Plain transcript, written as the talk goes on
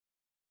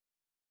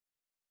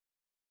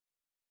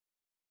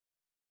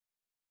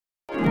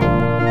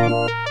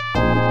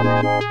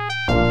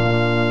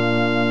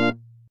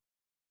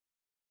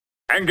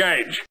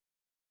Engage!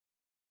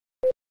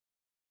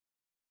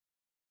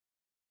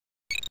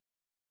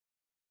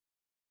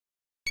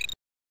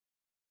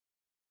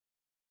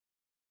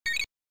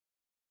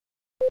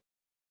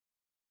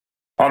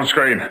 On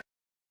screen.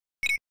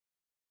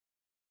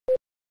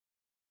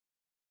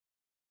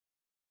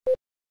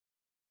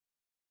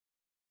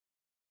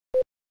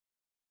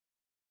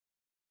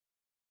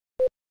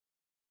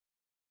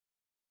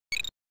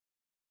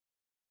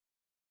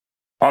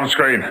 On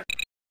screen.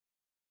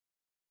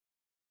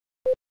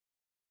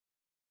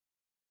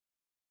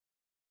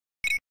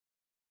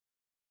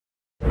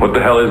 What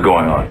the hell is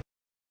going on?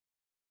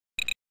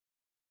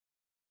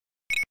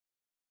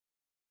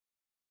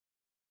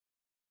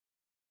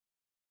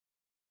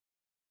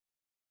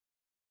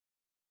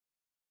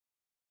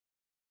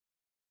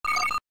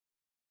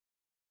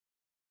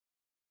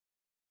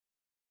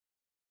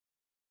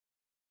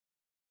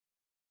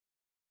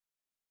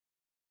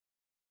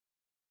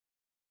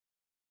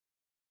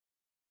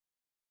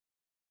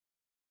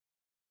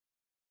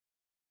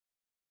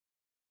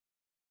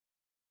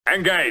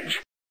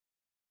 Engage!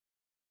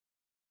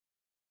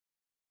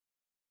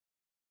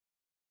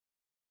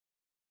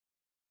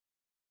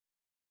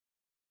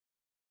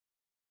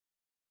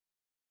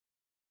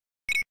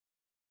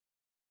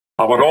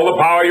 I want all the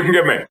power you can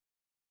give me.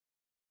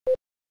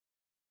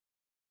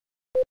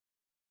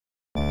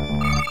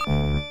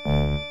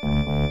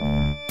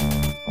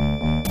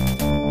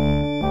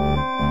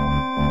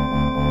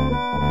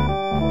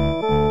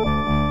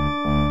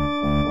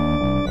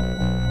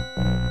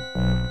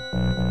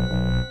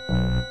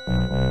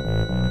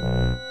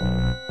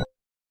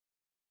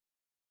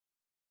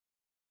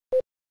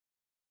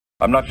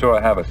 I'm not sure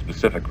I have a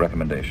specific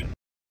recommendation.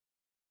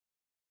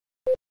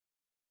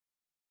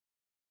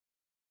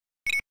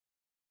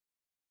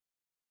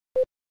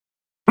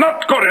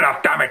 Not good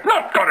enough, damn it!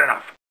 Not good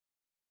enough!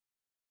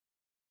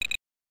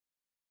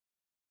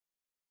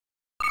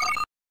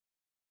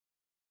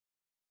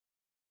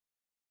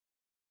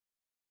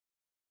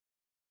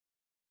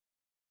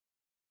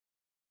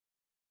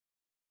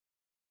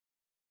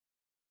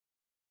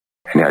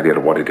 Any idea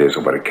of what it is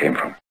or where it came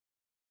from?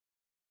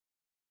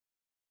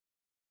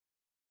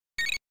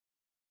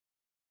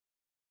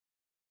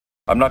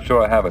 I'm not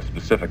sure I have a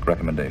specific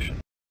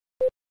recommendation.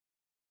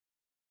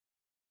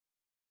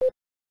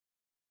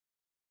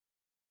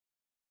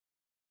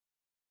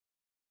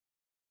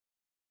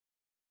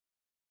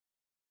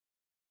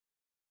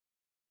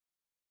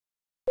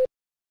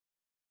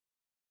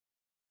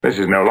 This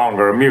is no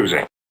longer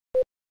amusing.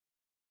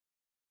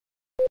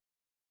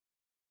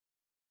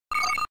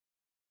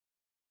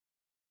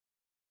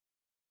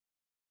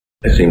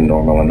 They seem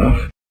normal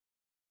enough.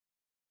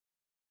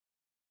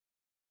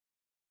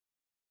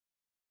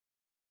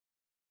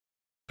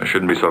 I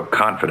shouldn't be so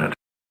confident.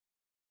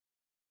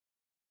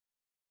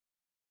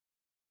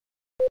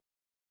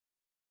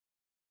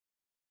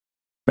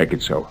 Make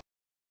it so.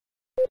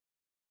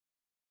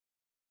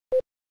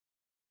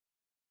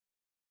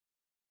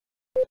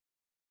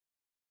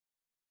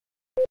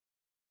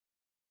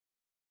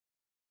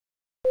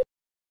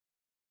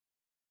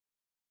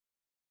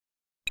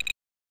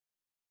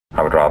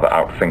 I would rather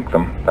outthink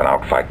them than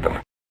outfight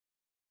them.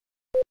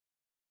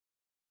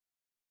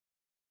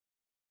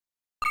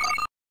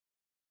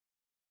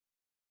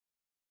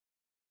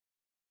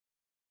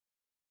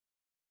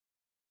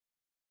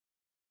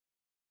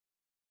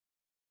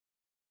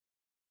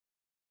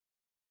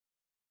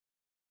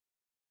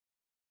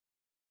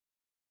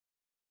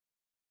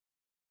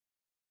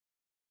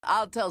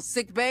 I'll tell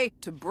sickbay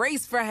to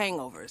brace for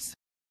hangovers.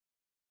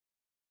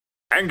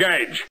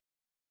 Engage!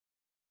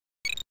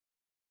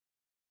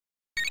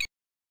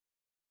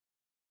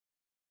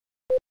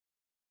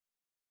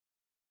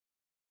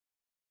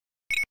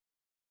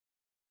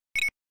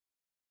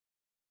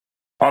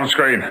 On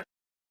screen.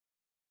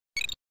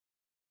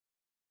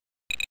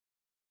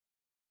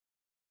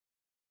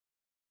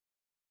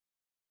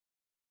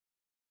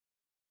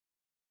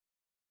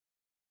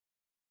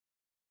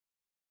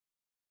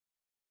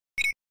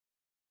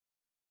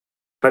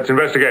 Let's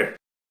investigate.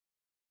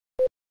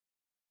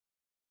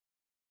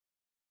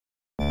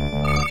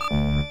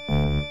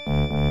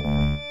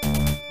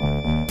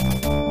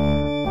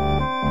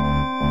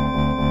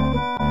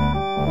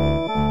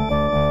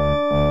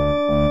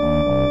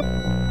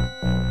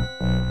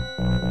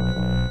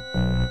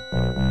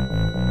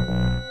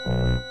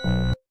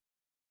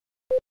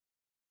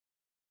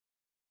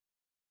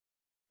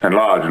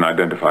 Enlarge and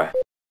identify.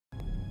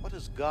 What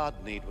does God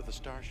need with a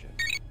starship?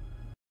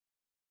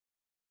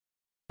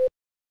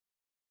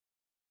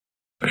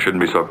 I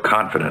shouldn't be so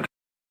confident.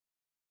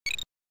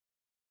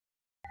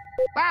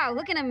 Wow,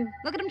 look at him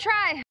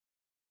try.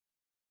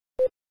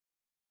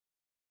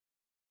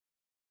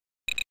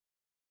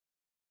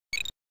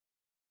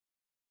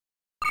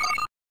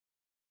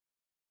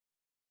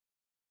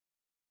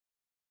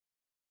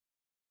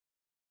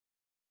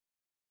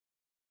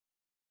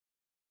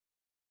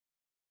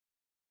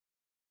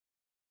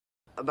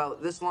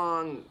 About this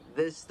long,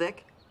 this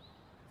thick?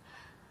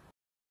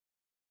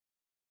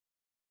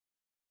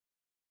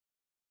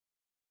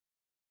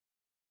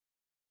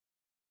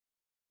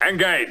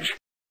 Engage!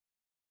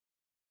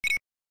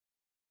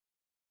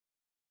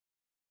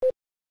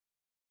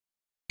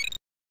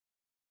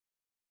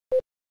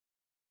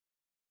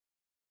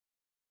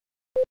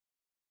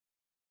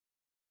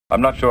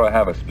 I'm not sure I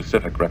have a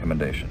specific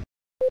recommendation.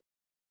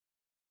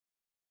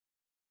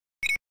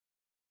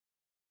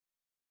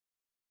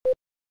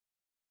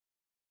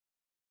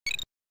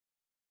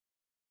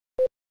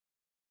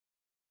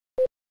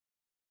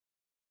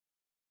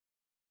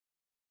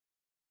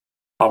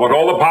 I want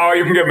all the power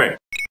you can give me.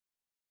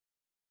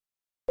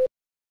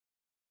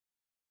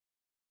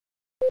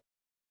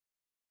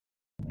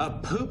 A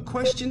poop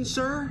question,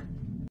 sir?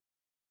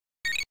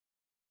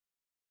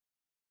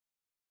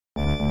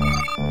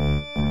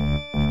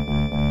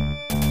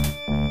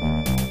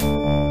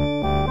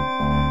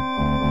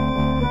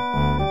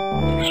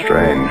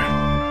 Strange.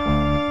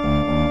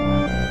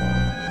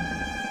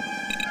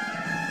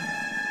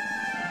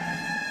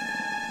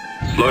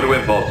 Slow to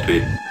impulse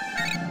speed.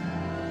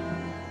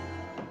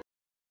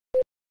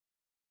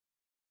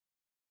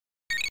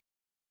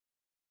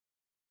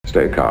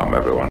 Stay calm,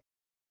 everyone.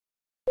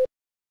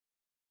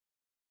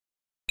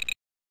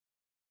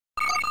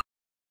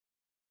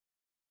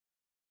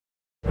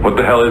 What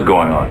the hell is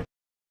going on?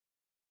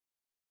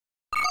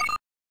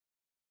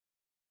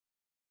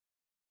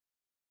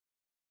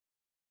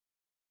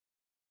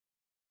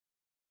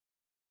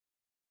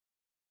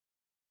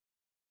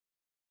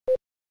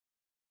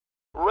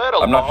 Red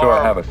alarm. I'm not sure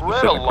I have a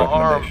specific Red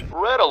alarm. recommendation.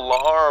 Red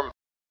alarm.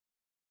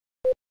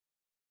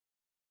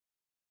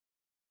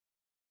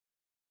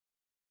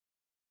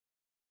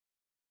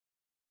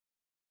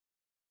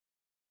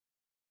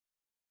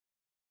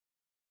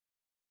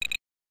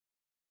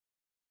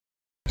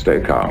 Stay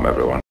calm,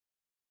 everyone.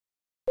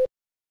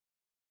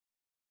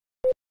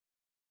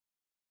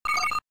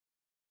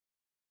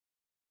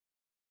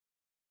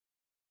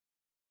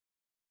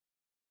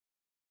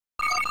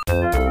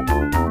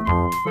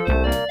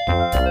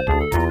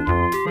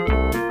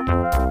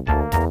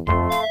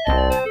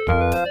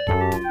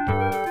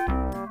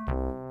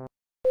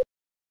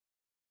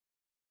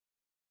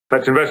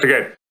 Let's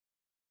investigate.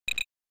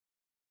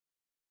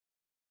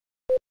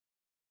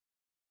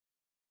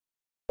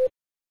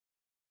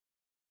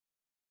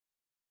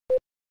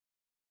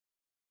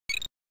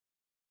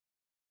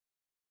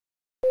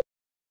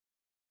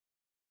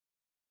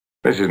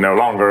 This is no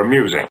longer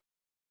amusing.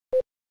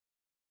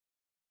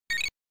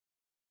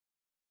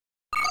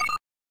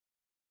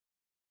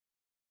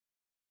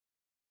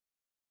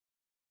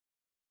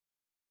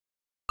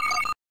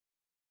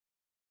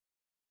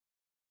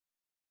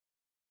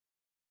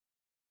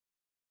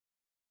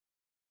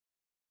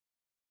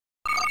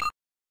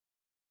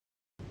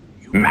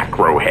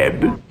 Macro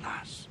head.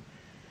 Lass,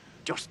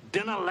 just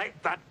dinna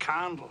light that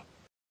candle.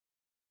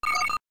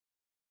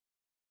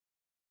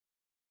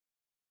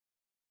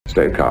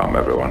 Stay calm,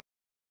 everyone.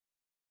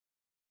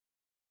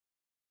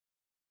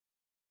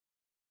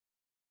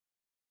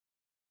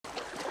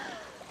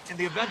 In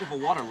the event of a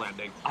water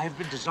landing, I have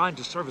been designed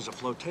to serve as a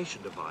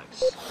flotation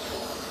device.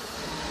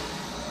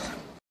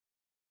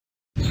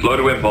 Slow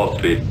to impulse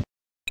speed.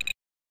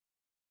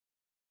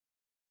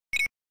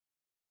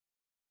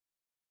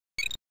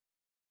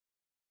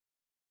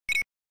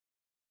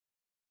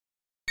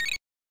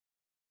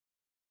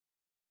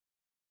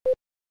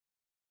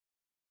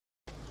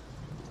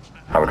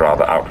 I would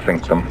rather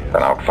outthink them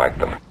than outfight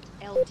them.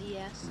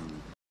 LDS.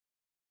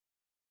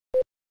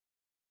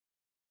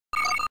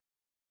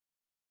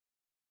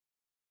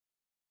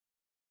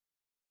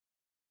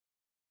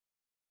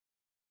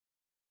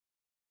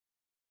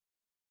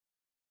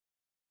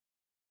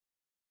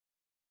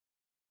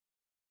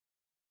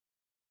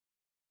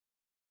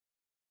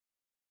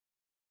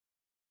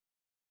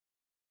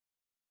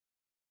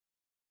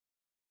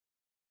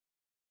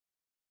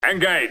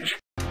 Engage!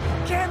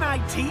 Can I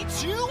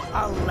teach you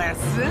a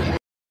lesson?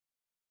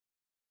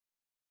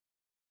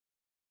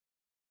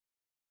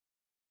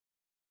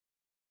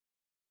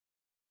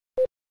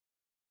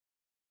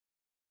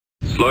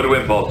 Slow to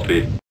impulse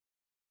speed.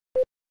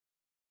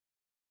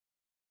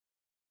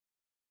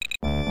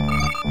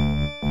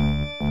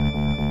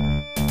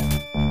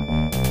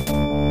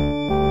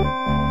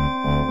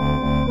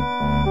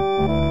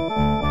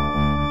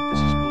 This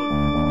is Blue.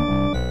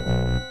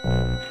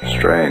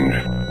 Strange.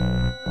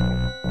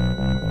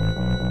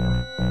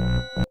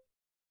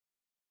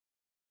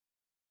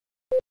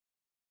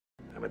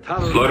 I'm a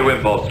tolerant, Slow to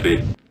impulse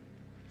speed.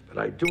 but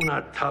I do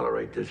not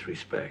tolerate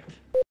disrespect.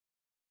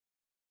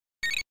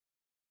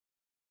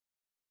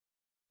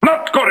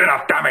 Not good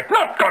enough, damn it!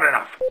 Not good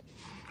enough!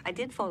 I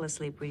did fall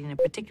asleep reading a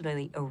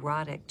particularly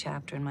erotic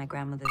chapter in my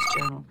grandmother's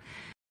journal.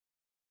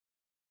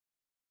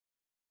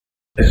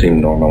 They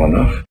seem normal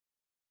enough.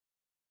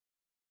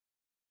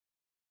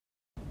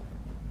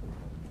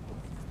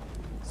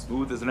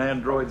 Smooth as an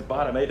android's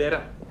bottom, eh,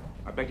 Data?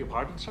 I beg your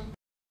pardon, sir?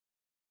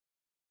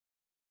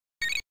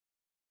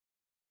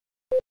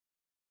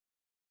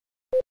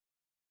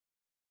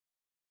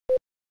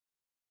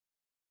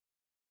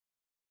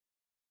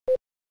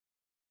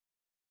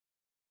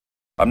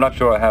 I'm not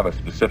sure I have a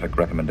specific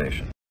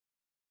recommendation.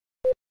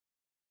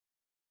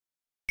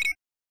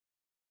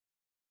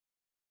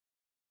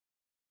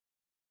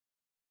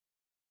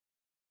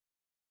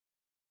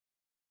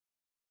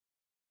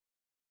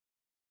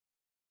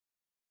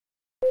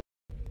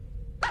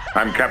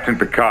 I'm Captain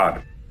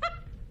Picard.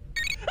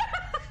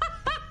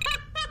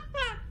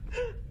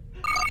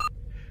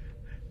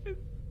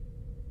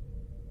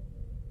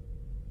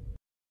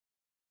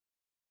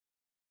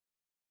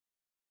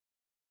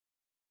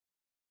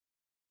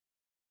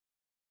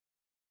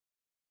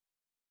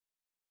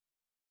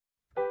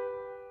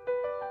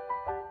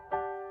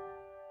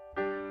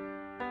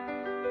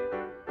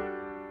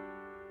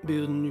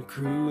 Building your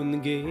crew in the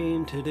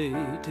game today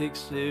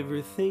takes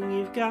everything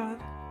you've got.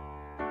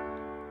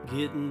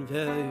 Getting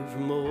value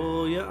from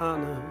all your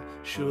honor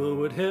sure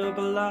would help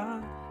a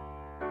lot.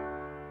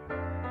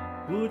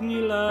 Wouldn't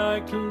you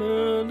like to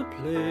learn to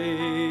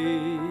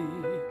play?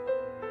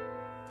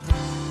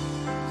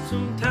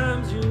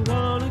 Sometimes you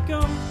wanna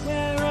go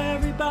where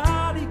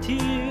everybody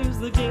tears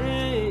the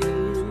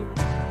game,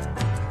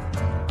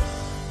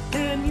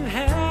 and you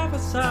have a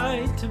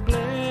side to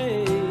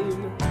blame.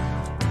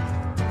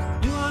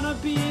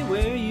 Be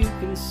where you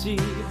can see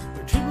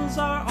where tribbles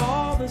are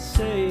all the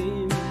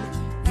same.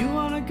 You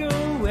wanna go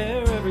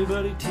where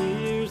everybody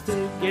tears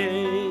the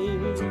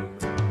game.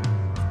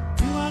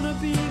 You wanna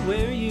be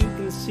where you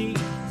can see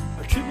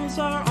where tribbles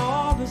are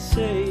all the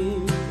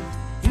same.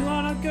 You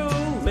wanna go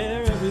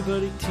where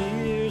everybody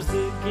tears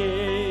the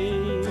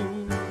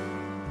game.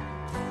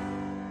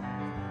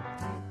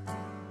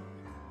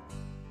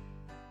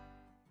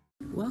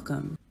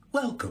 Welcome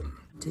Welcome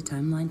to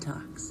Timeline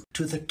Talks.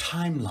 to the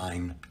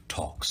Timeline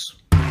Talks.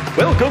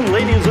 Welcome,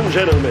 ladies and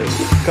gentlemen.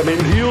 Coming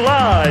to you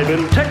live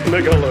in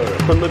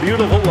Technicolor from the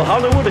beautiful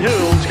Hollywood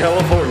Hills,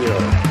 California.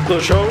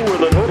 The show where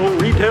the total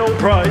retail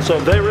price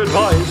of their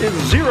advice is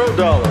 $0.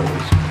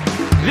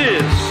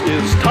 This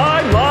is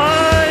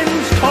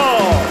Timelines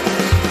Talks.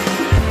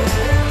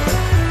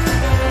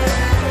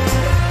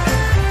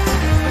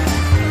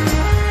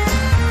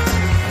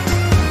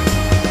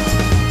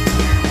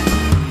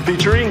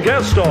 Featuring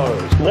guest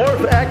stars,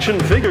 Morph action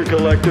figure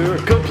collector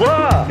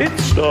Kapla, It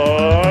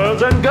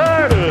Stars and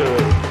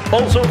Garden.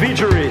 Also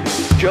featuring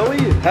Joey,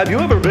 have you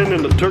ever been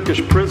in a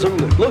Turkish prison?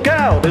 Look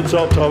out, it's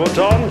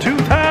Automaton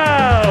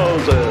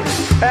 2000.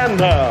 And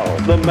now,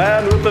 the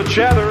man with the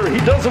chatter, he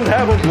doesn't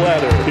have a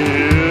bladder.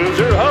 Here's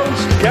your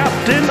host,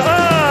 Captain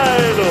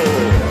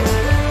Idol.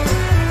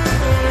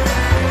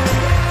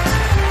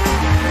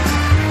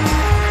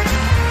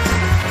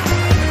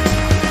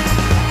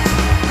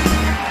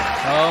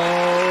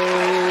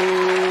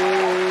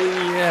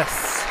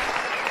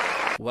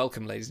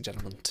 Welcome, ladies and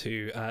gentlemen,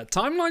 to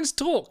Timelines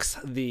Talks,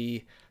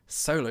 the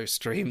solo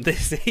stream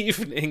this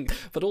evening,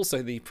 but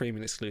also the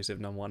premium exclusive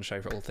 #1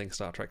 show for all things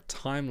Star Trek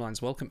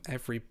Timelines. Welcome,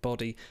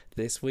 everybody,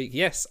 this week.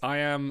 Yes, I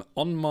am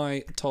on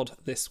my Todd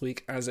this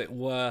week, as it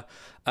were,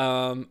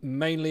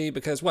 mainly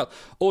because, well,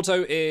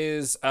 Otto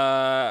is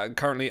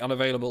currently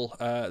unavailable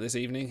this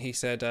evening. He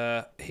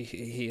said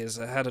he has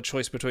had a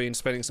choice between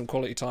spending some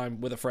quality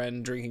time with a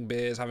friend, drinking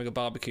beers, having a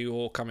barbecue,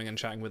 or coming and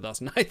chatting with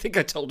us, and I think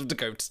I told him to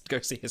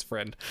go see his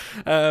friend.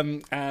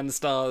 And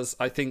Stars,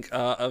 I think,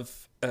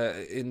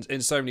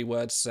 in so many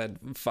words, said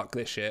fuck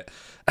this shit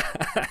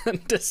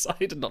and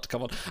decided not to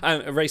come on.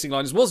 And Racing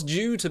Liners was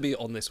due to be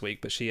on this week,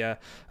 but she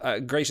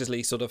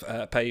graciously sort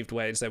of paved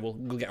way and said we'll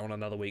get on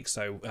another week.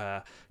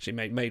 So she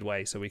made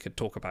way so we could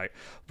talk about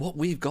what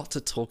we've got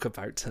to talk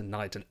about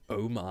tonight. And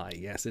oh my,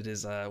 yes, it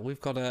is.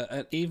 We've got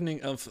an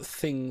evening of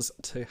things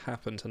to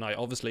happen tonight.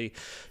 Obviously,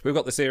 we've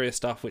got the serious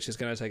stuff, which is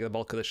going to take the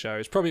bulk of the show.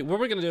 We're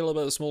going to do a little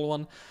bit of the smaller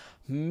one.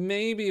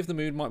 Maybe if the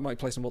mood might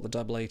play some What the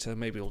Dub later,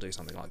 maybe we'll do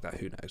something like that.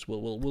 Who knows?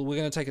 We're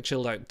going to take a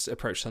chilled out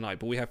approach tonight,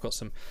 but we have got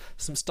some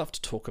stuff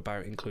to talk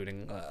about,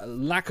 including a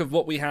lack of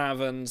what we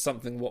have and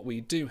something what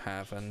we do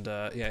have. And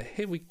yeah,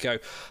 here we go.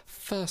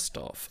 First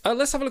off,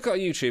 let's have a look at our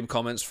YouTube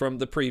comments from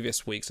the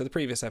previous week. So the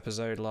previous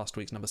episode, last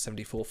week's number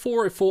 74,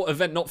 404,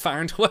 event not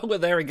found. Well, we're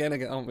there again,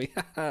 aren't we?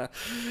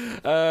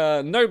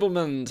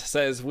 Nobleman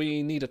says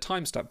we need a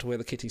time stamp to where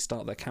the kitties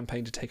start their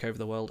campaign to take over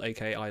the world,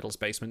 aka Idol's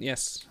basement.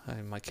 Yes,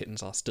 my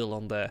kittens are still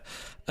on their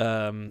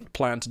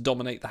plan to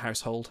dominate the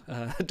household.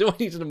 Do I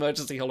need an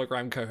emergency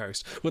hologram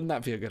co-host? Wouldn't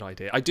that be a good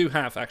idea? I do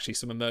have actually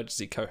some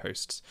emergency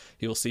co-hosts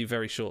you'll see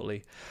very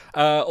shortly.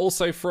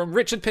 Also from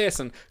Richard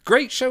Pearson,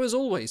 great show as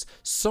always.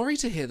 Sorry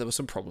to hear there were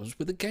some problems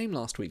with the game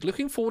last week.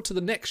 Looking forward to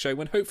the next show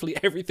when hopefully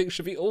everything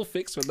should be all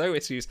fixed with no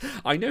issues.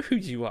 I know who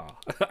you are.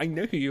 I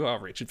know who you are,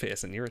 Richard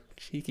Pearson. You're a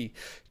cheeky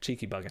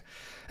bugger.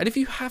 And if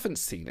you haven't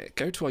seen it,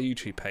 go to our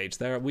YouTube page.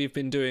 There we've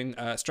been doing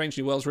Strange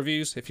New Worlds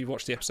reviews. If you've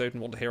watched the episode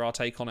and want to hear our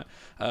take on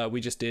it, we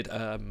just did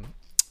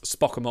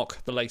Spock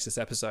Amok, the latest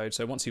episode.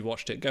 So once you've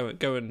watched it, go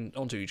and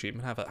onto YouTube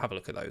and have a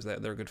look at those.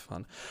 They're good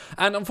fun.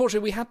 And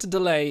unfortunately, we had to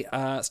delay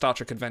Star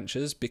Trek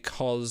Adventures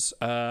because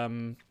I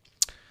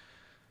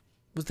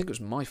think it was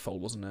my fault,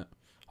 wasn't it?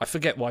 I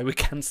forget why we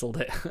cancelled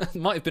it. It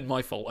might have been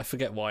my fault. I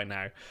forget why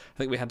now. I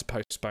think we had to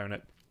postpone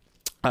it.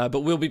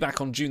 But we'll be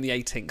back on June the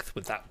 18th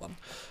with that one.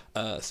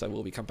 So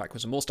we'll be coming back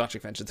with some more Star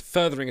Trek adventures, the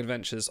furthering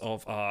adventures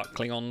of our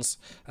Klingons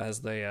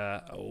as they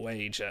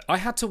wage. I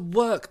had to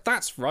work.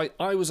 That's right.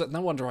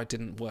 No wonder I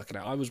didn't work it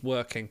out. I was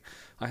working.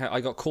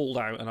 I got called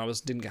out and I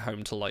didn't get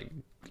home till like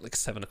like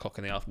 7 o'clock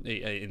in the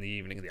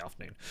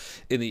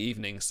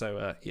evening.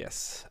 So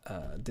yes,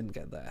 didn't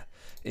get there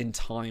in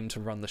time to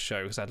run the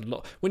show because I had a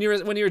lot. When you're a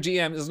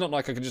GM, it's not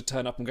like I can just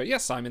turn up and go,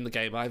 yes, I'm in the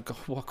game. I've got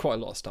quite a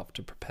lot of stuff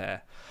to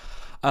prepare.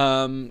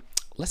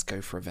 Let's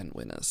go for event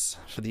winners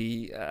for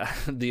the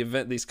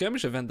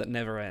skirmish event that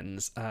never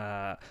ends.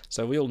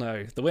 So we all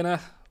know the winner.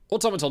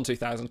 Automaton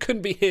 2000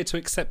 couldn't be here to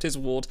accept his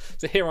award,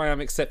 so here I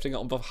am accepting it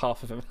on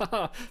behalf of him.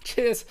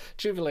 Cheers,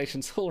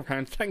 jubilations all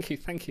around. Thank you.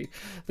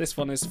 This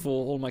one is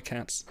for all my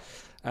cats,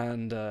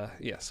 and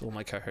yes, all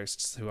my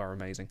co-hosts who are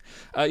amazing.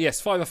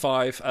 Yes, 5 of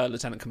 5,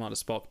 Lieutenant Commander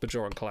Spock,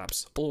 Bajoran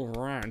Collapse, all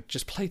around.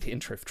 Just play the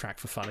intro track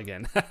for fun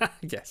again.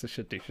 Yes, I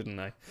should do, shouldn't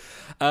I?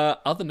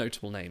 Other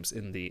notable names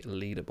in the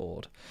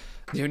leaderboard.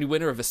 The only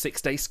winner of a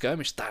 6-day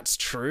skirmish. That's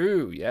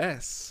true.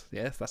 Yes,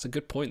 that's a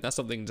good point. That's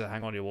something to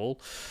hang on your wall.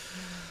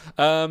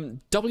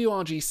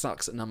 WRG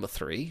sucks at number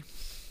 3.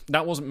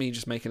 That wasn't me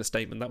just making a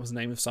statement. That was the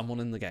name of someone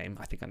in the game.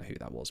 I think I know who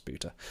that was,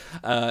 Buta.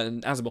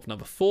 Asimov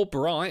number 4.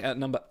 Bry at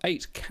number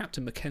 8.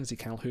 Captain Mackenzie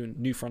Calhoun,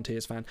 New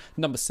Frontiers fan.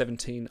 Number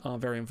 17. Our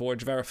very own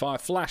Voyage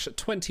Verifier. Flash at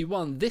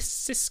 21. This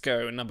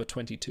Cisco. Number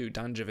 22.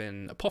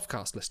 Danjavin. A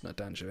podcast listener,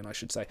 Danjavin, I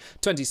should say.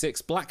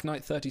 26. Black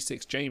Knight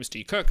 36. James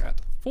D. Kirk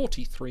at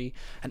 43.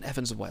 And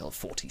Evans of Whale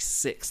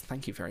 46.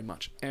 Thank you very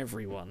much,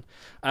 everyone.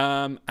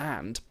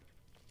 And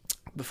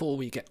before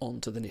we get on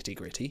to the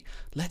nitty-gritty,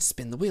 let's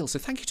spin the wheel. So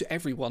thank you to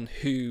everyone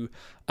who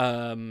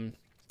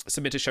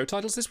submitted show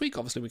titles this week.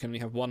 Obviously, we can only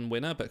have one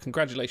winner, but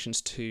congratulations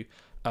to...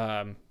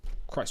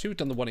 Christ, who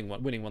done the winning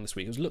one this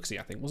week? It was Luxie,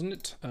 I think, wasn't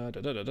it? Let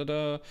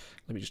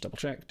me just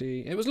double-check.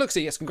 It was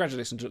Luxie. Yes,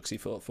 congratulations to Luxie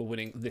for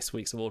winning this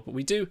week's award. But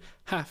we do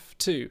have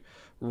to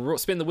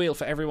spin the wheel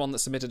for everyone that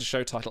submitted a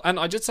show title. And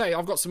I did say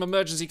I've got some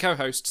emergency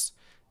co-hosts.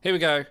 Here we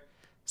go.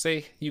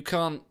 See, you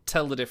can't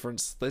tell the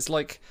difference. There's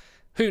like...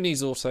 Who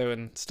needs auto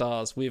and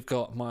stars? We've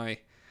got my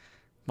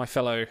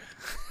fellow...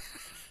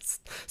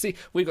 See,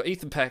 we've got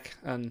Ethan Peck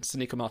and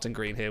Sonika Martin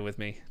Green here with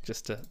me,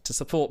 just to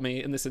support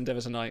me in this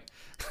endeavour tonight.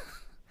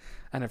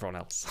 And everyone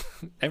else.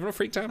 Everyone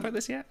freaked out about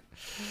this yet?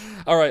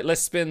 Alright, let's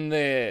spin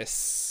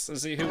this.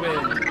 Let's see who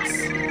wins.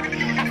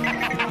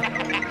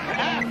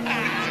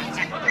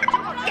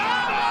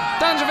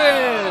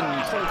 Danjavin!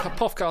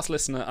 Podcast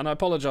listener, and I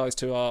apologise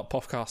to our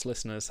podcast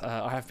listeners.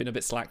 I have been a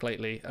bit slack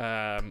lately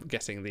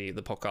getting the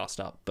podcast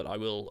up, but I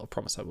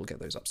promise I will get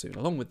those up soon,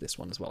 along with this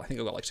one as well. I think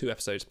I've got like 2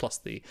 episodes plus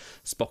the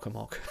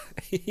Spock-a-mock.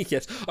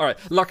 Yes. Alright,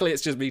 luckily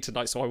it's just me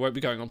tonight, so I won't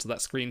be going onto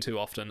that screen too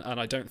often, and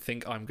I don't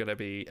think I'm going to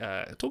be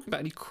talking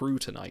about any crew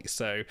tonight,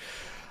 so...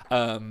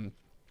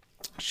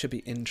 should be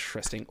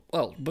interesting.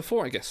 Well,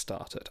 before I get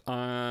started,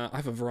 I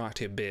have a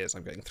variety of beers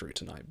I'm going through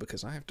tonight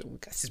because I have to.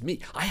 This is me.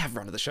 I have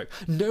run of the show.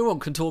 No one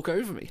can talk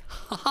over me.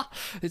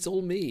 It's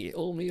all me,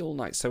 all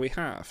night. So we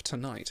have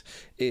tonight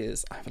I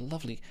have a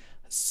lovely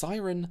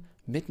Siren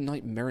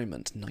Midnight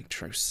Merriment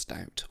Nitro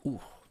Stout.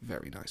 Ooh,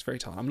 very nice, very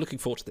tart. I'm looking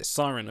forward to this.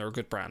 Siren are a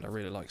good brand. I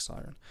really like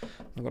Siren.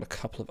 I've got a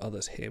couple of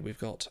others here. We've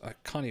got. I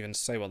can't even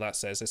say what that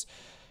says. It's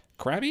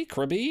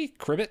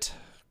Cribbit.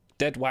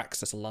 Dead Wax,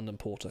 that's a London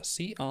Porter.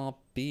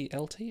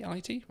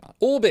 CRBLT?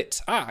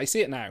 Orbit! I see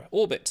it now.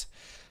 Orbit.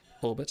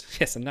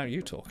 Yes, and now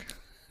you talk.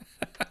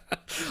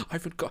 I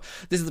forgot.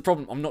 This is the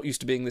problem. I'm not used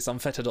to being this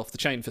unfettered off the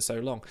chain for so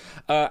long.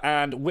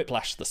 And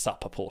Whiplash, the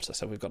Supper Porter.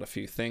 So we've got a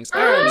few things.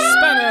 And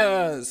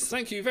Spanners!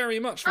 Thank you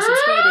very much for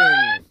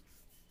subscribing.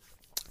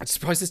 I'm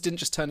surprised this didn't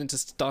just turn into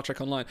Star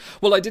Trek Online.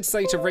 Well, I did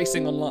say to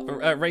Racing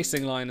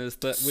Liners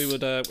that we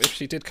would, if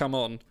she did come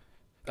on,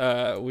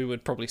 we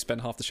would probably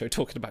spend half the show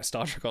talking about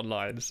Star Trek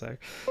Online. So,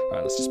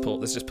 alright, let's just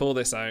pull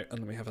this out, and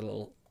then we have a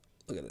little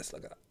look at this.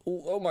 Look at that.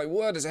 Oh my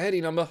word, it's a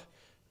heady number.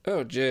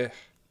 Oh dear.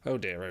 Oh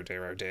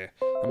dear.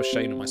 I'm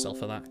ashamed of myself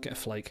for that. Get a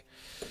flake.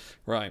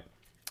 Right,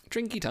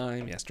 drinky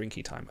time. Yes,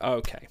 drinky time.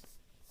 Okay.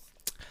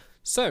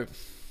 So,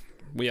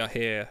 we are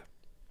here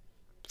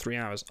 3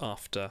 hours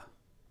after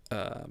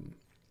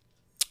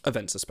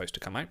events are supposed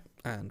to come out,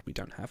 and we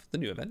don't have the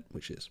new event,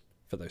 which is,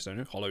 for those who don't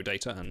know, Hollow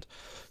Data and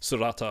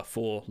Surata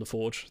for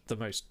LaForge, the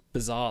most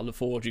bizarre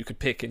LaForge you could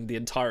pick in the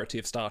entirety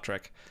of Star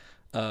Trek.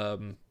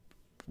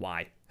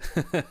 Why?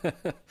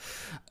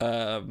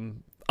 Are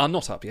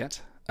not up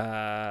yet.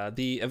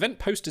 The event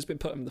post has been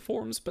put in the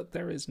forums, but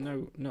there is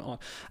no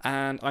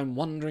and I'm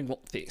wondering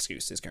what the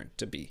excuse is going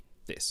to be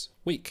this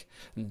week.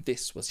 And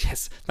this was,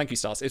 yes, thank you,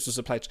 Stars. This was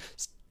a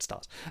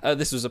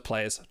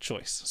player's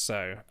choice.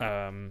 So,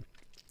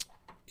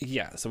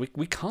 yeah, so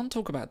we can't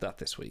talk about that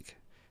this week.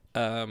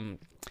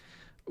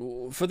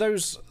 For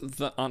those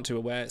that aren't too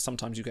aware,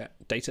 sometimes you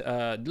get data,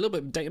 a little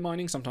bit of data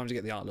mining. Sometimes you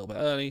get the art a little bit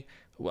early.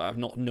 Well,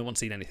 no one's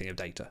seen anything of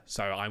data,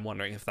 so I'm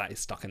wondering if that is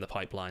stuck in the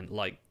pipeline.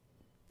 Like,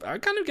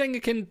 kind of getting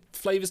akin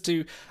flavours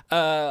to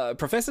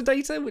Professor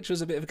Data, which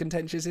was a bit of a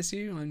contentious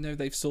issue. I know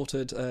they've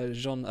sorted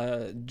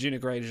Junior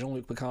Grade,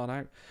 Jean-Luc Picard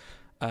out.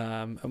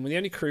 And the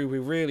only crew we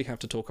really have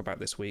to talk about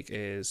this week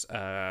is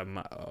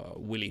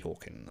Willie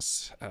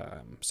Hawkins.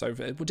 So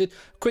we did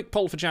quick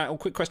poll for chat, or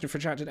quick question for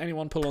chat. Did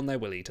anyone pull on their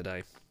Willie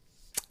today?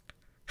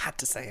 Had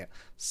to say it.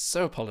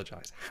 So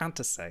apologise. Had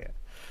to say it.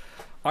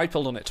 I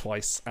pulled on it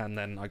twice, and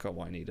then I got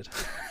what I needed.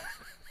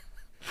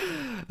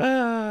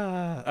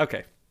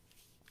 Okay.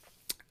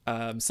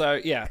 So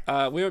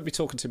yeah, we won't be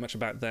talking too much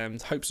about them.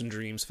 Hopes and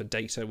dreams for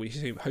Data. We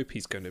hope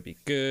he's going to be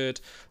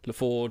good.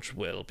 LaForge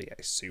will be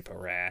a super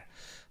rare,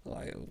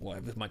 like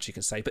whatever much you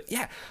can say. But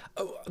yeah,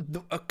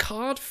 a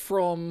card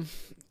from.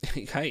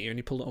 Hey, you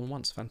only pulled it on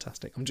once.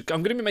 Fantastic. I'm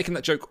going to be making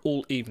that joke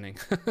all evening.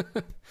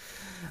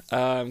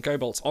 Go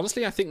Bolts.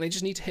 Honestly, I think they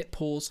just need to hit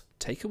pause,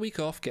 take a week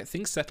off, get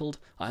things settled.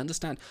 I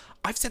understand.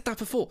 I've said that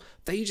before.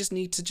 They just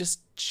need to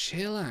just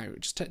chill out.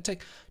 Just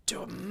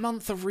do a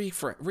month of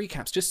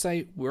recaps. Just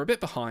say, we're a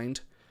bit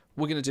behind.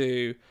 We're going to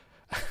do...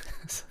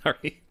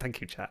 Sorry. Thank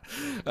you, chat.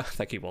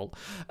 Thank you, Walt.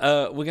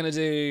 We're going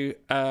to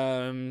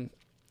do...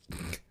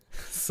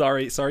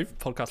 Sorry,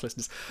 podcast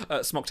listeners.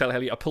 Smocktail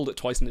Heli, I pulled it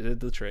twice and it did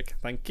the trick.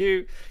 Thank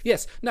you.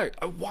 Yes, no,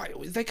 why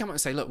they come out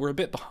and say, look, we're a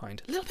bit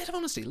behind. A little bit of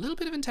honesty, a little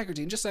bit of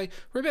integrity, and just say,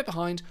 we're a bit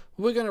behind.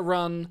 We're going to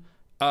run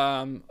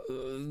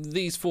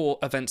these 4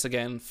 events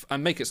again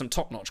and make it some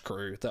top-notch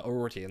crew that are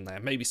already in there.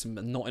 Maybe some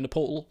not in a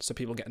portal, so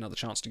people get another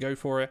chance to go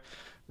for it.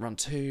 Run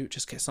 2,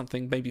 just get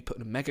something, maybe put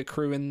a mega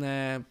crew in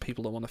there.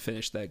 People that want to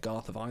finish their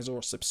Garth of Izor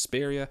or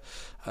Suspiria,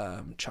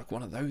 chuck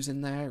one of those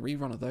in there,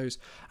 rerun of those,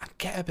 and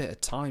get a bit of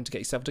time to get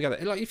yourself together.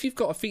 Like if you've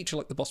got a feature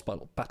like the boss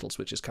battles,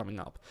 which is coming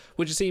up,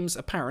 which seems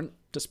apparent,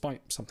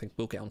 despite something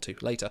we'll get onto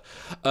later.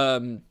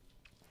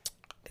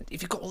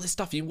 If you've got all this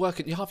stuff, half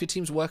your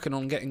team's working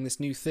on getting this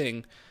new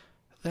thing,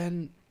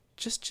 then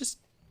just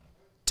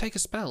take a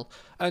spell.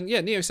 And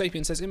yeah, Neo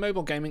Sapien says, in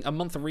mobile gaming, a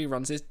month of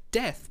reruns is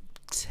death.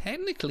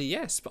 Technically,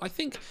 yes, but I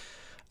think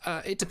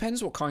it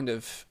depends what kind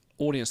of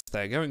audience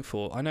they're going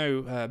for. I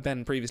know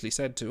Ben previously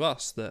said to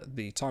us that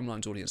the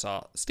Timelines audience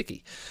are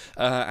sticky,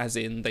 as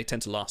in they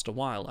tend to last a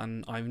while,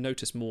 and I've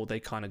noticed more they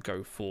kind of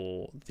go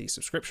for the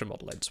subscription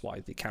model. That's why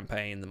the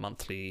campaign, the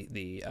monthly,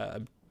 the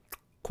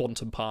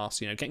Quantum Pass,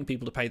 getting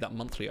people to pay that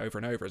monthly over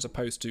and over, as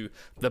opposed to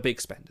the big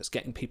spenders,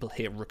 getting people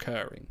here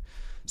recurring.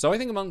 So I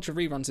think a month of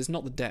reruns is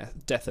not the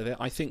death of it.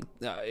 I think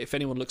if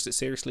anyone looks at it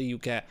seriously, you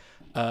get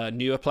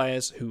newer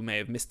players who may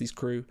have missed these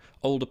crew,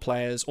 older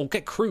players, or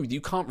get crew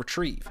you can't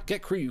retrieve.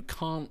 Get crew you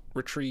can't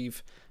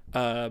retrieve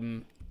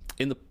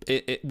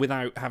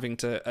without having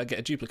to get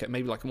a duplicate,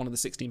 maybe like one of the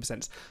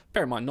 16%.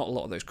 Bear in mind, not a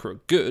lot of those crew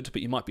are good,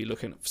 but you might be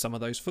looking at some of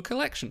those for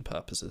collection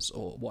purposes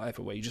or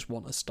whatever, where you just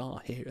want a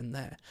star here and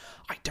there.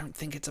 I don't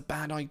think it's a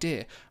bad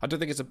idea. I don't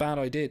think it's a bad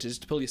idea to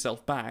just pull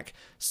yourself back,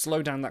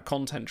 slow down that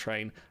content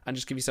train, and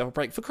just give yourself a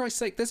break. For Christ's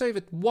sake, there's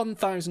over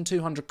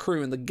 1,200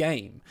 crew in the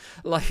game.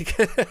 Like,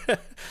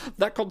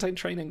 that content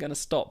train ain't going to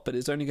stop, but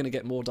it's only going to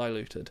get more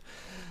diluted.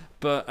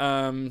 But,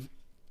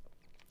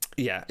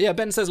 Yeah,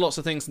 Ben says lots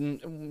of things,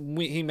 and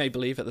he may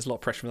believe that there's a lot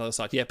of pressure from the other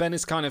side. Yeah, Ben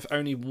is kind of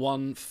only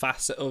one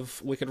facet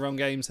of Wicked Realm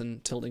Games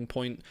and Tilting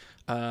Point.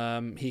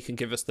 He can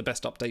give us the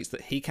best updates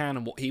that he can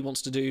and what he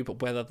wants to do,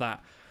 but whether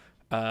that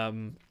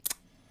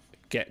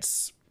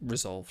gets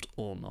resolved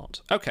or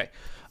not. Okay,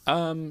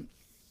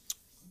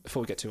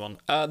 before we get too on,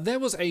 there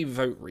was a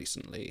vote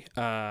recently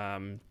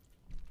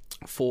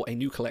for a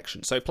new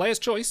collection. So Player's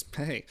Choice,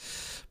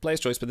 Player's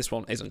Choice, but this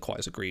one isn't quite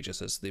as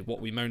egregious as what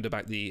we moaned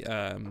about the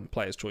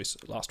Player's Choice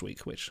last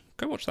week, which,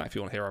 go watch that if you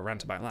want to hear our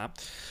rant about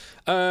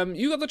that.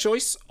 You got the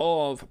choice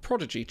of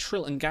Prodigy,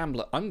 Trill, and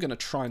Gambler. I'm going to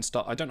try and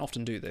start, I don't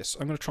often do this,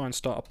 I'm going to try and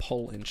start a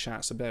poll in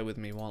chat, so bear with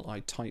me while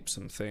I type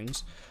some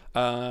things.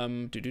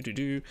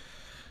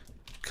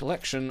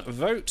 Collection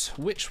vote.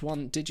 Which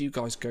one did you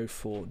guys go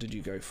for? Did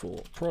you go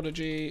for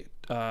Prodigy,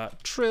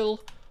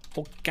 Trill,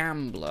 or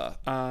Gambler?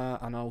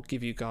 And I'll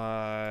give you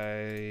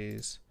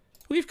guys...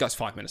 We'll give you guys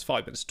 5 minutes.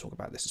 5 minutes to talk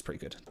about this is pretty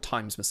good.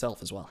 Times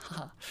myself as well.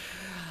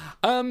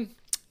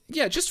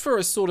 Yeah, just for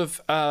a sort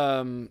of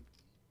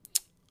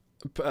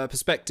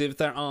perspective,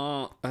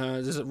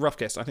 there's a rough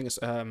guess. I think it's...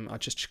 I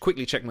just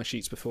quickly checked my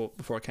sheets before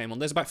I came on.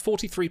 There's about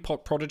 43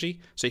 Prodigy,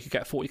 so you could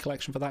get a 40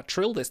 collection for that.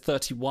 Trill, there's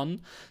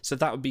 31, so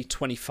that would be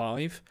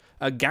 25.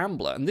 A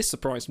Gambler, and this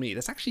surprised me,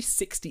 there's actually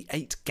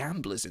 68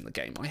 Gamblers in the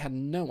game. I had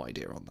no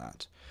idea on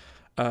that.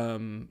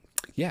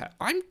 Yeah,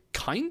 I'm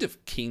kind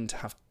of keen to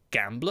have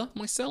Gambler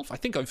myself. I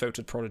think I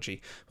voted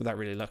Prodigy without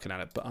really looking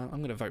at it, but I'm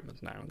going to vote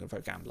now. I'm going to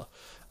vote Gambler.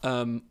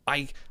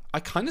 I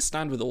kind of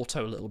stand with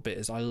Auto a little bit,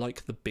 as I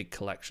like the big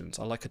collections.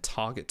 I like a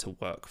target to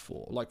work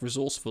for. Like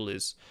Resourceful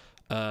is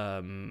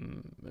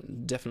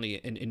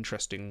definitely an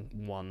interesting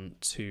one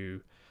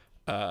to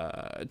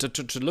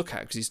look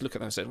at, because he's looking at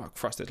them and saying, well,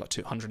 Christ, there's like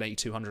 280,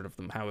 200 of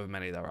them, however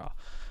many there are.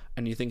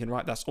 And you're thinking,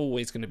 right, that's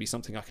always going to be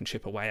something I can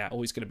chip away at.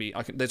 Always going to be,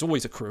 there's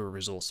always a crew of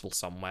Resourceful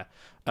somewhere.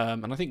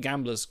 And I think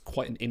Gambler's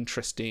quite an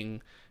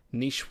interesting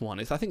niche one.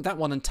 I think that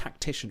one and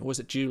Tactician, or is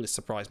it Duelist,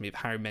 surprised me of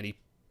how many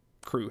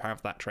crew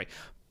have that trait.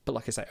 But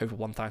like I say, over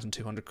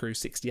 1,200 crew,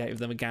 68 of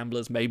them are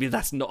Gamblers. Maybe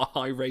that's not a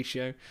high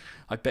ratio.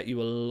 I bet you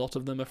a lot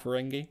of them are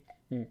Ferengi.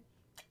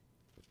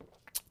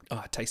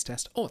 Oh, taste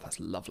test. Oh, that's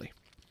lovely.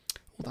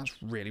 Oh, that's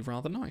really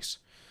rather nice.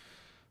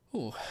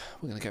 Oh,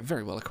 we're going to get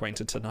very well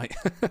acquainted tonight.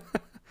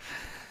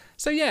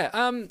 So yeah,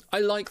 I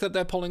like that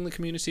they're polling the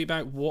community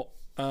about what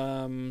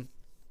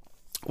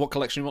What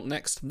collection you want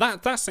next?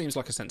 That seems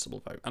like a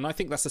sensible vote, and I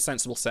think that's a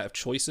sensible set of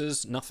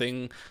choices.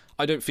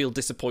 I don't feel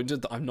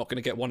disappointed that I'm not going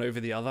to get one over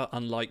the other,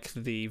 unlike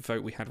the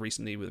vote we had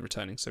recently with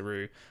Returning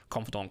Saru,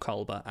 Confidant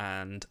Culber,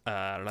 and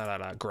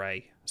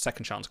Grey,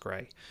 Second Chance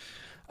Grey.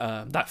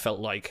 That felt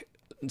like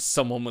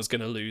someone was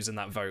going to lose in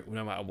that vote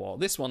no matter what.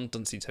 This one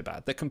doesn't seem so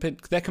bad.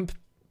 They're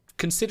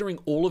considering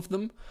all of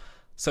them,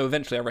 so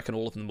eventually I reckon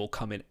all of them will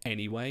come in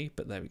anyway,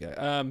 but there we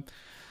go.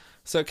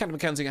 So, Captain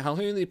Mackenzie and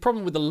Halhoon, the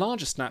problem with the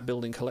larger snap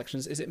building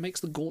collections is it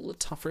makes the gauntlet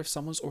tougher if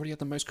someone's already had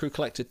the most crew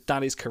collected.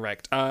 That is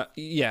correct.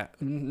 Yeah,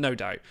 no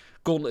doubt.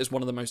 Gauntlet is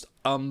one of the most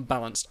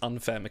unbalanced,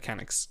 unfair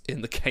mechanics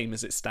in the game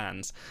as it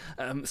stands.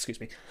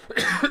 Excuse me.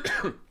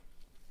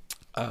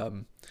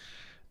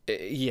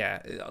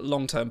 Yeah,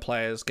 long-term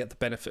players get the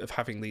benefit of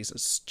having these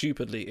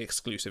stupidly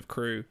exclusive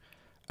crew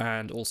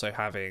and also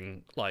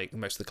having, like,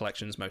 most of the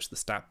collections, most of the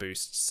stat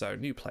boosts, so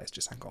new players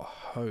just haven't got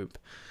hope.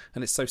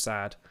 And it's so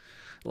sad.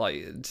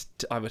 Like,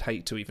 I would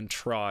hate to even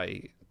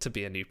try to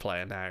be a new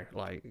player now.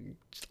 Like,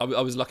 I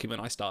was lucky when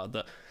I started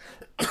that,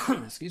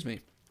 excuse me,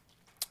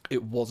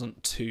 it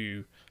wasn't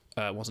too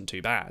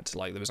bad.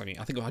 Like, there was only,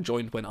 I think I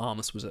joined when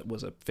Armus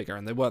was a figure,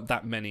 and there weren't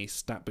that many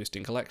stat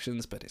boosting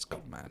collections, but it's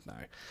gone mad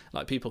now.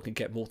 Like, people can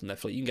get more than their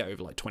fleet. You can get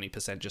over like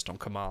 20% just on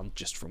command,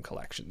 just from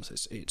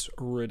collections. It's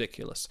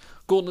ridiculous.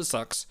 Gauntlet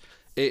sucks.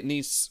 It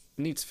needs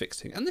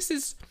fixing, and this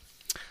is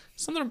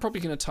something I'm probably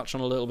going to touch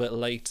on a little bit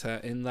later,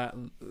 in that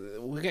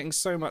we're getting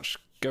so much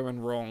going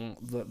wrong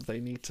that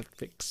they need to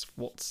fix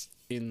what's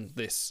in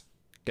this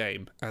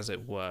game, as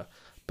it were.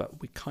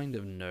 But we kind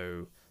of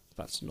know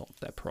that's not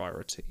their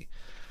priority.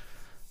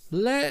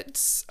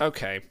 Let's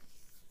get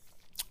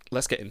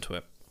into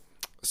it.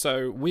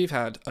 So we've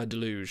had a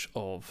deluge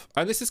of,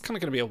 and this is kind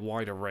of going to be a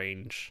wider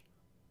range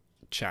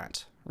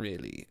chat,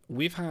 really.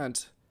 We've had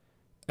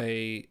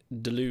a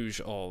deluge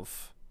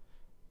of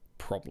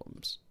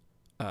problems.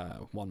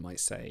 One might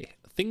say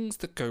things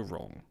that go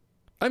wrong.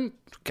 I'm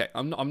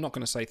not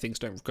going to say things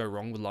don't go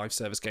wrong with live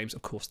service games.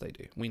 Of course they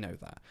do. We know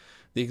that.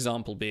 The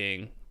example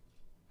being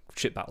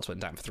ship battles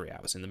went down for 3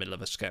 hours in the middle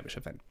of a skirmish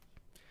event.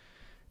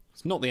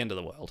 It's not the end of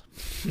the world.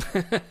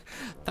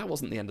 That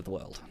wasn't the end of the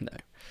world. No,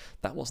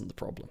 that wasn't the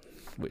problem.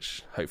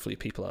 Which hopefully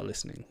people are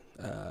listening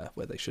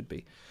where they should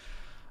be.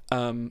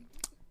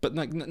 But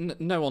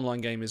no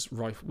online game is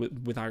rife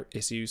without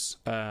issues.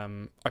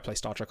 I play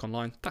Star Trek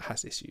Online. That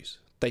has issues.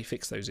 They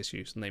fix those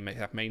issues, and they may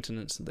have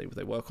maintenance, and they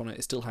work on it.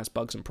 It still has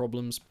bugs and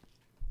problems.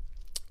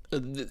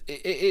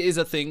 It is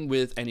a thing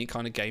with any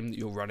kind of game that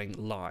you're running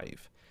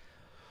live.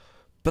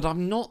 But I've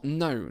not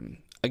known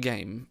a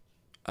game,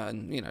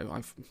 and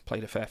I've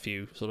played a fair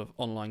few sort of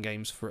online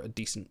games for a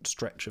decent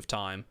stretch of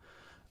time.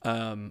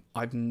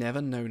 I've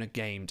never known a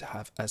game to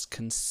have as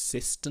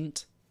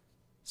consistent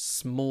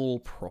small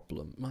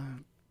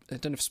problem. I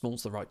don't know if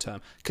small's the right term.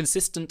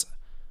 Consistent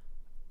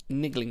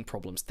niggling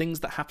problems,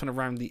 things that happen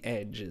around the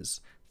edges,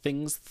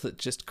 things that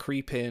just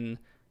creep in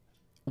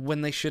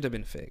when they should have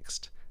been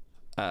fixed,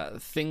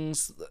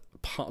 things that,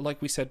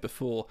 like we said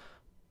before,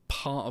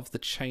 part of the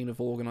chain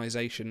of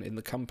organisation in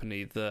the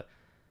company that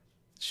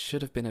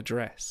should have been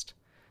addressed,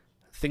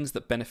 things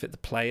that benefit the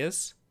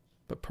players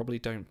but probably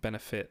don't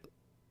benefit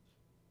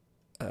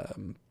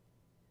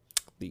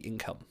the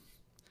income,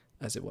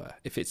 as it were.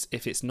 If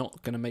it's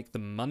not going to make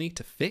them money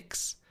to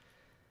fix,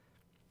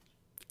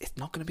 it's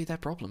not going to be their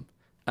problem.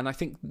 And I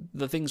think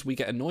the things we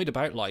get annoyed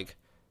about, like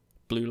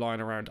blue line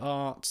around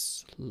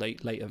arts,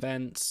 late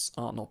events,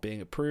 art not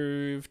being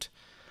approved,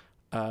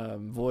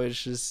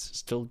 voyages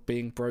still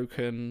being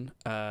broken,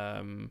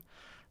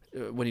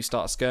 when you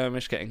start a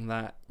skirmish, getting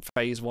that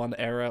phase 1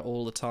 error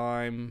all the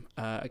time,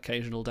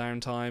 occasional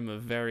downtime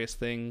of various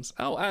things.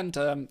 Oh, and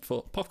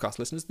for podcast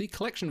listeners, the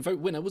collection vote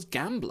winner was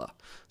Gambler.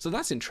 So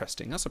that's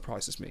interesting. That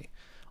surprises me.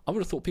 I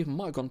would have thought people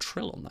might have gone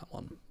Trill on that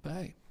one. But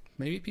hey,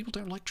 maybe people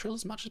don't like Trill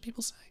as much as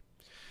people say.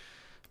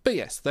 But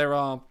yes, there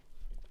are...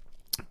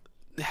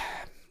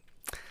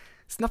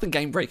 It's nothing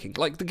game breaking.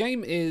 Like, the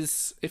game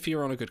is, if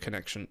you're on a good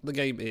connection, the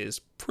game is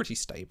pretty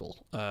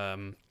stable.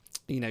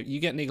 You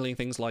get niggling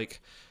things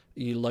like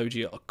you load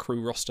your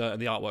crew roster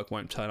and the artwork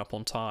won't turn up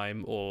on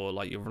time, or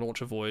like you launch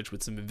a voyage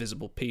with some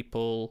invisible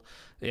people,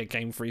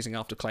 game freezing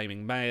after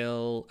claiming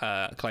mail,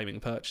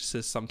 claiming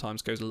purchases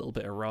sometimes goes a little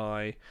bit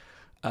awry.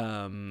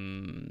 But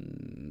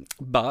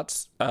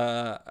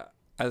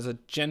as a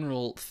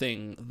general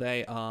thing,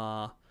 they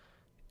are...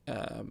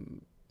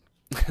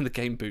 the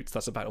game boots,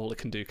 that's about all it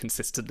can do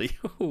consistently.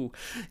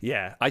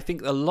 Yeah, I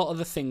think a lot of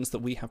the things that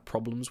we have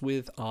problems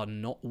with are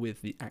not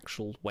with the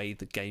actual way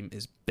the game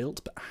is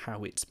built, but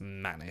how it's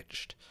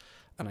managed.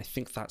 And I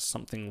think that's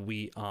something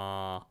we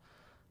are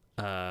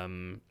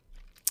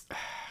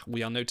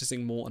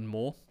noticing more and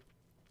more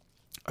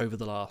over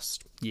the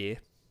last year,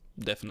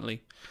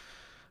 definitely.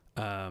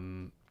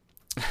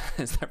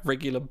 There's that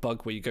regular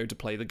bug where you go to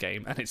play the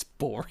game and it's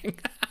boring.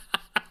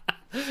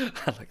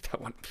 I like that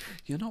one.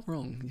 You're not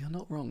wrong.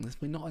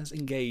 We're not as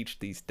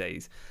engaged these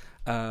days.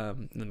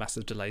 The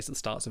massive delays at the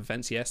start of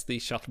events. Yes, the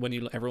shuttle,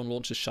 when everyone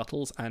launches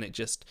shuttles and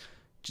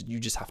you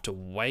just have to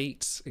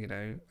wait.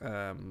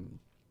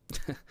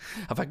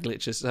 I've had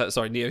glitches.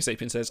 Sorry, Neo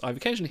Sapien says, I've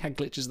occasionally had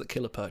glitches that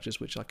kill a purchase,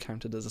 which I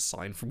counted as a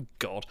sign from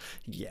God.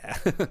 Yeah,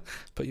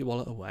 put your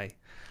wallet away.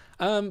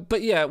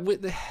 But yeah,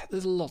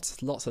 there's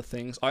lots of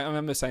things. I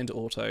remember saying to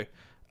Auto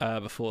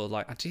before,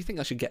 like, do you think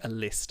I should get a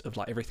list of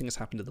like everything that's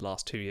happened in the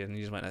last 2 years? And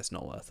he just went, it's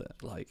not worth it.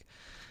 Like,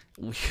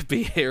 we could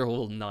be here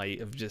all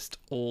night of just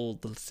all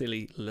the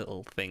silly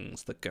little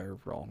things that go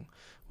wrong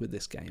with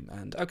this game.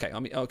 And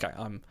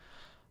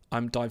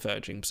I'm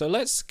diverging. So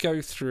let's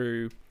go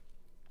through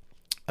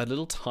a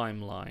little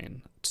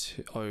timeline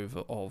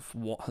of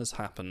what has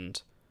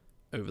happened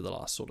over the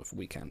last sort of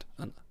weekend.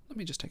 And let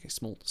me just take a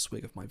small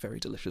swig of my very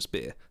delicious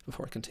beer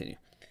before I continue.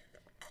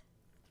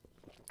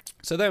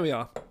 So there we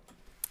are.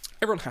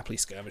 Everyone happily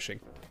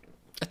skirmishing.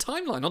 A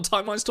timeline on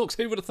Timelines Talks.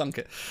 Who would have thunk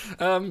it?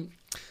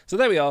 So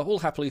there we are, all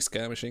happily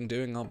skirmishing,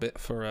 doing our bit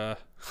for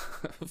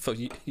for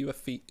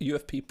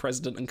UFP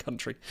president and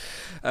country.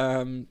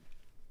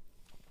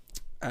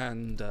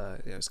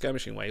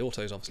 Skirmishing away.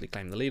 Auto's obviously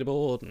claimed the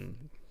leaderboard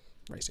and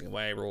racing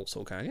away. We're all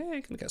sort of going, yeah,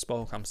 you can get a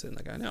spoil. I'm sitting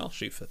there going, no, I'll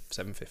shoot for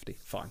 750.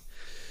 Fine.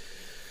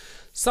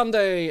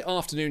 Sunday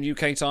afternoon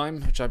UK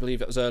time, which I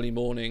believe it was early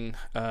morning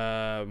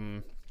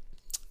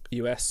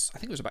US. I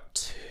think it was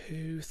about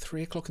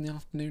 2-3 o'clock in the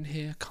afternoon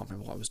here. Can't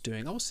remember what I was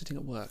doing. I was sitting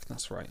at work.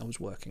 That's right. I was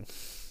working.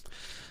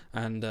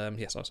 And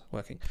yes, I was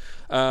working.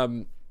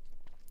 And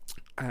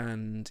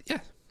yeah,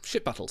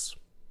 ship battles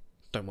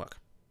don't work.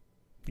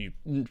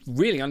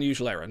 Really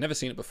unusual error. Never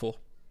seen it before.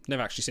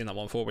 Never actually seen that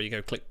one before, where you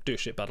go click do a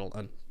ship battle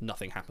and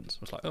nothing happens.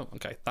 I was like, oh,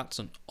 okay, that's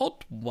an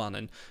odd one.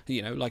 And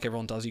you know, like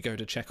everyone does, you go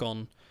to check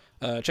on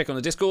the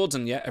Discords,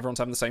 and yeah, everyone's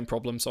having the same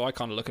problem. So I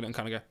kind of look at it and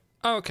kind of go,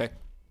 oh, okay,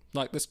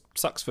 like this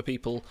sucks for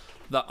people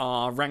that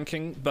are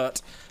ranking,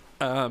 but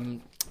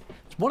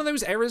it's one of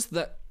those errors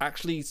that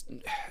actually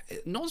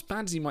not as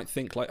bad as you might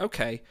think. Like,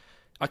 okay,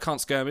 I can't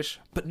skirmish,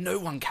 but no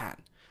one can.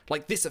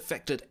 Like, this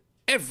affected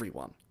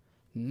everyone.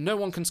 No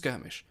one can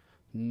skirmish.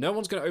 No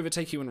one's going to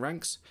overtake you in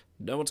ranks.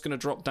 No one's going to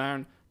drop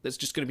down. There's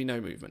just going to be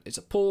no movement. It's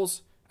a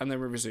pause, and then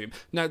we resume.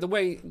 Now, the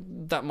way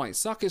that might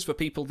suck is for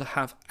people that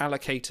have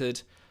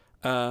allocated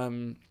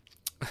stars,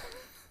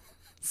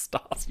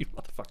 you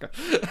motherfucker.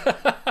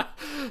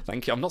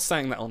 Thank you. I'm not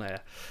saying that on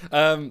air.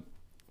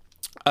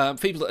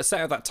 People that are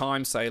set at that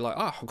time say, like,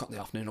 oh, I've got the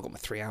afternoon, I've got my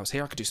 3 hours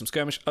here, I could do some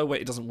skirmish. Oh,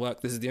 wait, it doesn't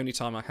work. This is the only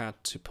time I had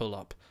to pull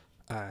up,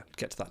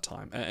 get to that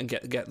time, and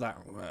get that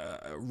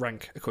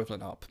rank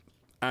equivalent up.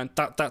 And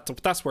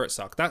that's where it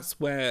sucked. That's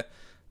where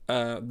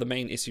the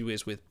main issue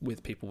is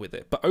with people with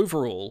it. But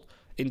overall,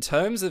 in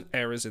terms of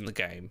errors in the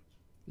game,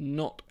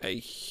 not a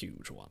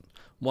huge one.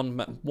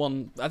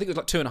 One, I think it was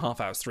like 2.5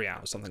 hours, 3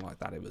 hours, something like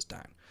that. It was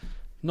down.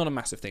 Not a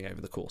massive thing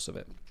over the course of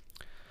it.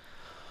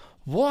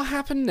 What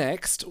happened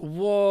next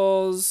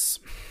was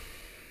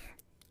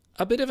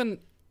a bit of an...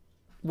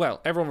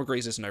 Well, everyone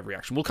agrees it's an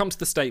overreaction. We'll come to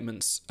the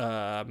statements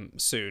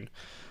soon.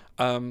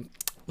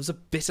 Was a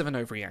bit of an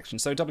overreaction.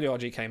 So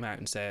WRG came out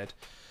and said,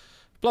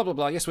 blah, blah,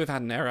 blah, yes, we've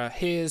had an error.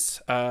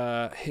 Here's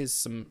a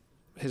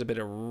bit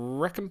of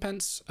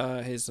recompense.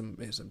 Here's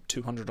some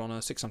 200 honor,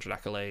 600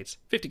 accolades,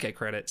 50k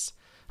credits.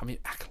 I mean,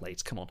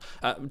 accolades, come on.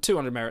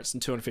 200 merits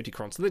and 250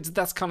 crons.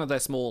 That's kind of their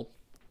small...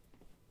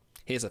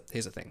 Here's a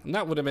thing. And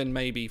that would have been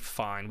maybe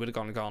fine. Would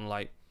have gone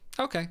like,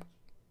 okay.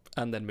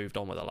 And then moved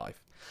on with their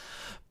life.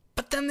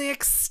 But then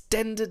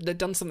they've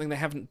done something they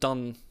haven't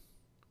done...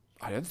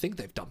 I don't think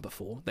they've done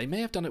before. They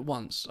may have done it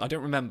once. I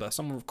don't remember.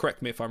 Someone will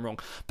correct me if I'm wrong.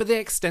 But they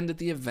extended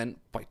the event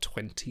by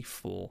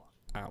 24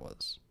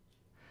 hours.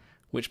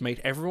 Which made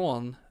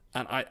everyone...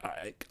 And I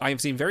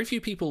have seen very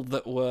few people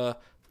that were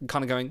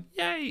kind of going,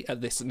 yay,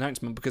 at this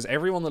announcement. Because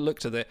everyone that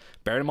looked at it,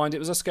 bear in mind it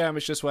was a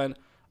skirmish, just went,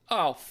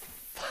 oh,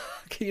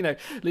 fuck. You know,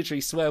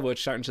 literally swear words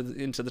shouting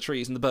into the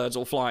trees and the birds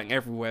all flying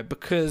everywhere.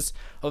 Because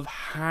of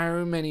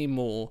how many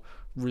more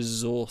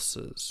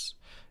resources...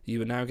 you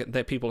would now get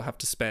their people have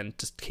to spend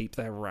to keep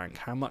their rank,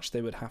 how much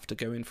they would have to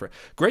go in for it.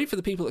 Great for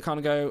the people that kind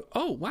of go,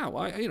 oh wow,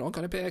 I've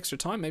got a bit extra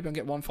time, maybe I'll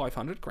get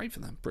 1/500. Great for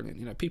them, brilliant.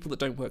 You know, people that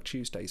don't work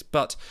Tuesdays,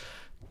 but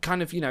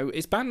kind of, you know,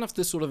 it's bad enough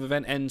this sort of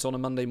event ends on a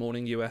Monday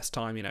morning US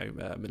time, you know,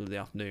 middle of the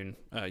afternoon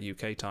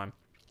UK time,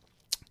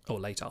 or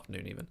late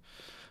afternoon even.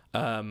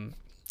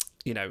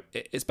 You know,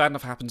 it's bad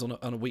enough it happens on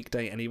a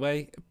weekday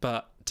anyway,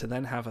 but to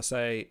then have a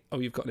say, oh,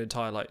 you've got an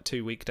entire, like,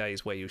 2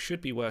 weekdays where you should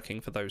be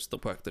working for those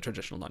that work the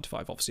traditional 9 to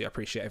 5. Obviously, I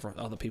appreciate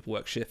other people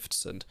work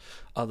shifts and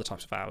other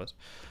types of hours.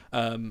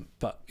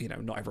 But, you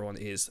know, not everyone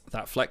is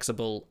that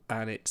flexible,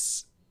 and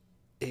it's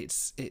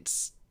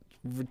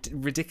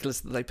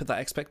ridiculous that they put that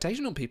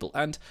expectation on people.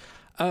 And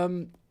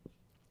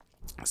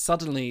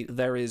suddenly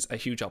there is a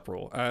huge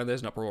uproar.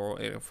 There's an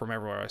uproar from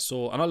everywhere I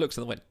saw, and I looked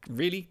and went,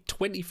 really?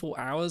 24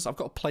 hours? I've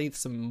got to play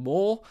some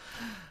more?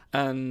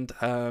 And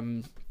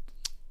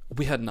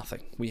we heard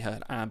nothing. We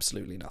heard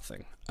absolutely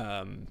nothing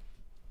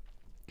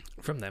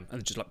from them.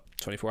 And just like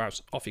 24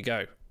 hours, off you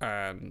go.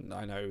 And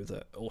I know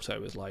that Auto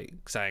was like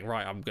saying,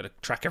 right, I'm going to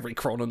track every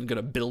cron and I'm going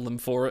to bill them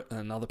for it.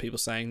 And other people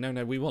saying,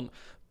 no, we want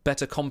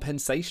better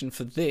compensation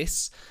for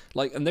this.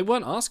 Like, and they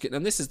weren't asking,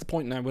 and this is the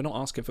point now, we're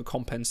not asking for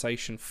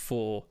compensation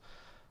for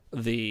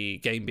the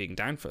game being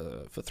down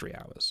for 3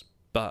 hours,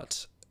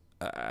 but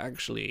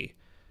actually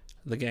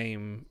the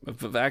game,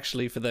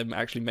 actually for them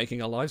actually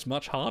making our lives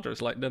much harder.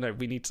 It's like, no,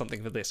 we need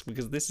something for this,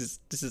 because this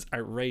is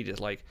outrageous.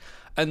 Like,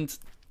 and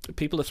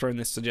people have thrown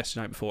this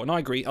suggestion out before, and I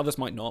agree, others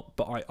might not,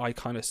 but I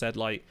kind of said,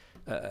 like,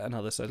 and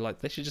others said, like,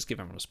 they should just give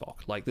everyone a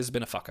Spock. Like, this has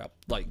been a fuck up.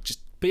 Like,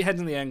 just put your head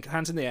in the air,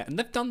 hands in the air, and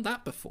they've done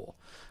that before.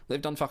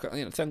 They've done fuck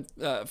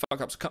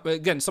ups.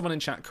 Again, someone in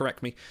chat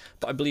correct me,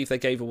 but I believe they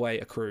gave away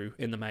a crew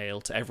in the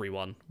mail to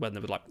everyone when they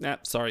were like,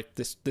 sorry,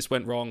 this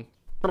went wrong.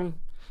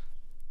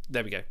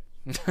 There we go.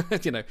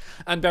 You know,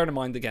 and bearing in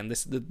mind again,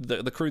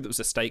 the crew that was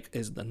at stake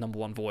is the number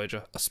 1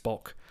 Voyager, a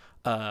Spock,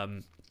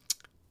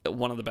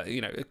 one of the best,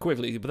 you know,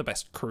 equivalently the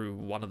best crew,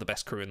 one of the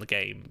best crew in the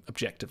game,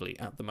 objectively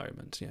at the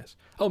moment. Yes.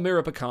 Oh,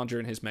 Mira Picard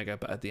during his mega,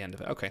 but at the end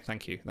of it. Okay,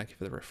 thank you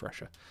for the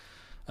refresher.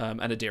 And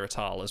Adira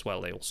Tal as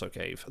well. They also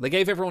gave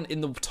everyone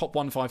in the top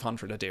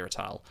 500 Adira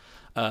Tal,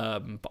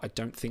 but I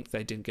don't think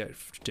they didn't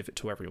give it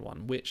to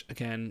everyone. Which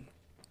again.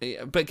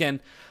 But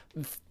again,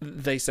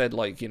 they said,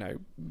 like, you know,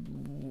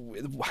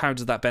 how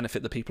does that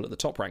benefit the people at the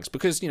top ranks?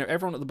 Because, you know,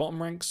 everyone at the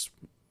bottom ranks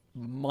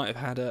might have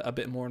had a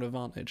bit more of an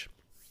advantage.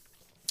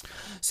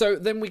 So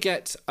then we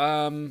get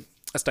a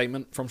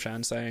statement from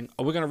Shan saying,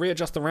 oh, we're going to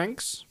readjust the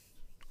ranks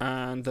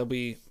and there'll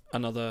be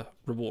another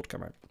reward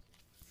come out.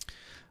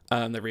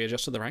 They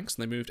readjusted the ranks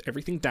and they moved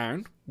everything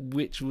down,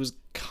 which was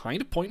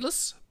kind of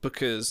pointless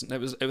because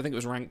everything that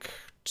was rank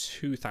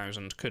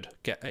 2000 could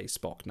get a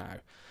Spock now.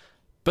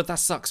 But that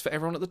sucks for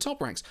everyone at the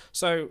top ranks.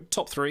 So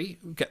top 3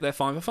 get their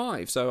 5 of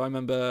 5. So I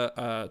remember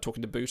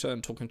talking to Buta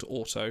and talking to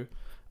Auto.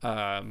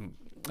 And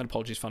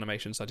apologies,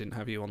 Funimations, I didn't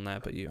have you on there,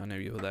 but I know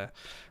you were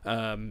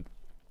there.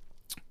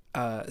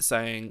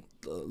 Saying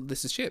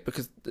this is shit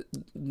because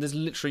there's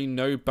literally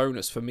no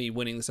bonus for me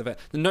winning this event.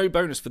 There's no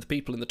bonus for the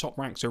people in the top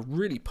ranks who are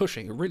really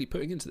putting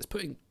into this,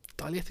 putting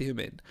dilithium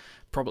in.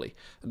 Probably,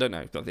 I don't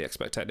know about the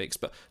expert techniques,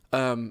 but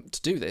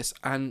to do this,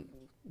 and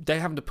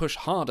they're having to push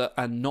harder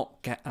and not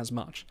get as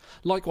much.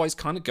 Likewise,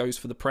 kind of goes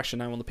for the pressure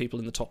now on the people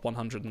in the top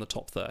 100 and the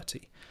top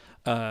 30.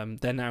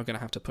 They're now going to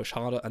have to push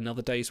harder.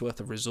 Another day's worth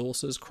of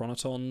resources,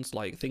 chronotons,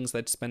 like things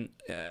they'd spent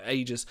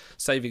ages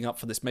saving up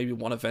for this maybe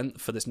one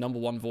event, for this number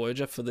 1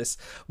 Voyager, for this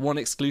one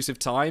exclusive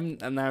time,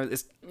 and now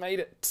it's made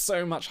it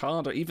so much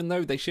harder. Even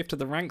though they shifted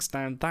the ranks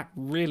down, that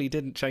really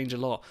didn't change a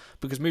lot,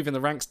 because moving the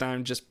ranks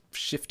down just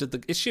shifting the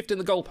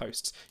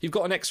goalposts. You've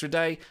got an extra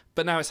day,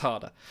 but now it's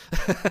harder.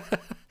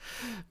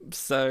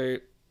 So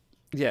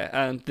yeah,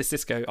 and the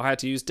Cisco, I had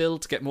to use Dill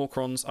to get more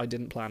crons I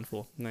didn't plan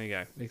for. There you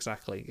go,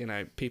 exactly. You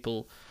know,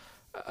 people,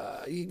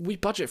 we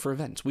budget for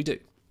events, we do.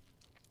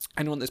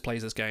 Anyone that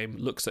plays this game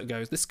looks at,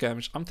 goes, this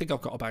skirmish, I think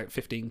I've got about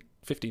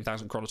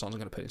 15,000 chronotons I'm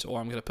going to put into, or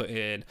I'm going to put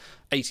in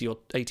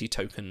 80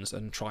 tokens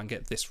and try and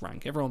get this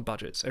rank. Everyone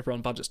budgets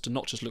to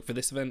not just look for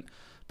this event,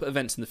 but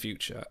events in the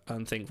future,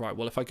 and think, right,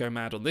 well, if I go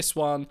mad on this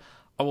one,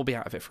 I will be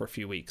out of it for a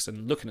few weeks.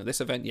 And looking at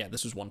this event, yeah,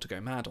 this was one to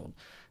go mad on.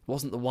 It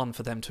wasn't the one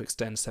for them to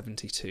extend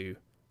 72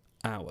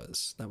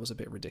 hours. That was a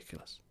bit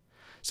ridiculous.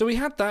 So we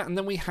had that, and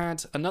then we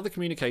had another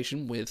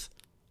communication with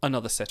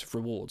another set of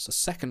rewards, a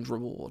second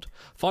reward.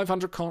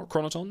 500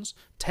 chronotons,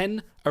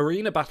 10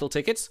 arena battle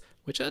tickets,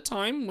 which at a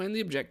time when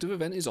the objective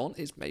event is on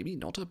is maybe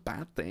not a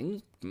bad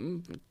thing.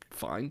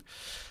 Fine.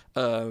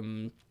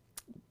 And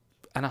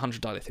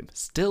 100 dilithium.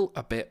 Still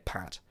a bit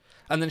pat.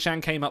 And then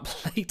Shan came up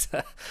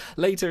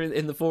later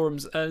in the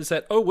forums and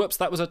said, oh, whoops,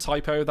 that was a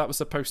typo. That was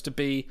supposed to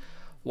be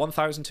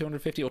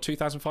 1,250 or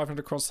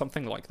 2,500 crons,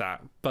 something like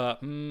that.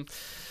 But,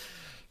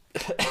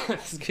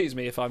 excuse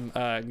me if I'm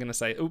going to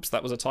say, oops,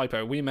 that was a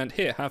typo. We meant,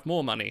 here, have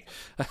more money.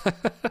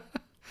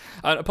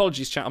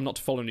 Apologies, chat, I'm not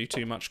following you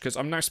too much because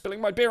I'm now spilling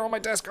my beer on my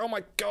desk. Oh,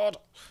 my God.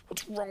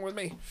 What's wrong with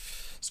me?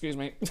 Excuse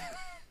me.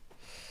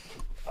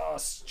 Oh,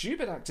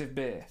 stupid active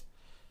beer.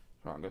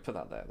 Right, I'm going to put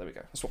that there. There we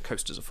go. That's what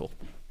coasters are for.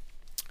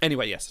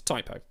 Anyway, yes,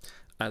 typo,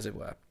 as it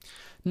were.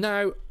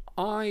 Now,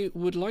 I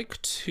would like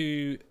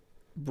to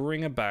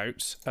bring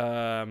about if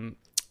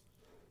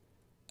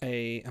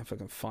I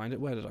can find it,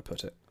 where did I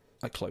put it?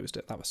 I closed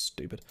it, that was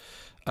stupid.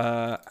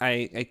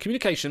 A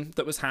communication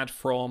that was had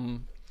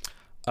from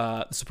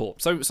the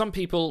support. So some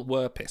people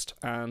were pissed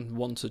and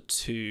wanted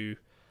to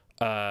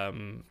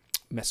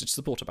message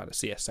support about it.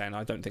 CS saying,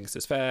 I don't think this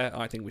is fair,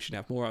 I think we should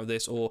have more of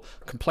this, or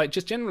complain.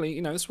 Just generally,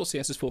 you know, this is what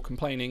CS is for,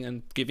 complaining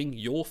and giving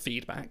your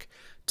feedback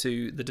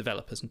to the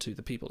developers and to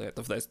the people.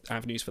 There's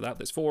avenues for that.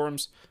 There's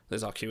forums,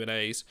 there's our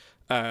Q&As,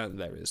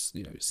 there is,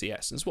 you know,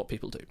 CS, and it's what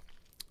people do.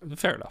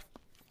 Fair enough.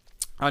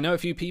 I know a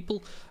few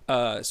people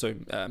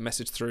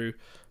messaged through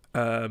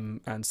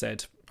and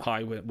said,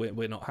 hi,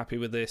 we're not happy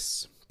with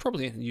this,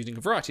 probably using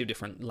a variety of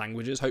different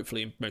languages,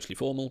 hopefully mostly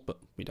formal, but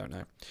we don't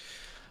know.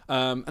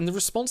 And the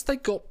response they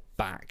got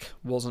back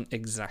wasn't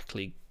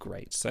exactly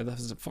great. So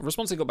the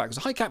response they got back was,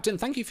 hi Captain,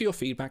 thank you for your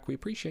feedback. We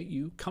appreciate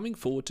you coming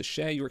forward to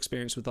share your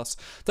experience with us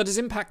that is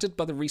impacted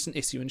by the recent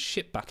issue in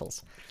ship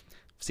battles.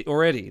 See,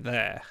 already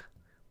there,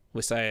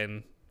 we're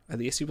saying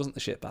the issue wasn't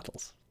the ship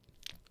battles.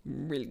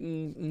 Really,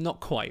 not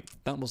quite.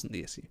 That wasn't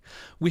the issue.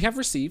 We have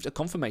received a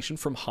confirmation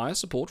from higher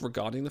support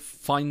regarding the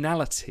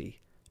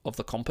finality of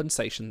the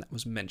compensation that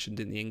was mentioned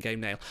in the in-game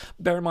nail.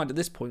 Bear in mind, at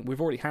this point,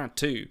 we've already had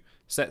 2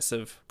 sets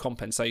of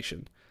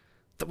compensation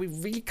that we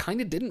really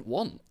kind of didn't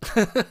want.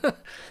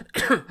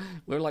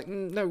 We're like,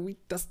 no,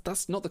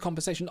 that's not the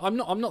compensation. I'm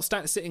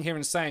not sitting here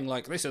and saying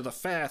like this is the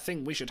fair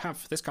thing we should have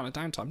for this kind of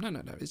downtime. No.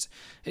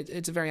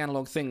 It's a very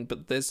analog thing,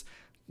 but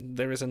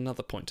there is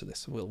another point to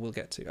this. We'll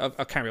get to.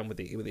 I'll carry on with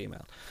the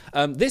email.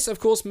 This, of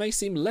course, may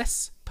seem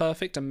less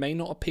perfect and may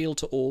not appeal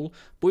to all,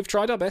 but we've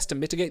tried our best to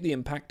mitigate the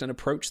impact and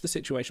approach the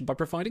situation by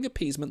providing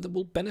appeasement that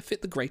will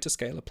benefit the greater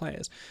scale of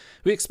players.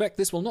 We expect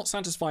this will not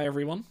satisfy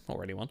everyone,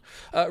 or anyone.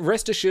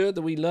 Rest assured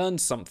that we learned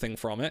something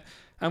from it,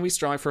 and we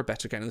strive for a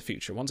better game in the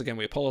future. Once again,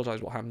 we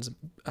apologise what happens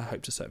and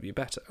hope to serve you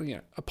better.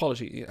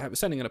 Apology,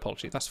 sending an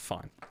apology, that's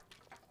fine.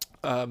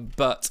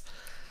 But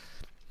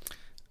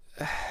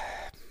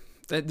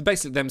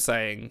basically them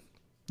saying,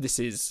 this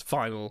is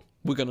final,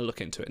 we're going to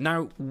look into it.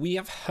 Now, we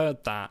have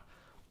heard that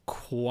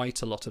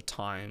quite a lot of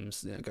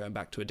times, going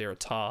back to Adira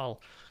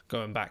Tal,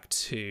 going back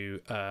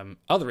to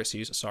other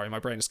issues. Sorry, my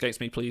brain escapes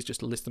me. Please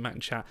just list them out in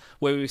chat.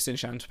 Where we've seen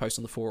Shannon post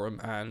on the forum,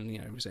 and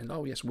we're saying,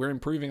 oh yes, we're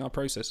improving our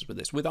processes with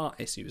this, with our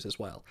issues as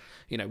well.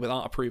 With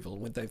our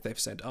approval, they've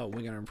said, oh,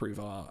 we're going to improve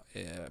our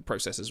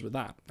processes with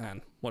that.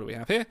 And what do we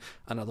have here?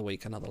 Another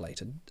week, another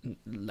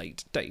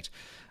late date.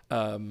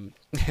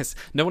 Yes,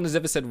 no one has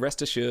ever said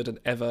rest assured and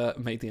ever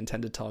made the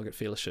intended target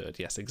feel assured.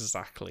 Yes,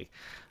 exactly.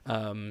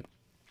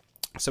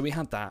 So we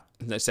had that,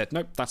 and they said,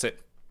 nope, that's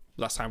it.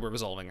 That's how we're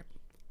resolving it.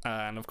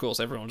 And of course,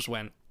 everyone just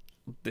went,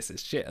 this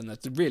is shit. And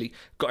that's really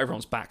got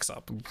everyone's backs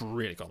up,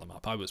 really got them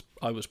up. I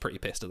was pretty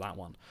pissed at that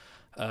one.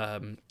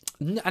 And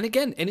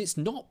again, and it's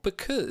not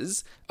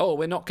because,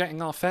 we're not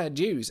getting our fair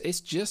dues.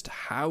 It's just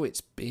how it's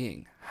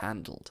being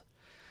handled.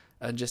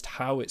 And just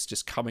how it's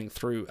just coming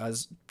through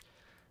as,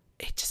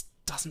 it just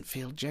doesn't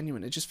feel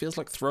genuine. It just feels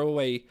like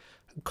throwaway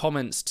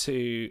comments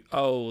to,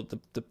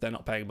 they're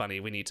not paying money,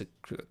 we need to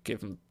give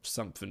them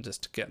something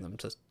just to get them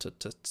to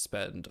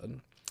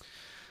spend.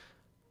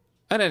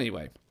 And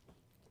anyway,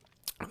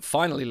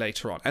 finally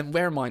later on, and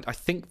bear in mind, I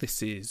think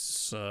this is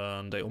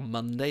Sunday or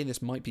Monday.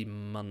 This might be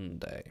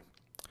Monday.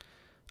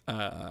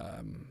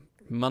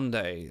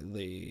 Monday,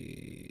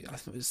 I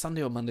think it was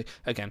Sunday or Monday.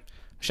 Again,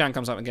 Shan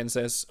comes up again and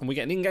says, and we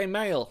get an in-game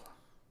mail.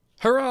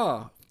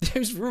 Hurrah!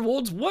 Those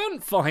rewards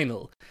weren't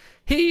final.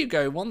 Here you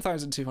go,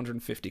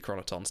 1,250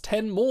 chronotons,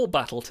 10 more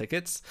battle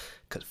tickets,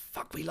 because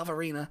fuck, we love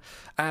Arena,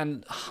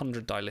 and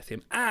 100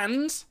 dilithium,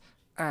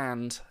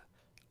 and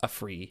a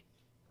free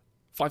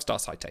 5-star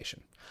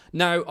citation.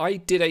 Now, I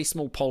did a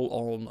small poll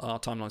on our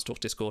Timelines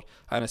Talk Discord,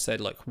 and I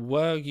said,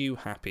 were you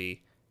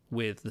happy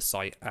with the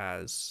site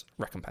as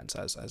recompense,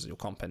 as your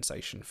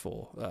compensation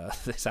for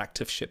this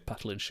active ship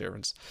battle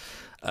insurance?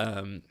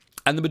 And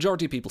the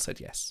majority of people said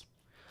yes.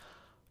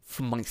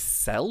 For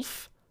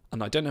myself,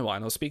 and I don't know why,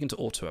 and I was speaking to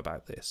Auto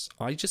about this,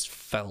 I just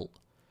felt,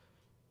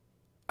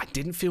 it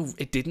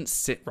didn't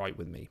sit right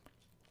with me.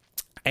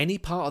 Any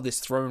part of this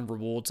throwing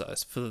rewards at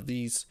us for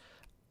this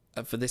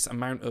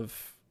amount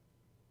of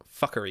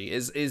fuckery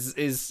is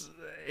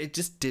it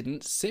just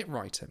didn't sit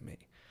right at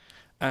me.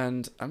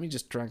 And let me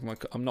just drag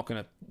I'm not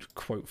going to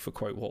quote for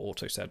quote what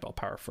Auto said, but I'll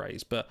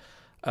paraphrase, but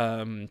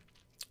find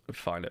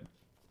it.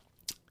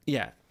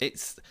 Yeah,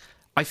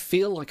 I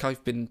feel like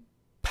I've been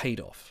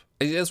paid off.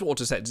 That's what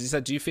Auto said. He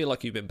said, do you feel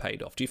like you've been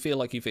paid off? Do you feel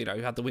like you've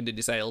had the wind in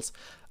your sails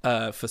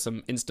for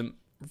some instant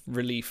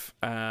relief,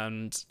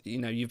 and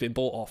you've been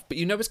bought off, but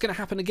it's going to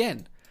happen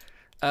again?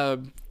 I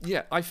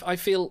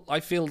feel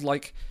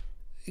like,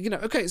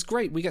 okay, it's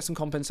great, we get some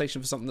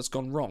compensation for something that's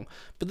gone wrong,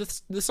 but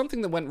there's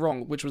something that went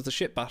wrong, which was the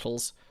ship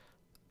battles.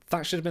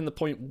 That should have been the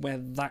point where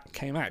that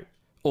came out.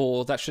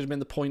 Or that should have been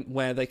the point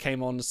where they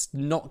came on,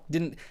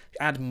 didn't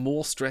add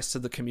more stress to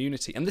the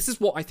community. And this is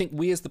what I think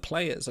we as the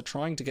players are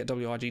trying to get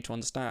WRG to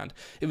understand.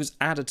 It was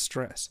added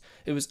stress.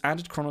 It was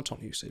added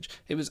chronoton usage.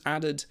 It was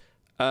added...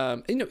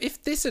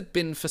 if this had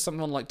been for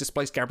someone like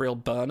Displaced Gabrielle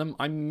Burnham,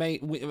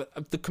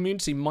 the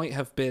community might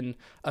have been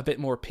a bit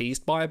more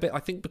appeased by a bit. I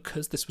think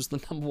because this was the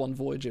 #1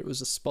 Voyager, it was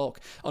a Spock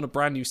on a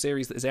brand new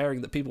series that is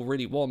airing that people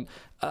really want.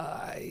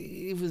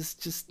 It was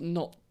just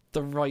not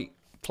the right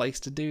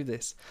place to do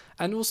this.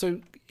 And also,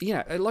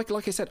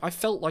 like I said, I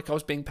felt like I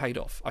was being paid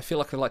off. I feel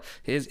like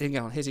here's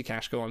your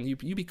cash, go on, you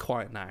be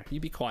quiet now, you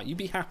be quiet, you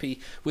be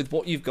happy with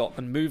what you've got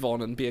and move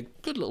on and be a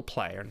good little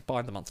player and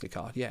buy the monthly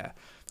card. Yeah,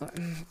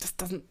 just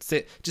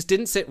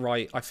didn't sit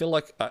right. I feel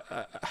like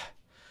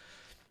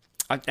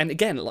and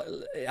again,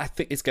 I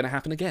think it's going to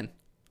happen again.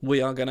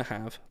 We are going to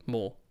have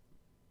more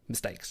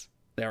mistakes.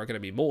 There are going to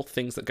be more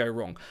things that go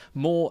wrong,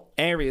 more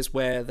areas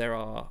where there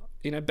are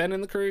Ben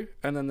and the crew,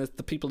 and then there's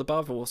the people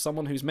above, or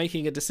someone who's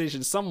making a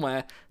decision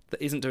somewhere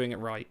that isn't doing it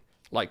right,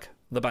 like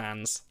the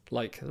bans,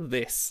 like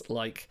this,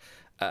 like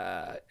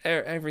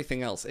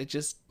everything else. It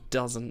just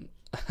doesn't...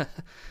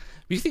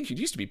 You think you'd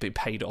used to be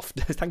paid off.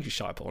 Thank you,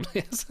 Shyporn.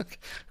 Yes,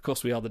 of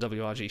course we are the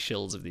WRG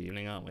shills of the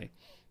evening, aren't we?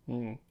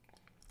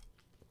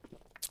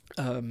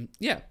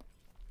 Yeah,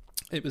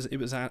 it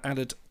was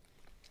added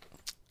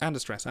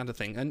stress, added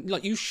thing,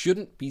 and you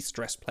shouldn't be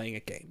stressed playing a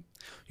game.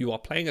 You are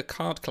playing a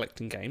card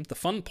collecting game. The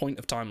fun point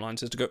of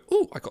Timelines is to go,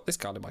 oh, I got this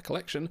card in my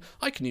collection.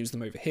 I can use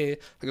them over here.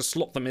 I can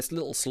slot them in this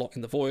little slot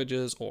in the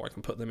Voyagers, or I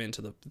can put them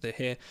into the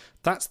here.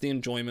 That's the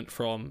enjoyment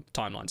from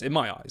Timelines, in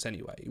my eyes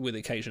anyway, with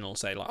occasional,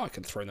 say, like, I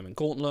can throw them in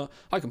Gauntlet,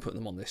 I can put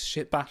them on this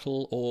ship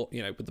battle, or,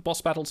 you know, with the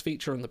boss battles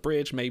feature and the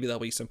bridge, maybe there'll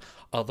be some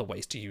other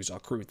ways to use our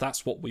crew.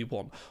 That's what we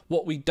want.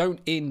 What we don't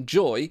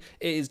enjoy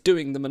is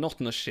doing the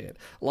monotonous shit,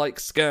 like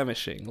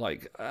skirmishing,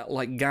 like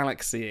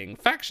galaxying.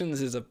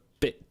 Factions is a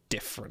bit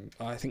different.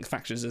 I think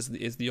Factions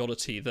is the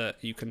oddity that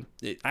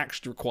it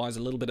actually requires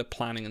a little bit of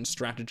planning and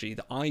strategy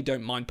that I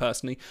don't mind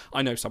personally.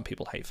 I know some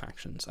people hate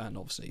Factions, and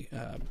obviously,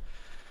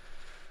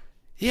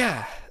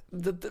 yeah,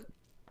 the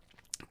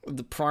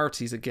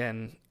priorities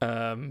again,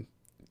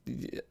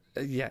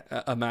 yeah,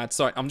 are mad.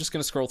 Sorry, I'm just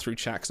going to scroll through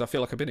chat because I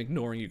feel like I've been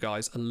ignoring you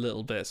guys a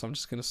little bit, so I'm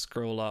just going to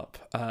scroll up.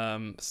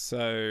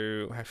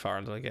 So how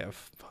far did I get a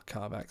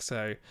car back?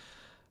 So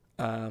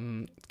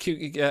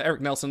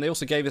Eric Nelson, they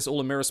also gave us all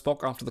a mirror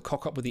Spock after the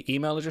cock-up with the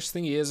email address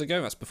thing years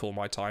ago. That's before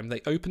my time.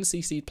 They open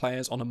CC'd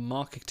players on a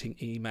marketing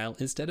email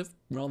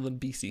rather than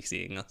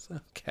BCCing us.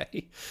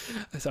 Okay.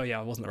 So yeah,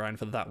 I wasn't around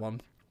for that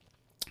one.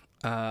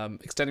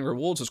 Extending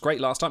rewards was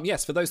great last time.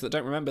 Yes, for those that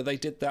don't remember, they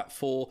did that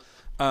for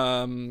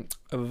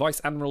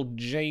Vice Admiral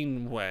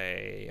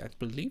Janeway. I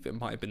believe it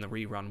might have been the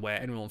rerun where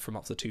anyone from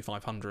up to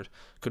 2500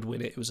 could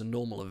win it. It was a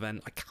normal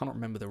event. I cannot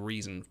remember the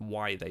reason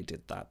why they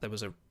did that. There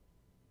was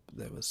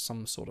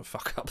some sort of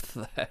fuck up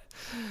there.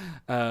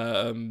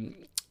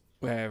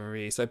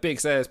 So Big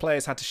says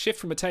players had to shift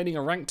from attaining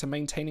a rank to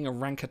maintaining a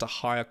rank at a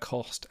higher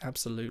cost.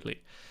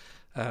 Absolutely.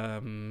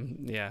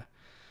 Yeah.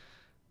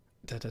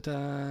 So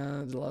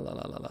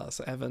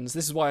Evans,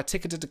 this is why I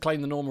ticketed to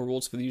claim the normal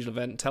rewards for the usual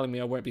event. Telling me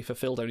I won't be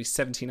fulfilled only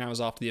 17 hours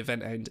after the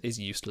event end is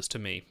useless to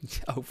me.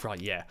 Oh right,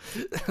 yeah.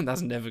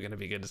 That's never going to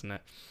be good, isn't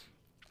it?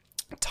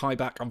 Tie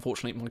back,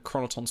 unfortunately my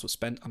chronotons were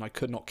spent and I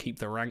could not keep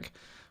the rank.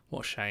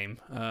 What a shame.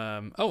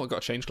 Oh, I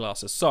got to change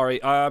glasses. Sorry.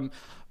 Yeah,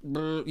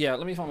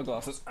 let me find my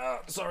glasses.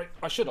 Sorry,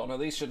 I should honour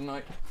these, shouldn't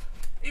I?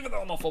 Even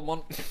though I'm off on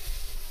one.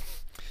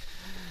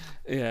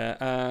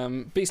 Yeah,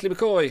 Beastly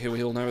McCoy, who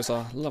we all know as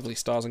our lovely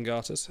stars and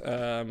garters.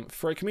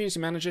 For a community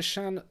manager,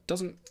 Shan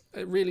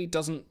really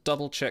doesn't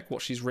double check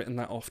what she's written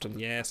that often.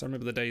 Yes, I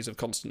remember the days of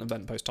constant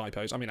event post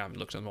typos. I mean, I haven't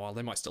looked at them in a while.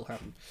 They might still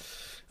happen.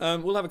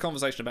 We'll have a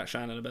conversation about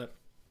Shan in a bit.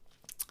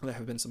 There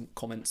have been some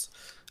comments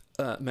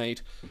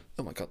made.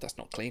 Oh my god, that's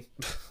not clean.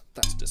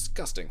 That's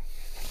disgusting.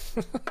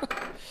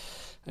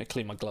 I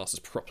clean my glasses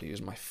properly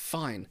using my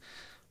fine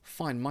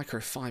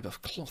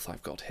microfiber cloth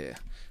I've got here.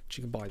 Which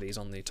you can buy these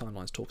on the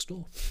Timelines Talk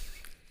store.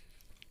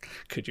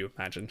 Could you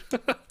imagine?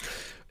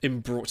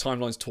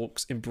 Timelines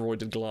Talks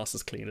embroidered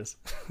glasses cleaners.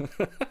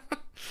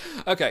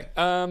 Okay.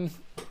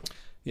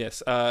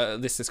 Yes,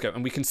 this Cisco,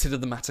 and we consider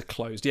the matter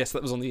closed. Yes,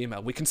 that was on the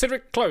email. We consider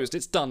it closed.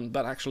 It's done,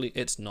 but actually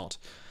it's not.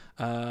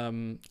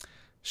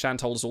 Shan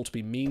told us all to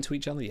be mean to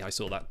each other. Yeah, I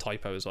saw that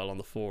typo as well on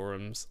the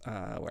forums.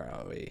 Where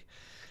are we?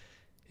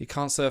 You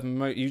can't serve.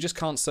 You just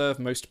can't serve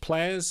most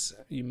players.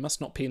 You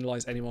must not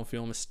penalise anyone for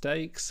your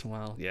mistakes.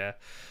 Well, yeah.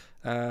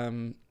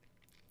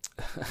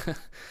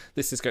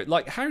 This is good.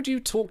 Like, how do you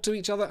talk to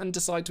each other and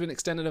decide to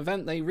extend an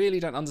event? They really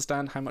don't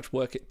understand how much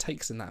work it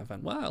takes in that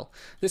event. Well,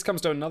 this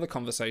comes to another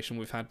conversation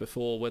we've had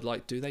before with,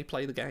 like, do they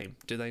play the game?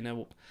 Do they know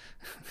what?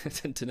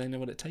 Do they know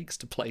what it takes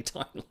to play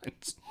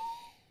Timelines?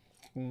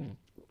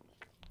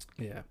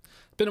 Yeah.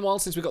 Been a while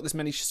since we got this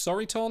many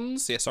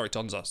Sorrytons. Yeah,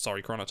 Sorrytons are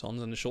sorry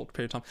chronotons in a short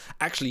period of time.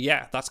 Actually,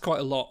 yeah, that's quite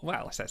a lot.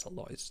 Well, I say it's a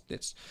lot.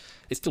 It's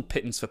still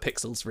pittance for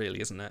pixels,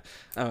 really, isn't it?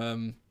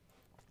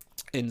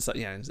 In such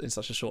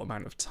a short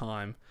amount of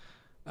time.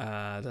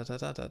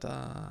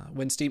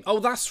 When Steam. Oh,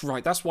 that's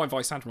right. That's why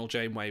Vice Admiral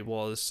Janeway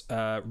was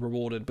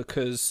rewarded,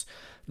 because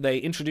they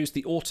introduced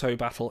the auto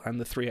battle and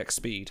the 3x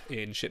speed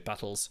in ship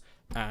battles,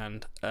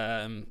 and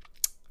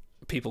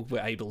people were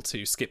able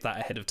to skip that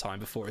ahead of time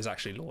before it was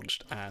actually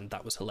launched, and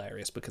that was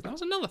hilarious because that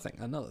was another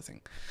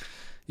thing.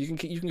 You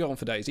can go on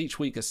for days. Each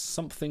week is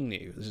something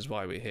new. This is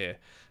why we're here.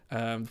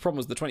 The problem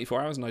was the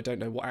 24 hours, and I don't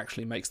know what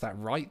actually makes that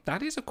right.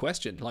 That is a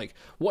question. Like,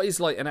 what is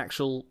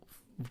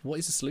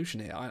the solution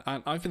here?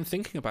 I've been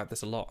thinking about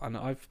this a lot, and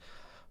I've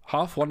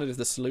half wondered if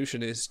the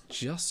solution is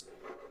just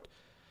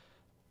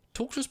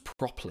talk to us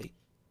properly.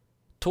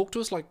 Talk to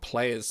us like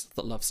players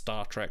that love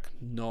Star Trek,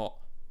 not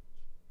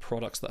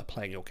products that are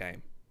playing your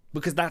game.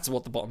 Because that's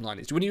what the bottom line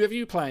is. Whenever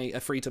you play a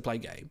free-to-play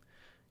game,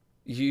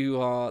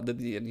 you're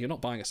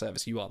not buying a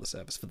service. You are the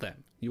service for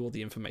them. You're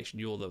the information.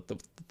 You're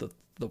the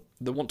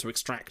want to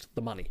extract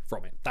the money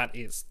from it. That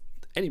is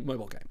any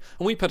mobile game,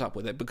 and we put up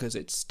with it because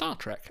it's Star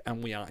Trek,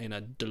 and we are in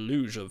a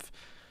deluge of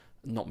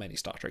not many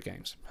Star Trek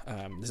games.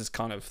 This is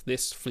kind of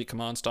this Fleet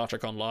Command, Star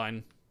Trek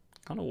Online,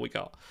 kind of what we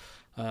got.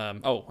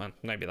 And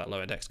maybe that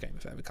Lower Decks game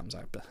if it ever comes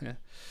out. But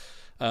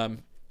yeah.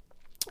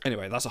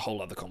 Anyway, that's a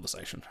whole other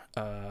conversation.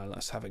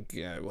 Let's have a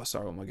go.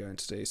 Sorry, what am I going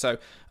to do? So,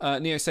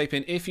 Neo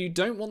Sapien, if you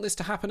don't want this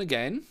to happen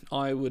again,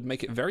 I would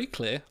make it very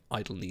clear,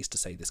 Idle needs to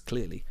say this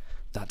clearly,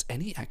 that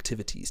any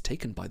activities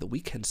taken by the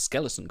Weekend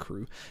Skeleton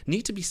crew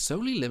need to be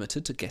solely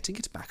limited to getting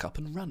it back up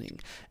and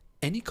running.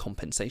 Any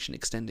compensation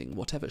extending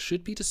whatever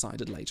should be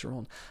decided later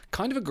on.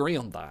 Kind of agree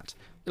on that.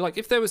 Like,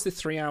 if there was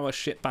this 3-hour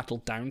shit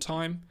battle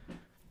downtime,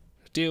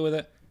 deal with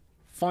it,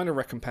 find a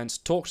recompense,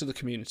 talk to the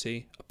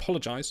community,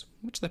 apologise,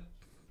 which they're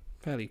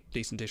fairly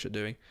decent-ish at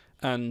doing,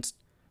 and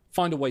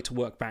find a way to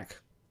work back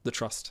the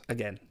trust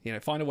again. You know,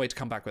 find a way to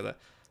come back with it.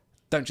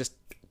 Don't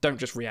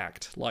just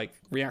react. Like,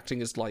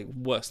 reacting is, like,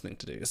 worst thing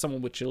to do. As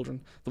someone with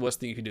children, the worst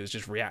thing you can do is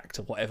just react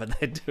to whatever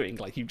they're doing.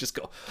 Like, you've just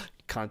got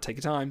kind of take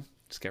your time,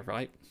 just get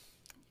right.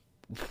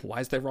 Why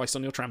is there rice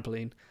on your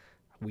trampoline?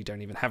 We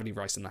don't even have any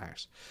rice in the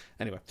house.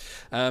 Anyway,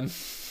 Walt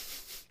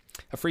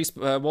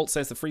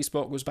says the free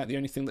spot was about the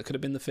only thing that could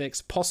have been the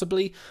fix.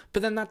 Possibly,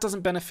 but then that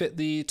doesn't benefit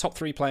the top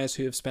 3 players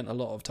who have spent a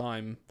lot of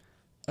time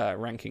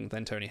ranking,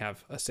 then to only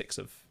have a 6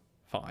 of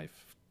 5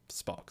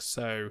 Spock.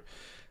 So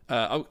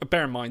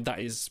bear in mind that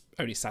is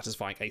only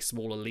satisfying a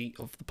small elite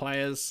of the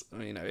players.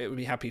 You know, it would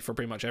be happy for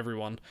pretty much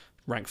everyone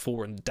rank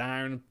 4 and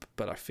down,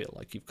 but I feel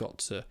like you've got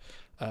to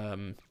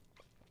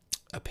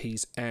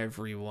appease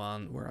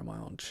everyone. Where am I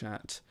on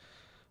chat?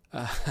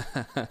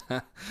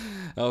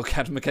 Oh,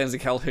 Captain Mackenzie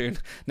Calhoun.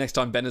 Next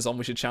time Ben is on,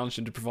 we should challenge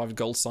him to provide a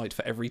gold site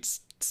for every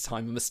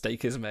time a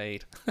mistake is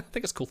made. I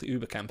think it's called the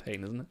Uber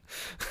campaign, isn't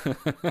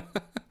it?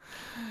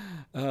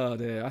 Oh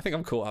dear, I think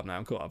I'm caught up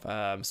now.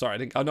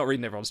 Sorry, I'm not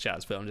reading everyone's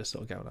chats, but I'm just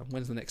sort of going on.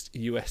 When's the next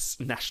US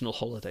national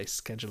holiday?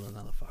 Schedule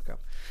another fuck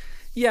up.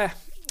 Yeah,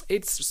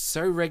 it's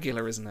so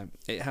regular, isn't it?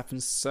 It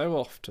happens so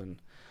often.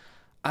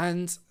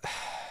 And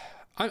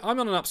I'm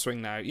on an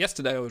upswing now.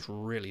 Yesterday I was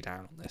really down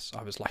on this.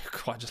 I was like,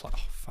 quite just like,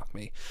 oh fuck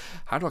me.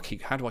 How do I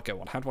go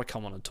on? How do I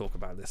come on and talk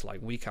about this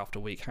like week after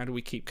week? How do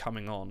we keep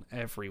coming on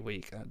every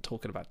week and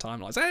talking about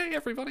timelines? Hey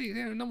everybody,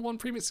 you know, #1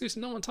 premium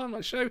exclusive #1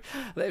 timeline show.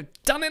 They've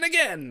done it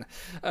again.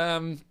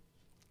 How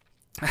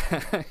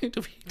do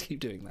we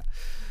keep doing that?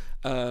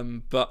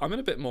 But I'm in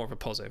a bit more of a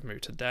positive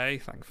mood today,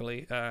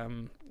 thankfully.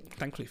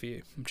 Thankfully for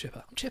you. I'm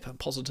chipper. I'm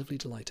positively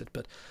delighted.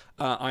 But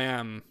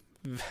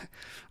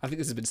I think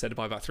this has been said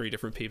by about 3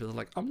 different people. They're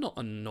like, I'm not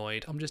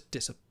annoyed, I'm just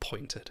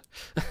disappointed.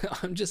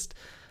 I'm at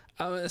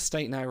a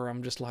state now where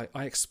I'm just like,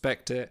 I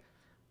expect it,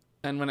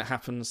 and when it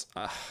happens,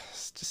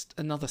 it's just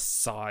another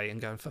sigh and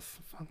going, for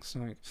fuck's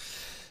sake.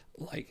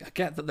 Like, I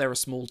get that they're a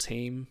small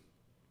team,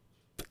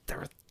 but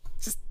they're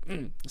just...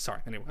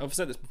 Sorry, anyway, I've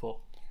said this before.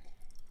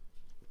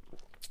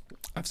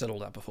 I've said all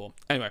that before.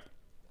 Anyway.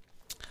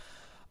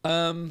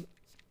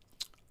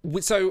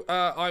 So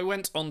I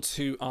went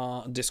onto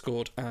our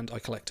Discord and I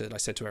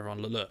said to everyone,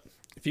 look,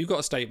 if you've got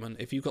a statement,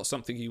 if you've got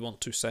something you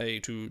want to say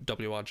to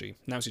WRG,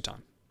 now's your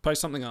time.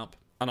 Post something up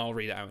and I'll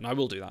read it out, and I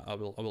will do that. I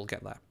will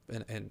get that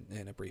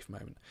in a brief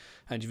moment.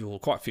 And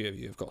quite a few of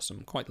you have got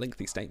some quite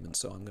lengthy statements,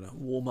 so I'm going to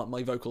warm up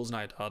my vocals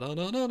now.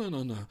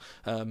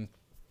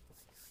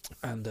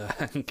 And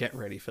get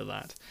ready for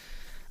that.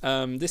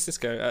 This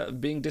Cisco,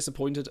 being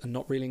disappointed and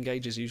not really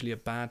engaged is usually a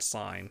bad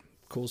sign.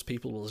 Cause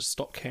people will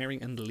stop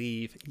caring and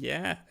leave.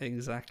 Yeah,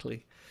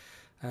 exactly.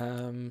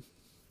 The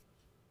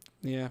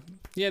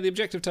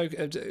objective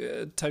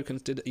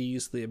tokens did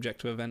ease the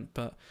objective event,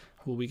 but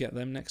will we get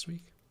them next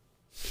week?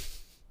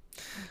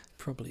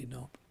 Probably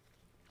not.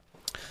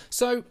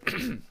 So,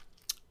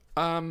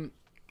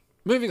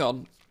 moving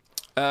on,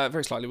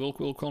 very slightly,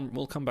 we'll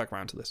come back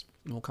around to this.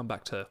 We'll come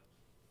back to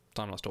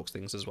Time Lost Talks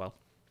things as well.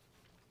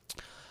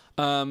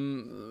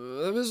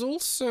 There was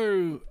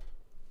also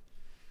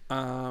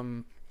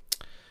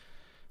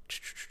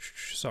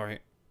sorry.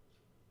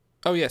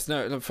 Oh yes,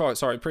 no.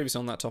 Sorry. Previously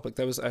on that topic,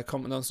 there was a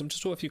comment on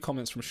just a few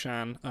comments from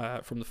Shan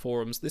from the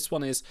forums. This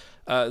one is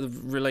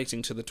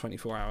relating to the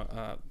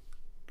 24-hour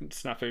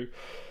snafu.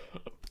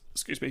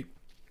 Excuse me.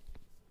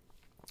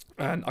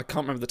 And I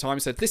can't remember the time.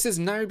 It said this has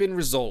now been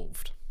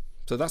resolved.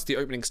 So that's the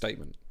opening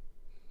statement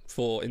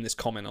in this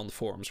comment on the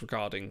forums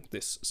regarding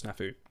this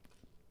snafu.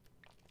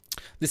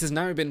 This has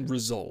now been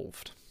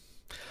resolved.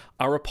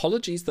 Our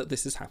apologies that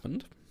this has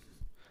happened.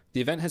 The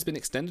event has been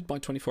extended by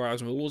 24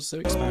 hours and will also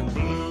expand.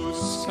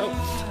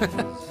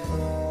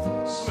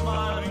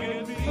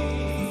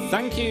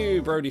 Thank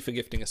you, Brody, for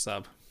gifting a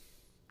sub.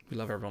 We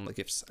love everyone that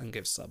gifts and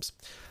gives subs.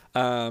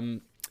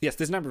 Yes,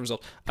 there's never a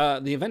result.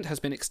 The event has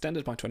been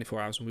extended by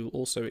 24 hours and we will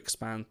also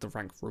expand the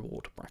rank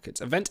reward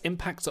brackets. Event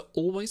impacts are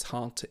always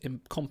hard to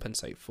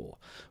compensate for.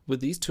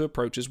 With these 2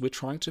 approaches, we're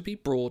trying to be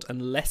broad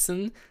and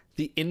lessen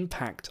the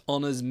impact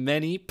on as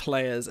many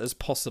players as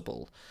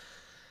possible.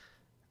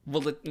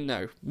 Well,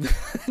 no.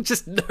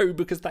 Just no,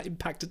 because that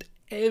impacted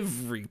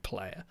every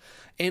player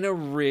in a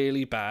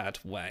really bad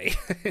way.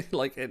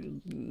 Like,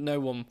 no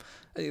one...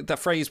 That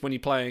phrase when you're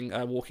playing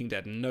Walking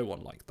Dead, no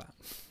one liked that.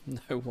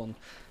 No one...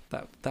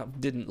 That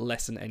didn't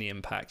lessen any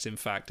impact. In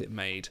fact, it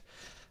made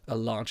a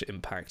larger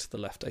impact that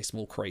left a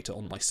small crater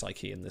on my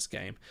psyche in this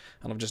game.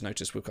 And I've just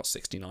noticed we've got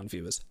 69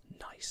 viewers.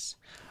 Nice.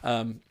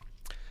 So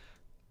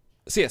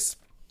yes,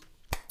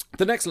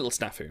 the next little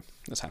snafu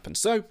has happened.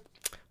 So,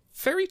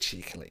 very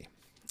cheekily...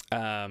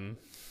 Auto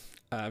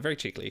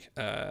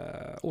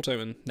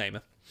and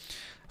Namer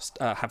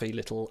have a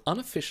little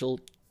unofficial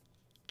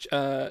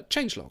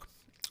changelog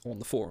on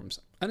the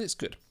forums, and it's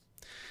good.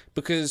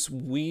 because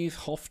we've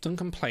often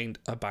complained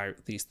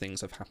about these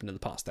things have happened in the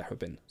past. There have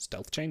been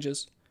stealth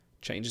changes,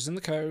 changes in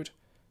the code,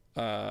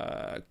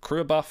 crew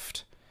are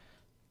buffed,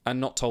 and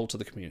not told to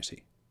the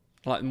community.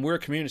 Like, we're a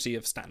community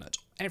of standard.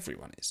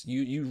 Everyone is.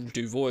 You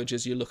do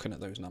voyages, you're looking at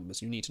those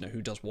numbers. You need to know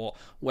who does what,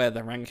 where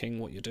they're ranking,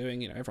 what you're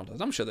doing. You know, everyone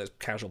does. I'm sure there's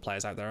casual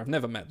players out there. I've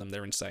never met them.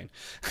 They're insane.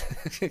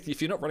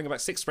 If you're not running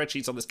about 6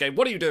 spreadsheets on this game,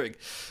 what are you doing?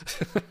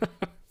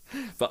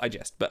 But I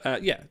jest.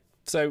 But yeah.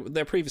 So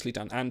they're previously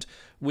done, and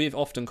we've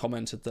often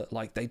commented that,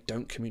 like, they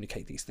don't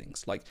communicate these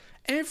things. Like,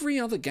 every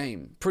other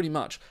game pretty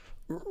much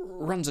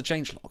runs a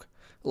changelog.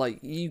 Like,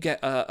 you get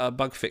a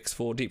bug fix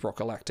for Deep Rock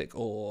Galactic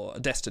or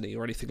Destiny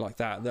or anything like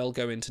that, they'll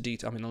go into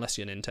detail. I mean, unless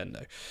you're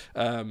Nintendo.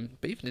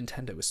 But even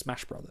Nintendo with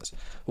Smash Brothers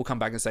will come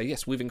back and say,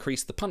 yes, we've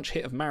increased the punch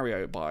hit of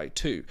Mario by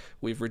 2.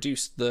 We've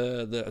reduced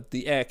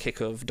the air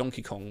kick of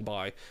Donkey Kong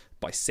by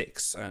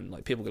 6. And,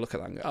 like, people can look at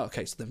that and go, oh,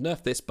 okay, so they've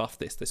nerfed this, buffed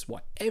this, this is why.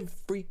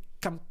 Every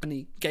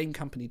game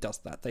company does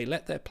that. They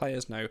let their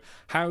players know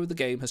how the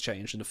game has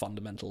changed at a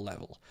fundamental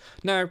level.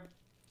 Now,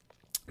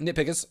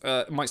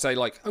 nitpickers might say,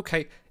 like,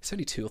 okay, it's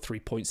only 2 or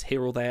 3 points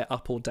here or there,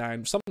 up or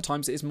down.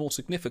 Sometimes it is more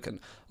significant,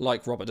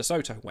 like Robert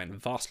DeSoto went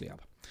vastly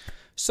up.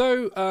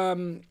 So,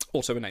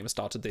 AutoRename has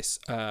started this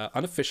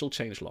unofficial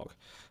changelog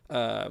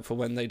for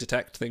when they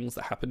detect things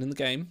that happen in the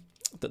game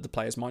that the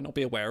players might not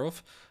be aware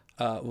of,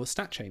 or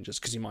stat changes,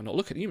 because you might not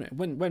look at, you know,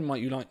 when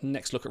might you like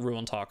next look at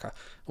Ruon Taka?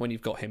 When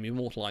you've got him, you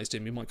immortalised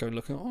him, you might go and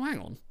look at, oh, hang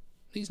on,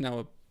 he's now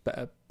a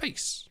better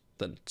base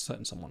than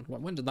certain someone.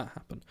 When did that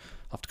happen?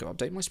 I'll have to go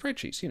update my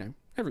spreadsheets. You know,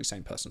 every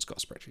sane person's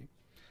got a spreadsheet.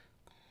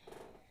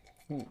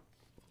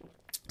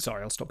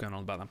 Sorry, I'll stop going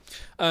on about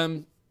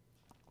that.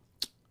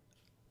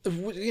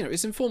 You know,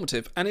 it's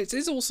informative, and it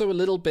is also a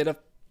little bit of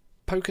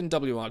poking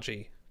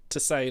WRG to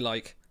say,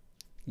 like,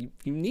 you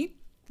need,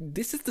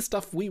 this is the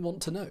stuff we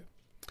want to know.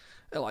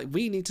 Like,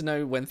 we need to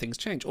know when things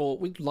change, or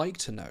we'd like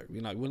to know,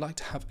 you know, we'd like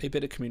to have a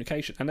bit of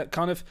communication, and it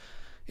kind of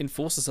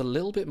enforces a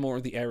little bit more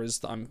of the errors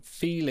that I'm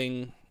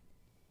feeling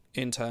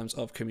in terms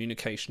of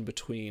communication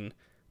between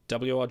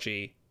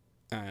WRG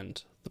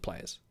and the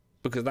players.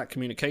 Because that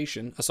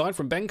communication, aside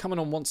from Ben coming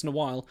on once in a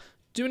while,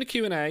 doing a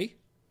Q&A,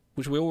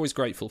 which we're always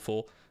grateful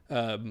for,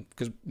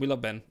 because we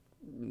love Ben,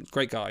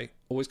 great guy,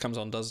 always comes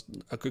on, does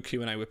a good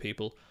Q&A with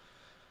people.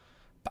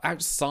 But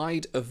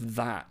outside of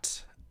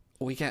that,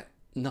 we get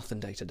nothing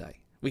day to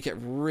day. We get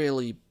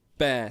really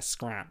bare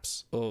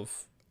scraps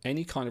of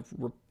any kind of,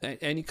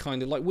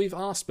 like, we've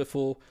asked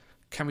before,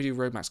 can we do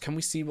roadmaps? Can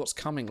we see what's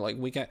coming? Like,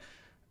 we get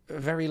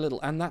very little,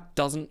 and that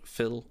doesn't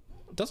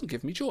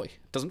give me joy,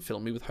 doesn't fill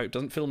me with hope,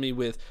 doesn't fill me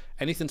with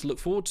anything to look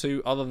forward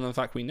to, other than the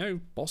fact we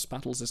know Boss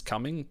Battles is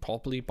coming,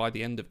 probably by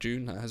the end of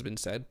June, that has been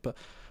said, but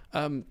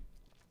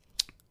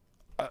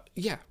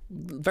yeah,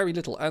 very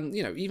little. And,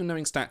 you know, even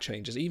knowing stat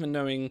changes, even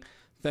knowing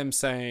them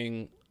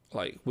saying,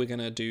 like, we're going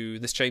to do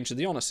this change to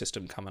the honor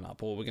system coming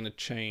up, or we're going to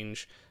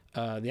change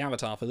the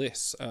avatar for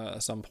this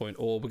at some point,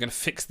 or we're going to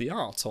fix the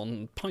art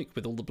on Pike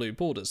with all the blue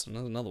borders, and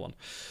there's another one.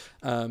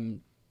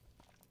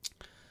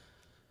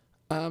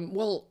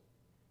 Well,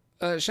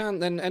 Shan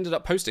then ended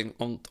up posting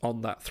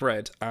on that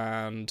thread,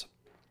 and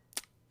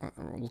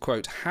I'll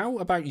quote, "How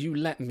about you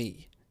let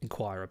me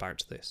inquire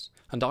about this,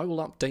 and I will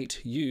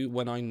update you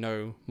when I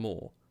know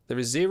more. There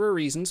is 0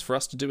 reasons for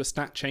us to do a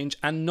stat change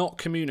and not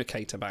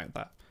communicate about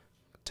that."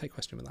 Take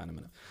question with that in a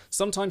minute.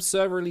 "Sometimes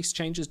server release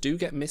changes do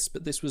get missed,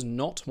 but this was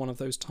not one of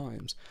those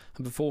times.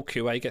 And before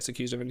QA gets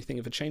accused of anything,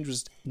 if a change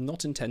was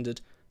not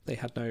intended, they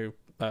had no..."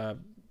 I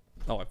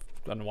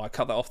don't know why I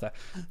cut that off there.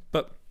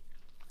 But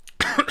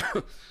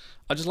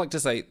I'd just like to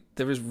say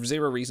there is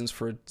 0 reasons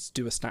for us to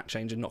do a stat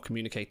change and not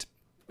communicate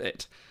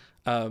it.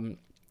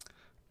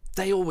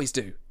 They always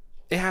do.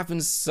 It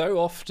happens so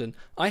often.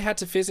 I had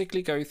to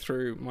physically go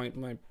through my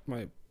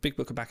big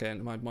book of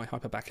backend, my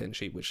hyper backend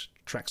sheet, which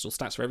tracks all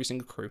stats for every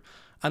single crew,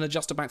 and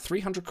adjust about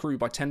 300 crew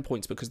by 10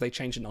 points because they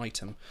changed an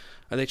item.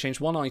 And they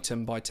changed one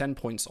item by 10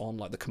 points on,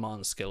 like, the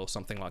command skill or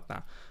something like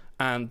that.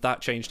 And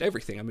that changed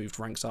everything. I moved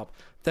ranks up.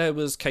 There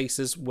was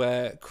cases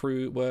where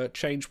crew were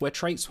changed, where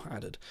traits were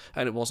added,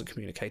 and it wasn't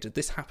communicated.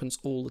 This happens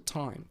all the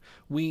time.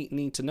 We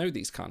need to know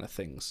these kind of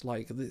things,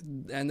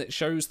 and it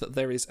shows that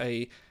there is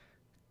a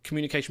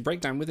communication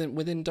breakdown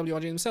within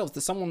WRG themselves.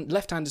 That someone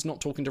left hand is not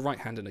talking to right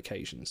hand on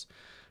occasions.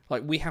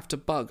 Like, we have to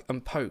bug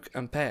and poke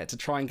and pair to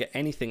try and get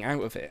anything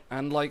out of it.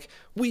 And, like,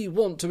 we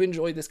want to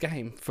enjoy this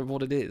game for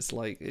what it is.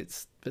 Like,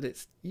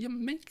 you're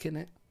making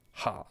it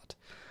hard.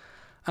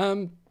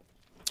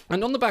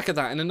 And on the back of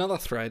that, in another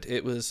thread,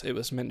 it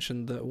was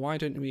mentioned that why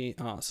don't we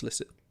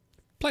solicit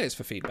players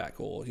for feedback,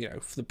 or, you know,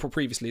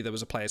 previously there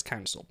was a players'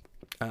 council,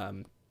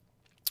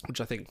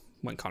 which I think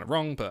went kind of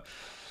wrong, but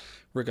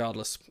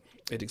regardless,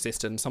 it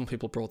existed, and some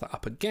people brought that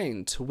up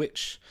again, to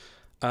which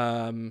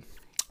I'm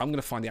going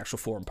to find the actual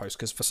forum post,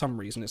 because for some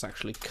reason it's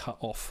actually cut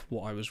off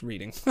what I was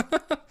reading.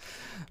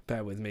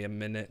 Bear with me a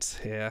minute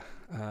here.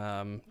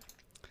 Sorry,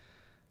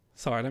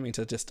 I don't mean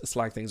to just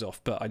slag things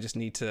off, but I just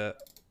need to...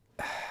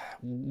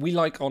 we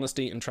like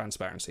honesty and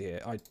transparency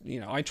here.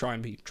 I try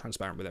and be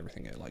transparent with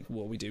everything here, like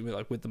what we do,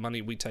 like with the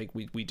money we take,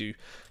 we do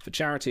for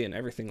charity and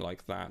everything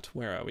like that.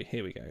 Where are we?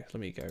 Here we go. Let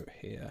me go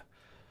here.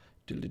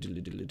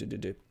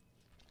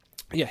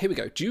 Yeah, here we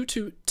go. Due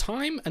to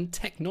time and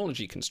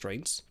technology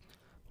constraints,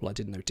 well, I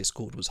didn't know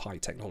Discord was high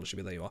technology,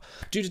 but there you are.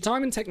 Due to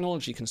time and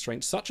technology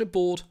constraints, such a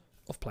board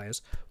of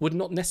players would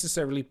not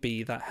necessarily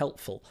be that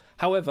helpful.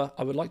 However,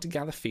 I would like to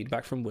gather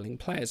feedback from willing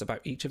players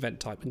about each event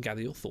type and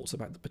gather your thoughts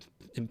about the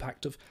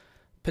impact of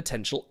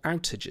potential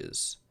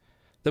outages.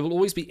 There will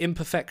always be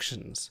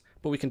imperfections,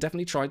 but we can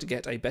definitely try to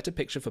get a better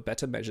picture for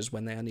better measures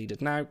when they are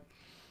needed. Now,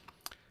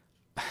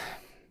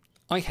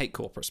 I hate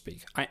corporate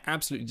speak. I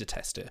absolutely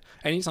detest it.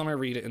 Anytime I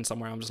read it in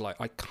somewhere, I'm just like,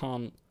 I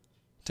can't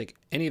take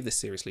any of this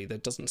seriously. There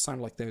doesn't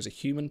sound like there's a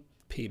human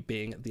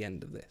being at the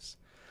end of this.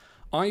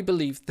 I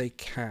believe they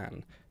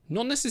can.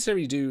 Not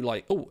necessarily do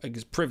like, oh, a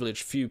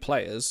privileged few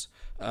players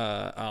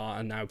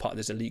are now part of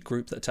this elite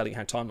group that are telling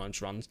how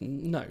timelines run.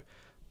 No.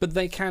 But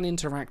they can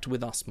interact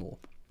with us more.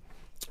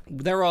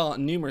 There are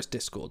numerous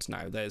Discords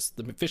now. There's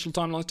the official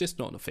Timelines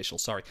Discord, not official,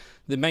 sorry.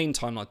 The main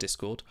Timeline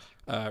Discord,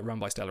 run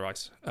by Stellar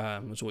Ice,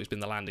 has always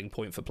been the landing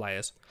point for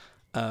players.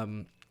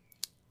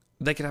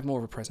 They could have more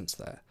of a presence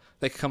there.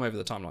 They could come over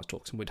the Timelines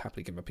talks and we'd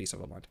happily give them a piece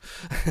of our mind.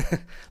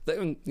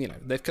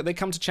 They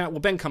come to chat. Well,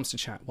 Ben comes to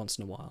chat once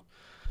in a while.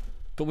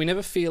 But we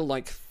never feel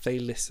like they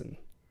listen.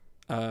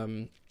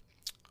 Going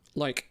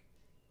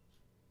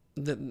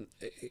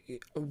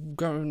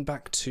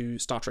back to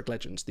Star Trek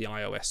Legends, the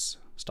iOS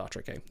Star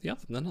Trek game,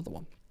 another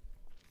one.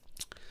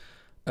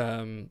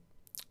 When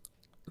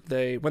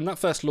that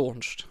first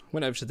launched,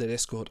 went over to their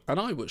Discord,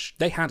 and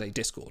they had a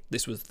Discord.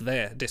 This was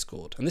their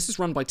Discord, and this is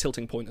run by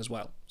Tilting Point as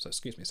well. So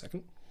excuse me a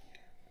second.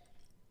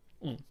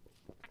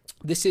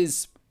 This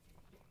is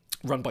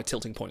run by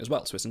Tilting Point as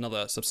well, so it's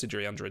another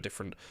subsidiary under a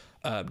different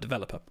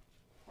developer.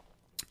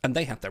 And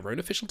they had their own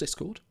official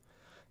Discord.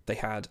 They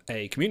had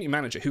a community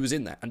manager who was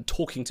in there and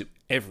talking to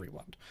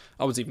everyone.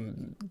 I was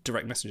even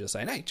direct messenger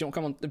saying, hey, do you want to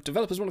come on? If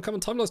developers want to come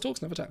on Timelines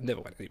Talks, never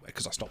went anywhere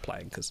because I stopped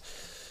playing because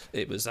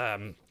it was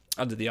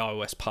under the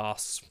iOS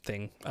Pass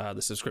thing,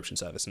 the subscription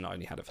service, and I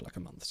only had it for like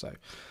a month. So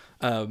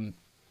I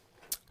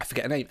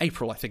forget her name,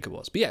 April, I think it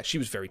was. But yeah, she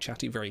was very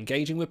chatty, very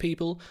engaging with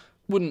people.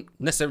 Wouldn't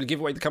necessarily give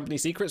away the company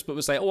secrets, but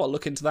would say, oh, I'll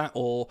look into that,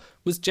 or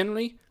was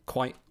generally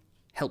quite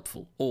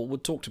helpful, or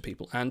would talk to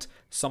people. And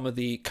some of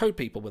the code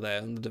people were there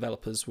and the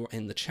developers were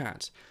in the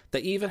chat.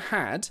 They even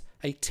had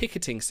a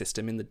ticketing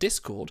system in the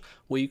Discord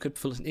where you could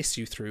pull an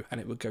issue through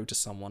and it would go to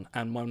someone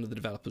and one of the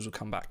developers would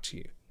come back to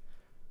you.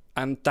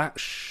 And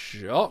that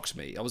shocked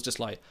me. I was just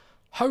like,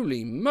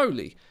 holy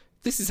moly,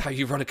 this is how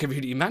you run a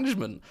community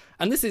management.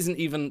 And this isn't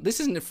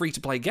a free to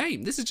play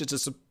game. This is just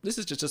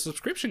a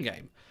subscription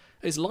game.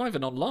 It's live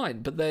and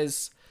online, but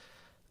there's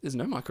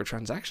no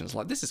microtransactions.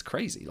 Like, this is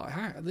crazy. Like,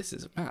 how, this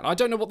is mad. I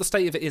don't know what the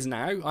state of it is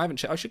now. I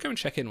haven't. I should go and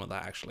check in with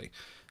that, actually.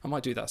 I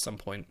might do that at some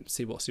point.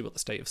 See what the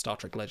state of Star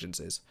Trek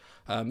Legends is.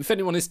 If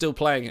anyone is still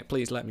playing it,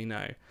 please let me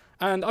know.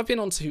 And I've been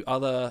on to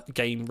other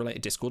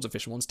game-related Discords,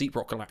 official ones. Deep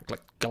Rock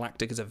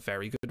Galactic is a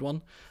very good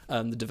one.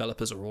 The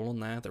developers are all on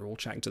there. They're all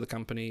chatting to the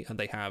company, and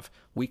they have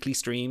weekly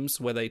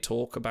streams where they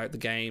talk about the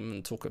game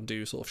and talk and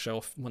do sort of show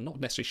off, well, not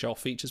necessarily show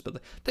off features,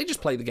 but they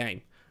just play the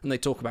game and they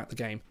talk about the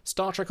game.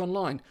 Star Trek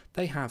Online,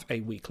 they have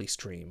a weekly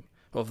stream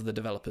of the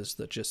developers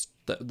that just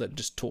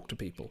talk to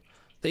people.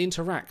 They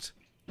interact.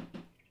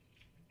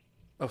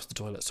 Oh, it's the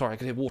toilet. Sorry, I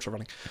can hear water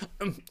running.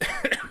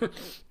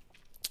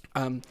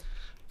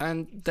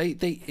 And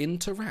they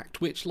interact,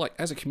 which, like,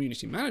 as a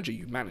community manager,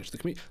 you manage the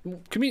community.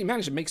 Community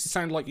manager makes it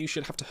sound like you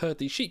should have to herd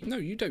these sheep. No,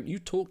 you don't. You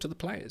talk to the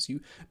players.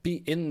 You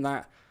be in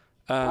that.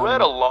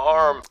 Red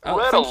alarm!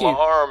 Red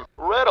alarm!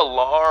 Red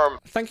alarm!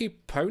 Thank you,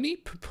 Pony.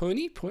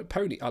 Pony.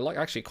 I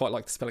actually quite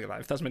like the spelling of that.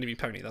 If that's meant to be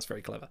Pony, that's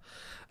very clever.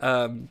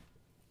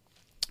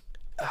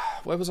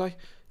 Where was I?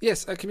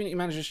 Yes, community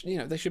managers. You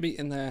know, they should be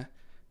in there,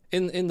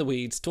 in the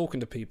weeds, talking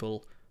to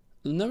people,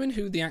 knowing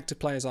who the active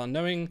players are,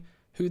 knowing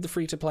who the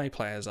free-to-play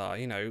players are,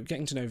 you know,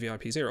 getting to know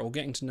VIP Zero, or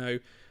getting to know,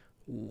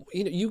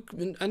 you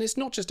know, and it's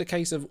not just a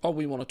case of, oh,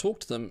 we want to talk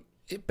to them.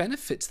 It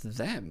benefits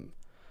them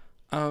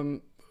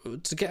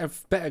to get a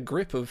better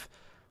grip of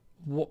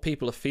what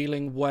people are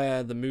feeling,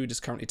 where the mood is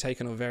currently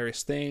taken on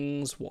various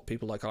things, what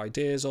people like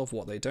ideas of,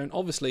 what they don't.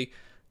 Obviously,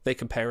 they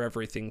compare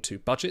everything to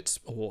budgets,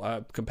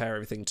 or compare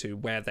everything to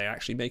where they're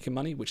actually making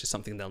money, which is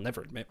something they'll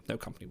never admit. No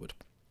company would.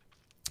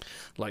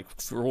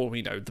 Like, for all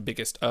we know, the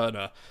biggest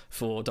earner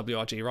for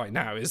WRG right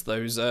now is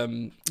those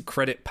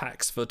credit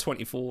packs for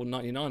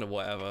 $24.99 or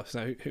whatever.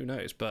 So who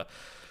knows? But,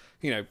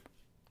 you know,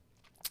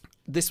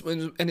 this,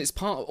 and it's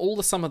part of all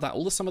the sum of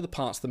the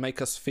parts that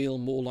make us feel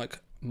more like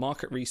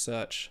market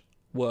research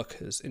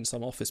workers in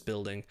some office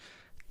building,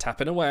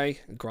 tapping away,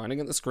 grinding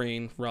at the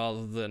screen,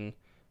 rather than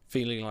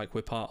feeling like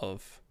we're part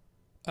of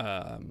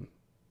the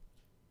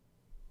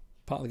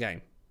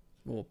game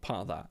or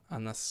part of that.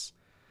 And that's.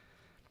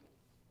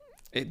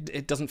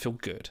 It doesn't feel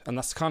good. And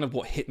that's kind of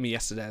what hit me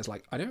yesterday. I was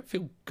like, I don't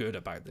feel good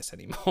about this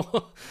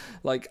anymore.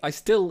 Like, I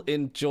still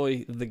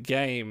enjoy the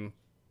game,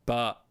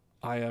 but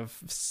I have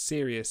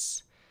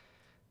serious...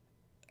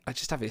 I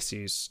just have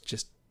issues.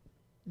 Just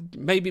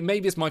maybe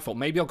it's my fault.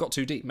 Maybe I got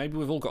too deep. Maybe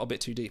we've all got a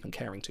bit too deep and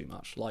caring too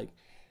much. Like,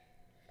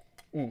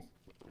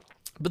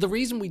 but the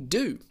reason we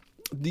do,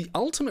 the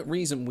ultimate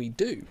reason we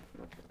do,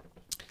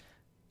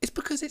 is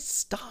because it's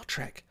Star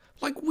Trek.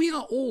 Like, we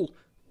are all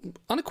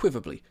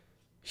unequivocally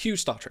huge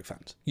Star Trek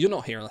fans. You're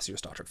not here unless you're a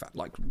Star Trek fan.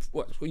 Like,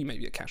 well, you may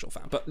be a casual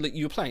fan, but like,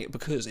 you're playing it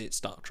because it's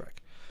Star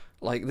Trek.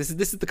 Like, this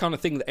is the kind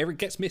of thing that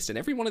gets missed in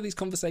every one of these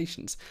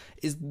conversations,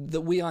 is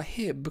that we are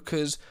here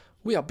because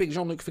we are big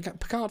Jean-Luc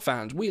Picard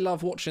fans. We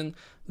love watching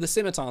the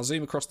scimitar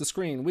zoom across the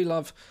screen. We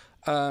love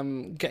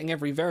getting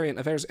every variant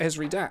of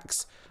Ezri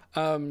Dax.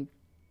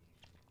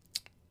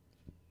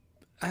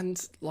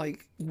 And,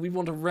 like, we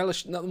want to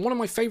relish... Now, one of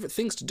my favourite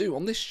things to do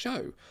on this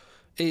show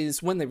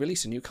is when they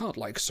release a new card,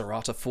 like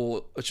Serata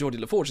for Geordie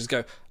LaForge, is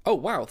go, oh,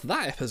 wow,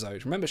 that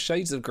episode. Remember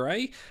Shades of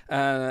Grey?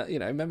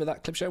 Remember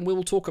that clip show? And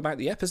we'll talk about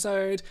the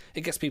episode.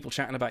 It gets people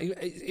chatting about it.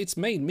 It's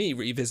made me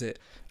revisit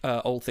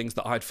old things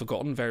that I'd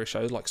forgotten, various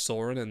shows like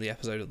Soren and the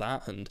episode of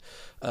that, and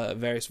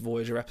various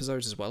Voyager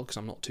episodes as well, because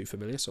I'm not too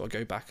familiar, so I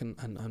go back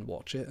and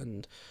watch it.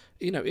 And,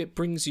 it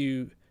brings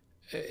you...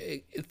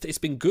 It's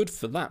been good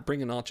for that,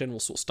 bringing our general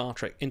sort of Star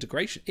Trek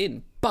integration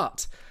in,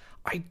 but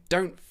I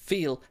don't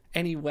feel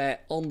anywhere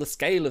on the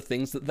scale of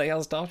things that they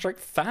are Star Trek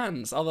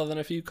fans, other than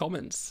a few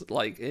comments,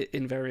 like,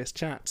 in various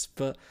chats.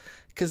 But,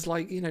 because,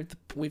 like,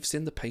 we've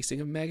seen the pacing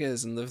of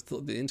megas and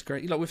the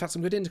integrate. We've had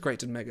some good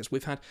integrated megas.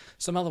 We've had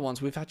some other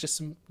ones. We've had just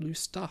some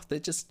loose stuff.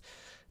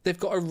 They've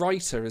got a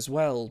writer as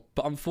well,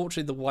 but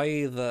unfortunately the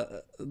way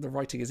that the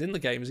writing is in the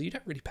game is you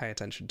don't really pay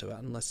attention to it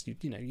unless you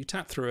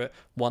tap through it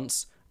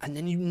once and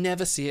then you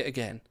never see it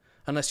again,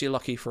 unless you're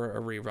lucky for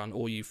a rerun,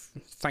 or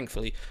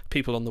thankfully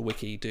people on the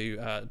wiki do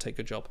take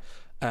a job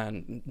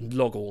and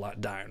log all that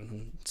down.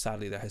 And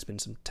sadly there has been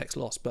some text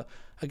loss, but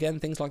again,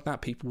 things like that,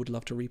 people would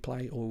love to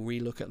replay or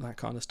relook at that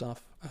kind of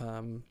stuff.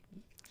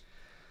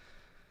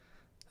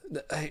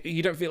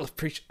 You don't feel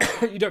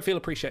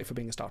appreciated for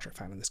being a Star Trek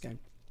fan in this game.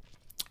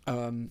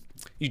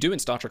 You do in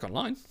Star Trek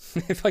Online,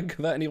 if I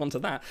convert anyone to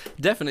that.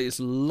 Definitely, there's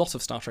a lot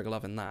of Star Trek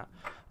love in that,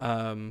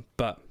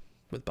 but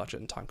with budget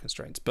and time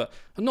constraints. But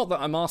not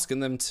that I'm asking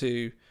them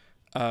to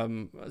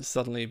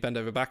suddenly bend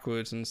over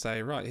backwards and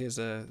say, right, here's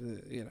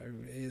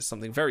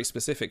something very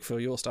specific for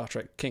your Star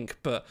Trek kink.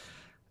 But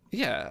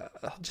yeah,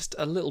 just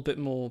a little bit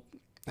more.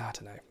 I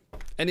don't know,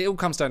 and it all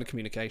comes down to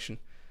communication.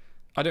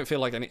 I don't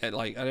feel I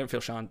don't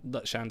feel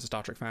that Shan's a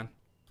Star Trek fan.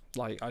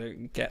 Like, I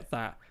don't get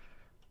that.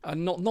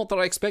 And not that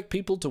I expect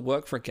people to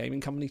work for a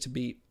gaming company to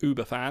be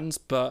uber fans,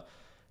 but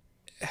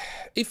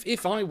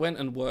if I went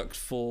and worked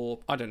for,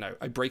 I don't know,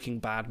 a Breaking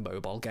Bad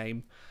mobile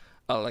game,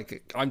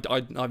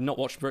 I've not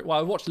watched, well,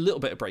 I watched a little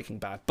bit of Breaking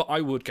Bad, but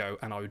I would go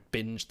and I would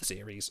binge the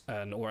series,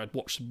 or I'd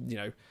watch,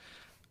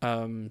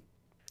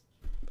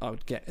 I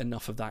would get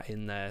enough of that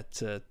in there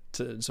so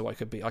I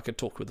could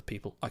talk with the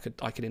people. I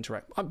could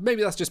interact.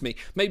 Maybe that's just me.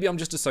 Maybe I'm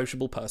just a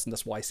sociable person.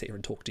 That's why I sit here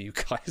and talk to you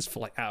guys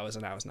for like hours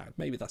and hours now.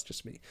 Maybe that's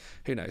just me.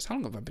 Who knows? How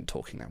long have I been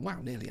talking now? Wow,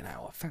 nearly an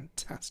hour.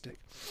 Fantastic.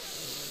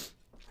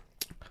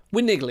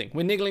 We're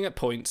niggling at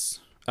points.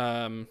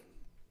 But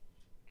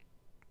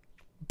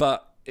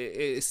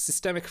it's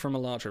systemic from a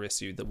larger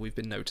issue that we've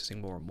been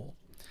noticing more and more.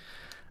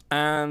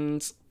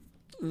 And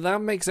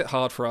that makes it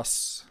hard for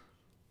us.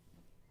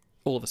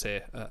 All of us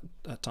here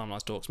at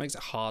Timelines Talks, makes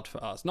it hard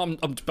for us. No,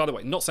 I'm, by the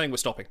way, not saying we're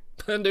stopping.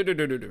 No.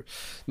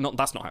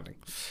 That's not happening.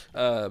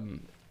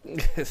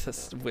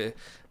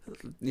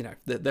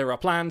 There are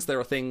plans, there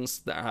are things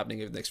that are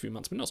happening over the next few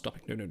months, but not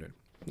stopping.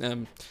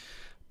 No.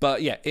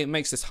 But yeah, it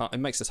makes this hard. It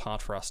makes this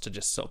hard for us to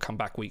just sort of come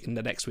back the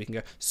next week and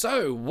go,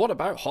 so what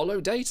about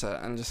Hollow Data?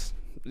 And just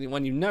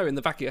when in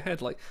the back of your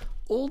head, like,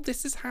 all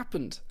this has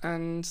happened,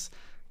 and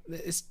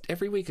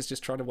every week is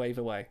just trying to wave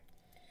away.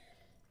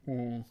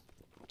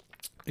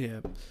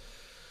 Yeah.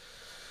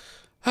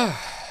 All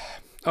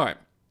right.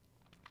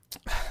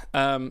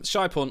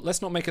 Shy Porn,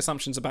 let's not make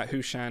assumptions about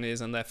who Shan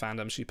is and their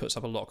fandom. She puts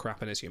up a lot of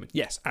crap and is human.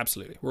 Yes,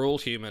 absolutely. We're all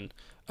human.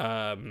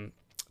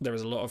 There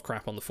is a lot of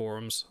crap on the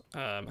forums.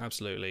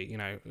 Absolutely.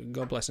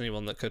 God bless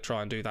anyone that could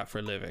try and do that for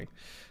a living.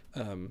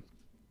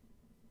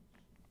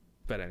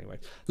 But anyway,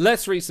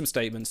 let's read some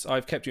statements.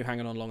 I've kept you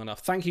hanging on long enough.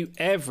 Thank you,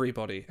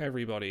 everybody,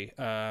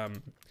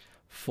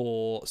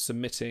 for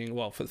submitting.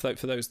 Well, for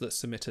those that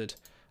submitted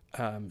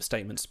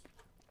statements.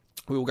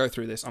 We will go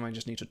through this. I might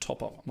just need to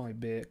top up my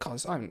beer.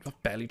 Guys, I've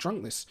barely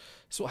drunk this.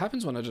 This is what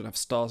happens when I don't have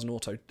Stars and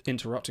Auto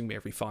interrupting me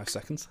every 5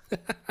 seconds.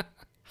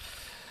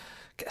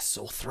 Get a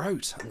sore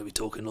throat. I'm going to be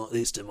talking like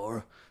this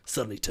tomorrow.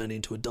 Suddenly turn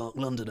into a Dark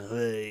Londoner.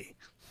 Hey.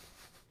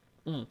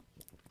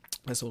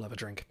 Let's all have a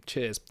drink.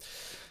 Cheers.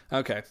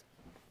 Okay.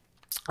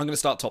 I'm going to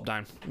start top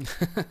down.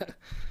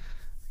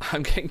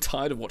 I'm getting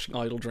tired of watching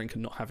Idle drink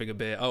and not having a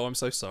beer. Oh, I'm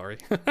so sorry.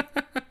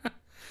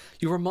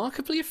 You're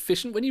remarkably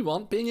efficient when you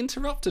aren't being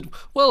interrupted.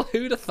 Well,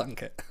 who'd have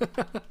thunk it?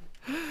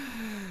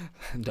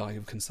 Dying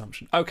of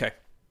consumption. Okay.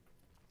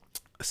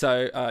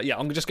 So, yeah,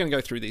 I'm just going to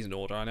go through these in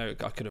order. I know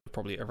I could have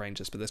probably arrange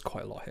this, but there's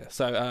quite a lot here.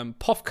 So,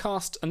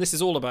 Pofcast, and this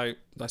is all about,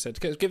 I said,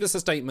 give us a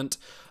statement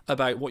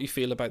about what you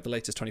feel about the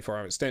latest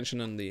 24-hour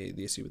extension and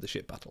the issue with the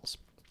ship battles.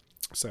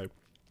 So,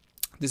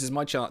 this is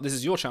my chance. This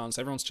is your chance,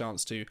 everyone's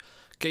chance to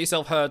get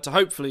yourself heard, to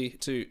hopefully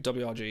to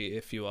WRG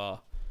if you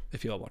are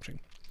watching.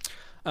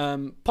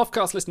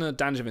 Pofcast listener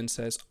Danjavin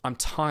says, "I'm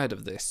tired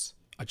of this.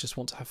 I just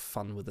want to have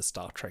fun with the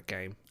Star Trek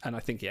game." And I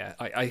think, yeah,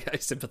 I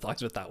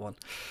sympathise with that one.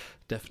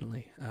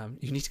 Definitely.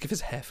 You need to give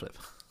us a hair flip.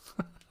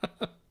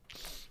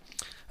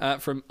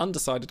 From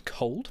Undecided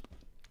Cold.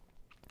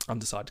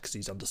 Undecided because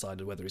he's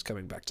undecided whether he's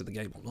coming back to the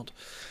game or not.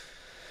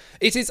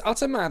 "It is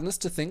utter madness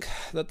to think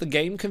that the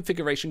game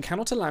configuration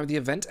cannot allow the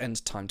event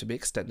end time to be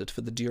extended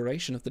for the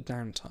duration of the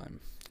downtime.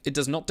 It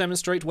does not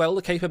demonstrate well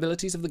the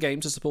capabilities of the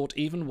game to support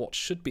even what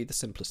should be the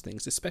simplest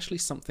things, especially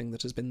something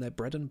that has been their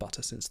bread and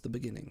butter since the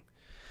beginning.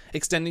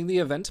 Extending the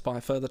event by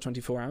a further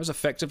 24 hours,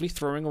 effectively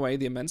throwing away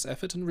the immense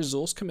effort and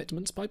resource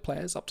commitments by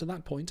players up to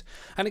that point,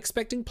 and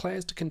expecting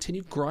players to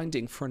continue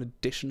grinding for an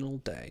additional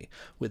day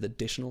with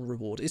additional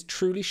reward is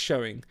truly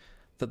showing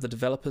that the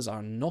developers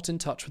are not in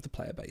touch with the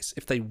player base.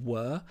 If they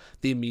were,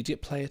 the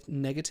immediate player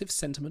negative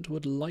sentiment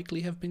would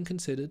likely have been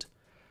considered,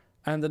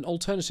 and an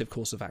alternative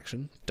course of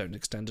action, don't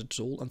extend it at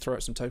all and throw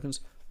out some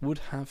tokens, would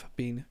have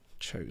been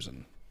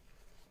chosen."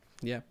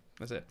 Yeah.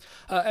 That's it.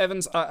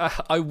 Evans,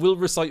 I will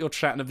recite your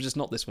chat, but just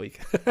not this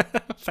week.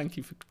 Thank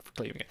you for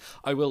clearing it.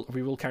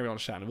 We will carry on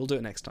chatting. We'll do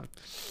it next time.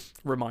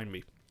 Remind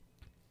me.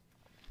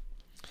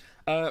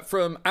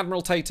 From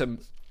Admiral Tatum,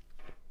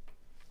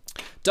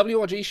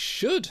 "WRG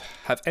should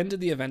have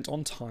ended the event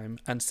on time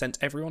and sent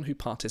everyone who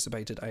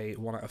participated a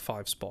 1 out of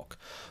 5 Spock.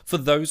 For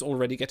those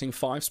already getting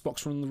 5 Spocks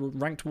from the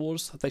ranked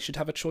wars, they should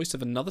have a choice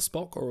of another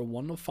Spock or a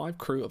 1 of 5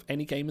 crew of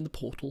any game in the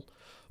portal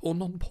or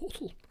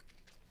non-portal."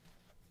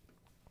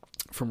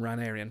 From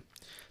Ranarian,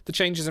 "The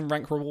changes in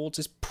rank rewards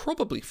is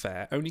probably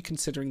fair, only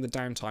considering the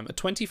downtime. A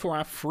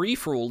 24-hour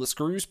free-for-all that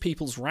screws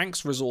people's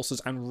ranks,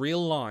 resources, and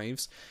real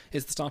lives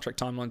is the Star Trek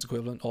Timeline's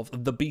equivalent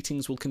of the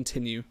beatings will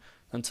continue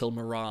until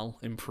morale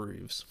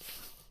improves."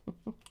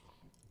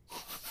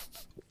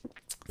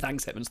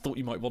 Thanks, Evans. Thought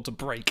you might want a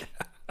break.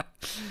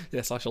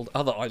 Yes,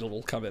 other idol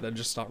will come in and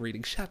just start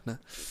reading Shatner.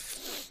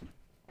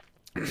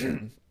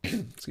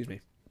 Excuse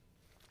me.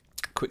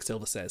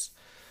 Quicksilver says,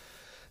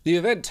 "The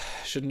event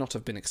should not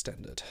have been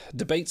extended.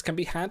 Debates can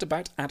be had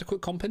about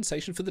adequate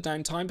compensation for the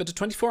downtime, but a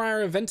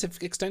 24-hour event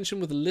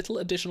extension with little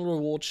additional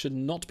reward should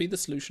not be the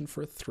solution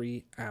for a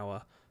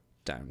 3-hour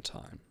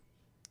downtime."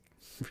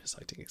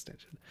 Reciting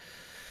extension.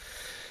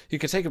 "You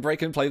could take a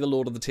break and play the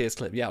Lord of the Tears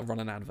clip." Yeah, I'll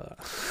run an advert.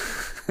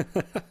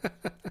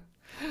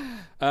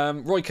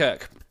 Roy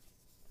Kirk.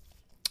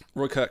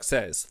 Roy Kirk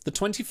says,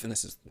 and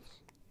this is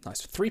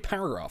nice, 3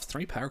 paragraphs,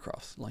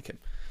 like it.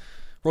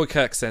 Roy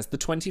Kirk says, "The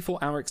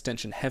 24-hour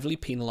extension heavily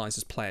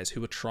penalises players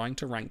who are trying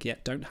to rank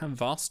yet don't have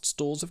vast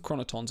stores of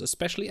chronotons,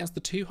 especially as the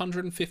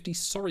 250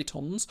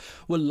 soritons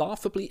were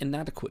laughably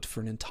inadequate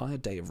for an entire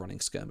day of running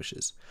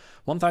skirmishes.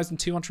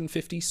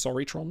 1,250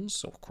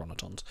 soritrons, or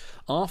chronotons,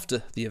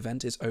 after the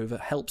event is over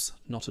helps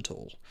not at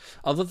all,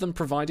 other than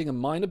providing a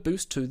minor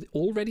boost to the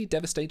already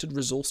devastated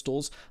resource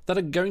stores that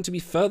are going to be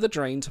further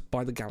drained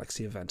by the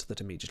Galaxy event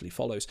that immediately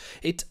follows.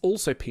 It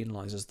also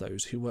penalises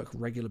those who work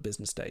regular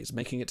business days,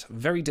 making it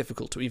very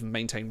difficult to even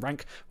maintain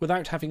rank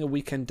without having a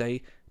weekend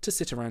day to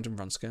sit around and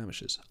run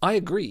skirmishes. I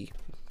agree,"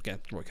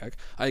 again, Roy Kirk,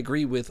 "I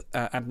agree with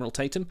Admiral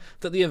Tatum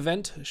that the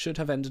event should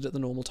have ended at the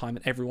normal time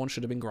and everyone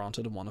should have been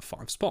granted a 1 of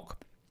 5 Spock.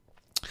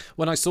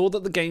 When I saw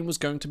that the game was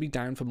going to be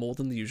down for more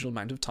than the usual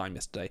amount of time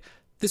yesterday,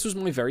 this was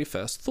my very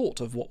first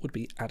thought of what would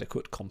be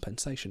adequate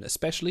compensation,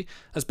 especially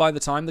as by the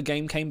time the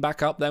game came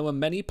back up, there were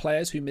many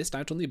players who missed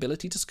out on the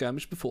ability to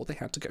skirmish before they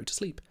had to go to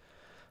sleep.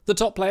 The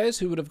top players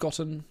who would have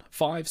gotten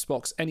 5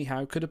 Spocks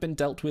anyhow could have been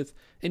dealt with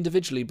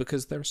individually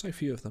because there are so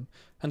few of them,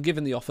 and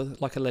given the offer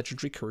like a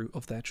legendary crew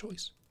of their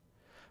choice.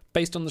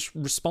 Based on the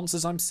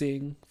responses I'm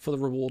seeing for the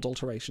reward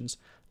alterations,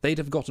 they'd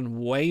have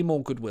gotten way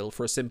more goodwill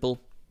for a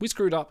simple, we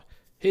screwed up,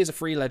 here's a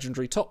free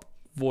legendary top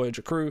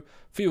Voyager crew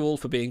for you all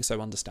for being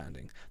so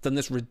understanding, than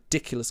this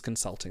ridiculous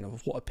consulting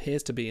of what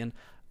appears to be an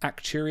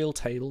actuarial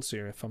table,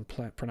 sorry if I'm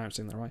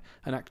pronouncing that right,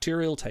 an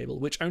actuarial table,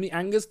 which only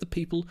angers the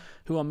people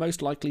who are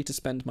most likely to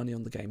spend money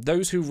on the game.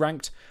 Those who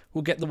ranked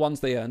will get the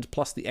ones they earned,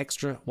 plus the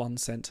extra one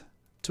sent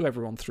to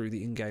everyone through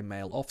the in-game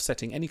mail,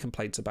 offsetting any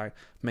complaints about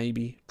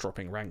maybe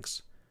dropping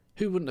ranks.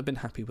 Who wouldn't have been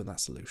happy with that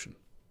solution?"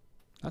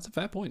 That's a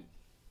fair point.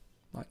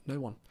 Like, no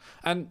one.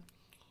 And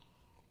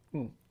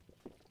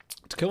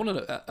to go on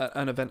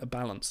an event of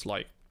balance,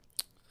 like,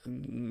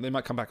 they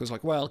might come back as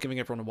like, well, giving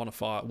everyone a 1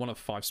 of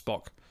 5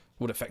 Spock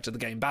would have affected the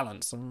game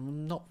balance.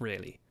 Not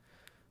really.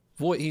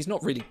 He's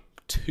not really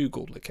too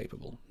gauntlet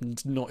capable.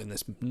 Not in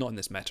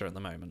this meta at the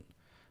moment.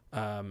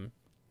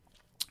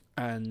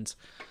 And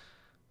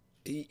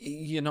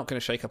you're not going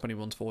to shake up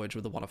anyone's Voyage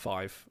with a 1 of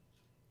 5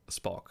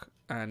 Spock.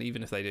 And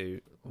even if they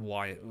do,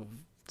 why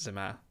does it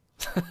matter?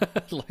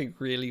 Like,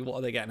 really, what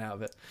are they getting out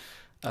of it?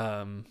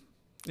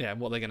 Yeah,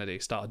 what are they going to do?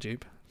 Start a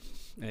dupe?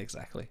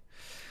 Exactly.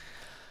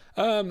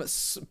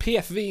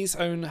 PFV's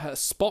own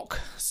Spock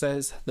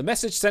says, the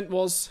message sent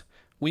was,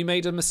 we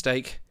made a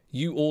mistake.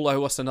 You all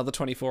owe us another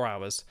 24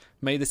 hours.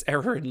 May this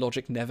error in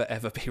logic never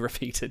ever be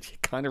repeated.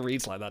 It kind of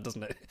reads like that,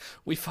 doesn't it?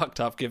 We fucked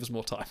up. Give us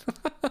more time.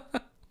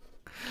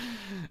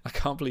 I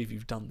can't believe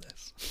you've done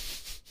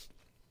this.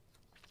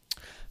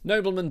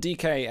 Nobleman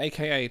DK,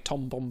 aka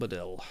Tom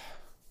Bombadil.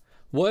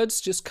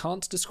 Words just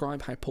can't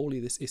describe how poorly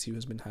this issue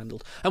has been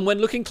handled. And when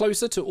looking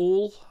closer to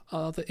all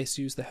other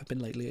issues there have been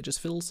lately, it just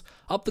fills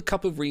up the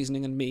cup of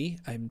reasoning and me,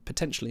 and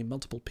potentially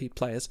multiple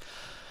players.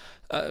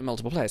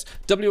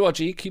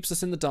 WRG keeps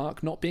us in the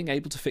dark, not being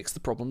able to fix the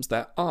problems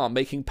that are,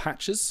 making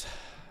patches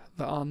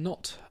that are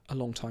not a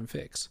long-time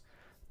fix.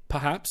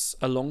 Perhaps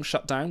a long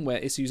shutdown where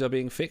issues are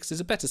being fixed is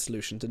a better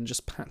solution than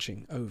just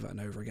patching over and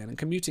over again and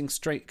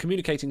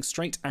communicating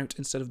straight out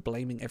instead of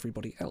blaming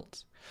everybody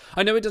else.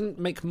 I know it doesn't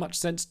make much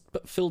sense,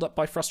 but filled up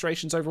by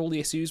frustrations over all the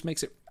issues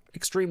makes it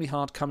extremely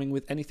hard coming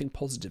with anything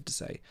positive to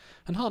say,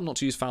 and hard not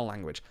to use foul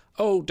language.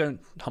 Oh,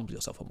 don't humble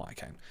yourself on my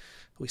account.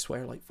 We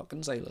swear like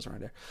fucking sailors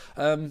around here.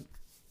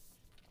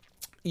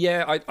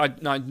 Yeah,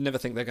 I never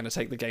think they're going to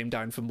take the game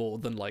down for more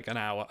than like an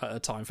hour at a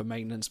time for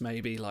maintenance.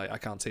 Maybe like I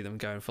can't see them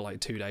going for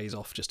like 2 days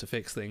off just to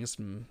fix things.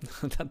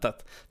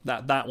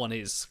 that one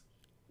is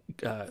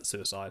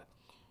suicide.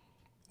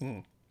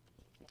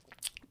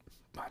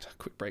 Right, a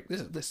quick break.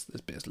 This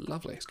bit is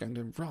lovely. It's going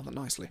to rather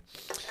nicely.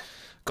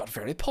 Got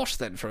very posh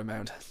then for a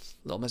moment.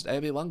 Almost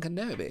Obi-Wan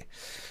Kenobi.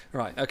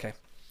 Right. Okay.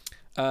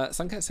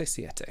 Sanka se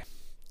siete.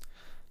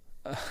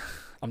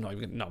 I'm not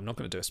going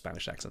to do a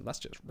Spanish accent. That's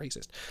just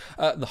racist.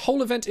 The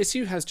whole event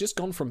issue has just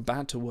gone from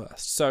bad to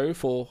worst. So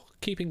for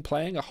keeping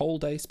playing a whole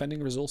day,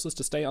 spending resources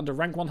to stay under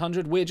rank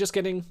 100, we're just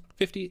getting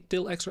 50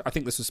 dill extra. I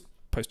think this was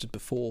posted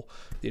before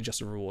the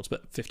adjusted rewards,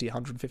 but 50,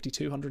 150,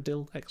 200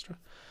 dill extra.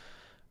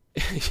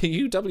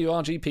 You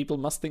WRG people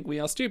must think we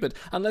are stupid.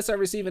 Unless I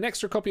receive an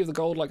extra copy of the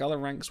gold like other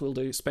ranks will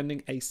do,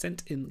 spending a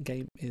cent in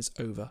game is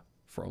over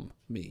from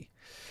me.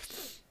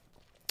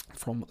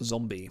 From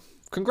Zombie.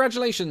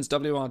 Congratulations,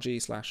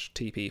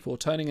 WRG/TP, for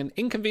turning an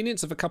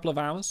inconvenience of a couple of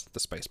hours, the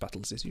Space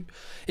Battles issue,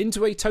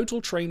 into a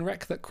total train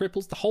wreck that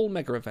cripples the whole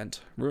Mega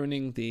Event,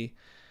 ruining the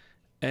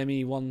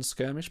ME1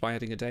 skirmish by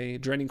adding a day,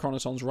 draining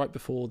chronotons right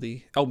before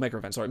the... Oh, Mega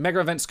Event, sorry. Mega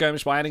Event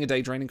skirmish by adding a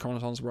day, draining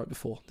chronotons right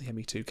before the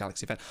ME2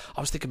 Galaxy event.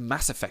 I was thinking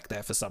Mass Effect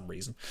there for some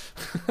reason.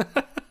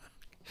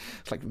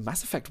 It's like,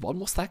 Mass Effect 1?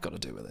 What's that got to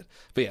do with it?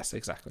 But yes,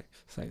 exactly.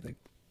 Same thing.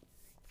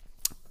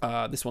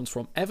 This one's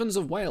from Evans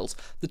of Wales.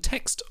 The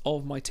text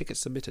of my ticket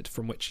submitted,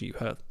 from which you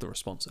heard the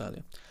response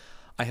earlier.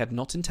 I had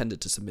not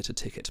intended to submit a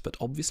ticket, but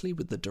obviously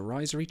with the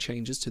derisory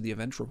changes to the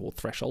event reward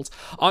thresholds,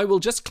 I will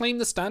just claim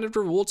the standard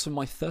rewards for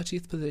my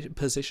 30th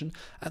position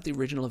at the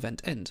original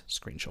event end.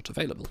 Screenshot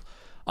available.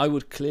 I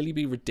would clearly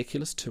be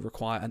ridiculous to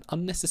require an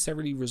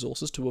unnecessarily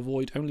resources to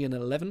avoid only an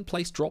 11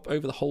 place drop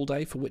over the whole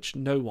day for which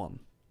no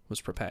one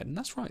was prepared. And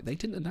that's right, they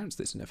didn't announce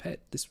this in ahead.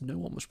 No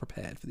one was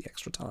prepared for the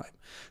extra time.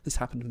 This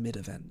happened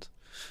mid-event.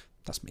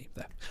 That's me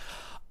there.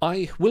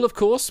 I will, of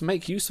course,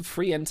 make use of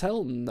free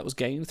intel that was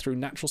gained through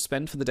natural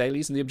spend for the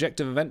dailies and the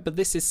objective event, but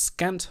this is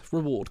scant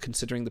reward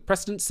considering the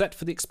precedent set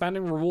for the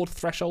expanding reward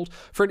threshold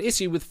for an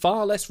issue with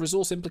far less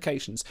resource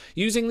implications.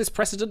 Using this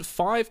precedent,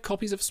 5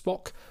 copies of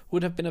Spock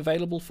would have been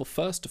available for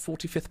 1st to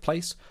 45th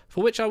place,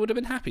 for which I would have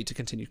been happy to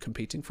continue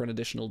competing for an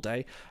additional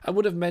day, and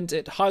would have meant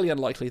it highly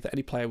unlikely that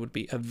any player would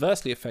be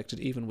adversely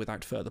affected even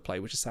without further play,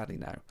 which is sadly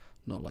now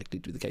not likely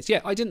to be the case. Yeah,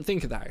 I didn't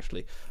think of that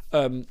actually.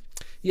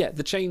 Yeah,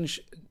 the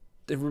change...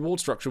 The reward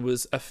structure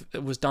was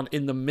done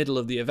in the middle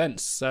of the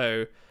events.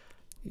 So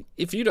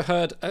if you'd have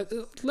heard...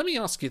 let me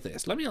ask you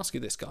this, guys.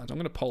 I'm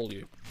going to poll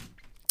you.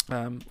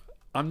 I'm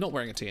not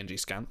wearing a TNG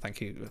scan.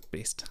 Thank you,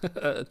 Beast.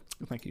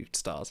 Thank you,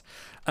 Stars.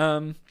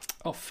 Oh,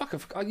 fuck.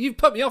 You've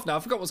put me off now. I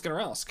forgot what I was going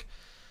to ask.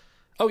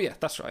 Oh, yeah,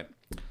 that's right.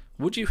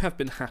 Would you have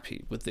been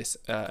happy with this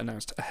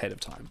announced ahead of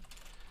time?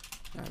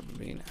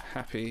 Been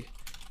happy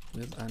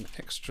with an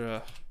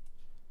extra...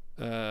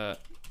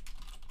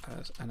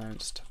 as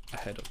announced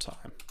ahead of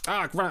time.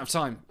 I've run out of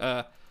time.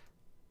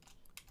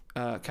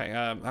 Okay,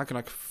 how can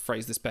I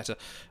phrase this better?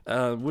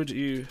 Would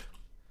you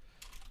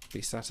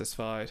be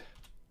satisfied?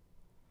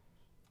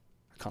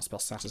 I can't spell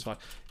satisfied.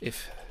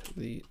 If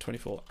the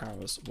 24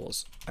 hours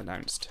was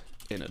announced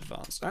in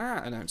advance.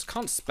 Announced.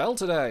 Can't spell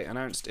today.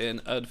 Announced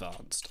in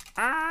advance.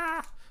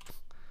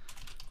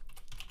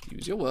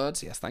 Use your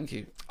words. Yes, thank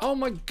you. Oh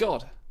my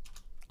god.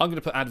 I'm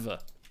going to put adver.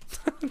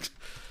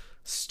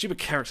 Stupid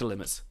character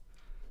limits.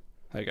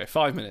 There you go,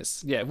 5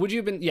 minutes. Yeah, would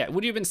you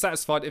have been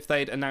satisfied if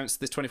they'd announced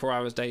this 24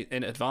 hours date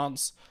in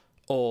advance,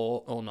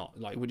 or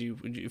not? Like, would you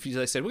if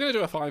they said we're going to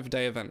do a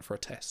 5-day event for a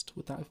test,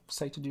 would that have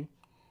sated you?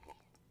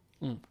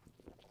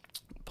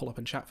 Pull up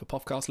in chat for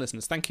podcast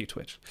listeners. Thank you,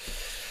 Twitch.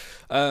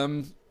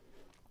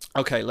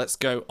 Okay, let's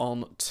go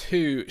on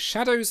to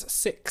Shadows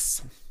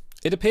 6.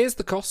 It appears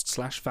the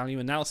cost/value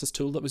analysis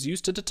tool that was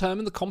used to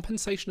determine the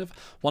compensation of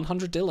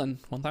 100 dill and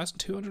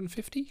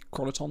 1,250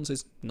 chronotons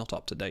is not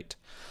up to date.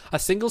 A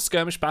single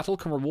skirmish battle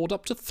can reward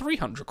up to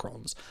 300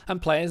 crons,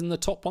 and players in the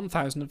top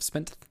 1,000 have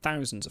spent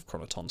thousands of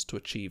chronotons to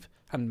achieve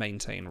and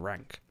maintain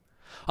rank.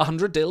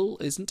 100 dill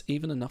isn't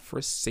even enough for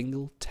a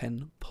single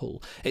 10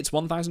 pull. It's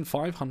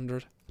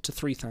 1,500 to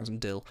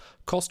 3,000 dill,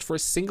 cost for a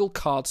single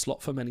card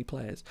slot for many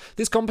players.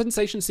 This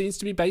compensation seems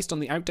to be based on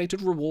the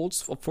outdated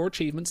rewards for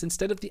achievements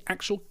instead of the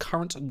actual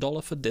current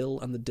dollar for dill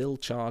and the dill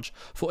charge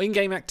for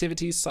in-game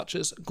activities such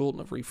as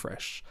Gauntlet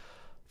Refresh.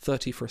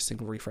 30 for a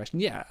single refresh.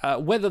 Yeah,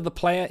 whether the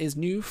player is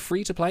new,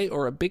 free to play,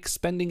 or a big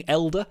spending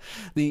elder,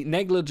 the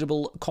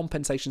negligible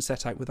compensation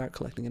set out without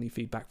collecting any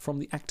feedback from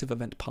the active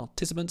event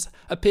participants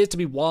appears to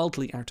be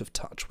wildly out of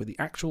touch with the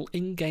actual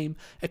in-game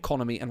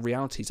economy and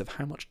realities of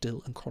how much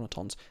dill and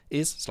chronotons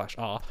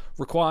is/are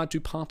required to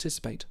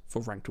participate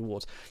for ranked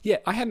rewards. Yeah,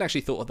 I hadn't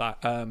actually thought of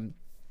that.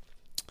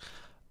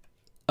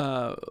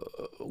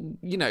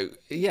 You know,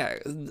 yeah,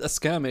 a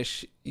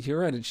skirmish,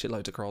 you're earning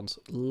shitloads of crons,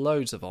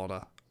 loads of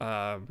honor.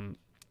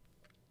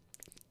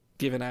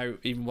 Giving out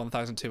even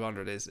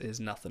 1,200 is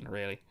nothing,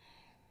 really.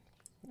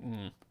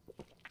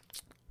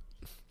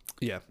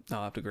 Yeah, no,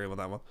 I have to agree with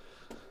that one.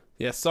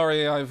 Yeah,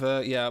 sorry, I've,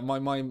 yeah,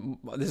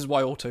 this is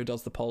why Auto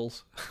does the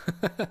polls.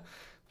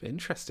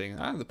 Interesting.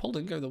 The poll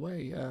didn't go the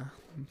way I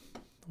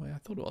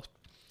thought it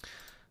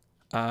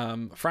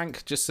was.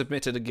 Frank just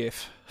submitted a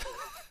GIF.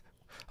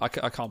 I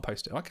can't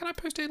post it. Can I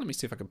post it? Let me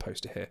see if I can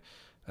post it here.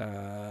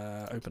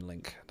 Open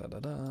link.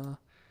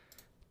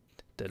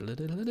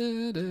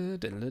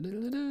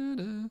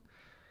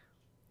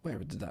 Where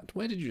did that?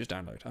 Where did you just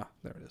download? Ah,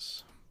 there it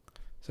is.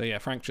 So yeah,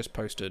 Frank just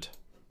posted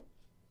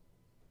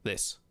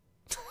this.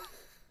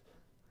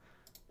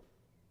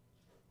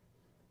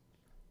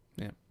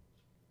 Yeah.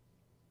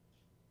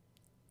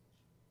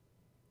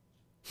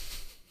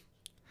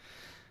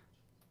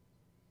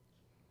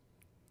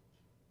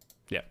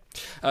 Yeah.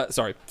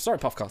 Sorry,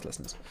 Puffcast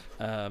listeners.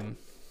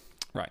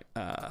 Right.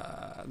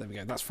 There we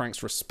go. That's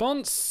Frank's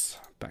response.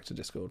 Back to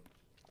Discord.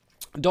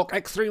 Doc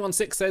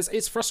X316 says,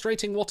 it's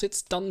frustrating what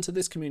it's done to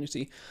this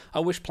community.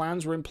 I wish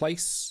plans were in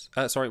place.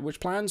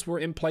 Which plans were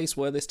in place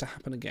were this to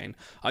happen again.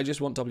 I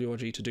just want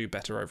WRG to do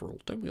better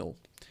overall. Don't we all?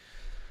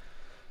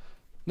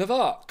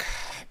 Navark.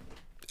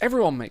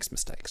 Everyone makes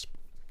mistakes.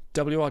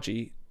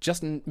 WRG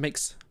just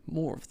makes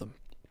more of them.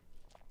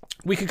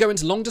 We could go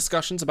into long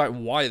discussions about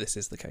why this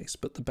is the case,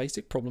 but the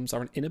basic problems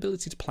are an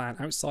inability to plan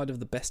outside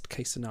of the best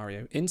case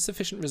scenario,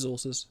 insufficient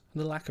resources,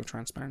 and a lack of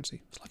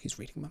transparency. It's like he's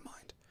reading my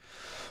mind.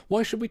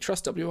 Why should we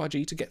trust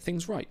WRG to get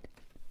things right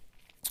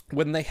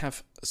when they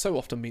have so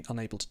often been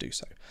unable to do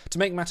so? To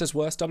make matters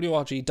worse,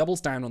 WRG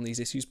doubles down on these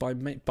issues by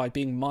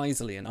being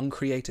miserly and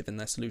uncreative in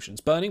their solutions,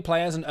 burning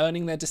players and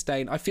earning their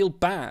disdain. I feel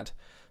bad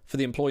for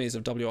the employees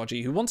of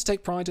WRG who want to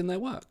take pride in their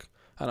work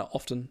and are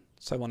often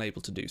so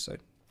unable to do so.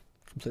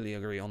 Completely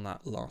agree on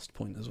that last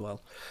point as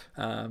well.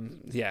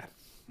 Yeah,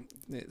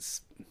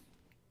 it's...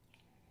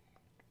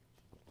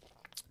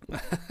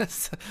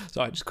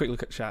 Sorry, just a quick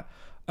look at chat.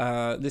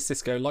 This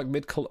Cisco, like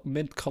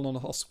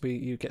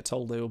mid-colonoscopy, you get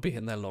told they will be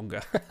in there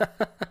longer.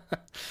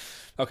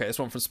 Okay, this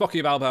one from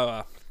Spocky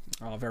Balboa,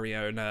 our very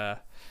own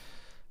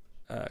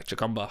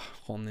Chacumba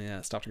on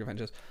the Star Trek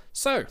Adventures.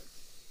 So,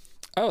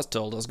 I was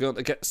told I was going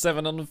to get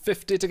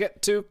 750 to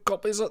get 2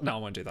 copies of... No, I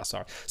won't do that,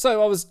 sorry.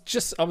 So, I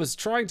was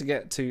trying to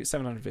get to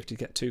 750 to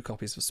get 2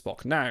 copies of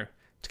Spock. Now,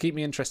 to keep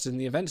me interested in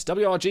the event,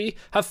 WRG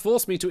have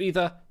forced me to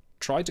either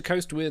try to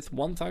coast with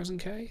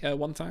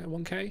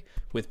 1K,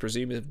 with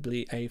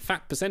presumably a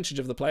fat percentage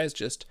of the players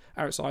just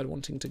outside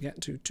wanting to get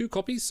to 2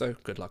 copies, so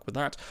good luck with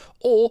that.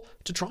 Or,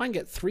 to try and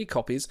get 3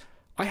 copies,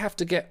 I have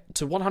to get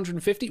to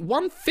 150.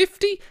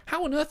 150?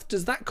 How on earth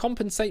does that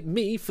compensate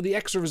me for the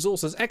extra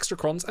resources, extra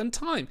crons, and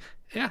time?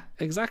 Yeah,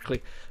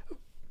 exactly.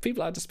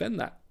 People had to spend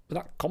that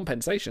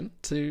compensation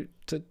to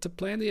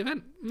play in the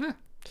event.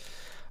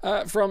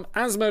 Yeah. From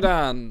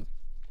Asmodan.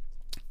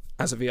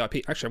 As a VIP,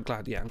 actually I'm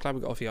glad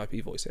we got a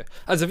VIP voice here.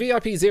 As a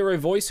VIP Zero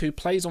voice who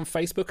plays on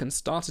Facebook and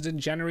started in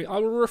January, I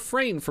will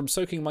refrain from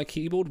soaking my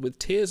keyboard with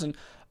tears and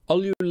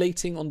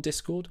ululating on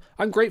Discord.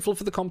 I'm grateful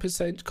for the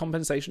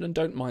compensation and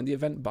don't mind the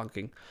event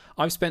bugging.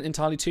 I've spent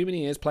entirely too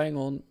many years playing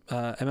on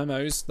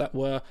MMOs that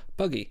were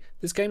buggy.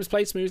 This game is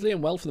played smoothly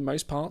and well for the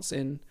most parts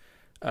in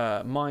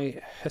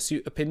my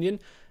hirsute opinion.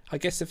 I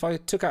guess if I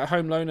took out a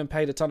home loan and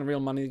paid a ton of real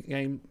money in the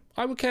game,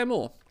 I would care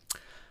more.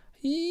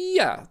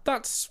 Yeah,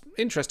 that's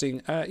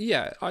interesting.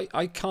 Yeah,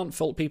 I can't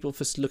fault people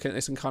for looking at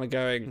this and kind of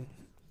going,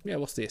 yeah,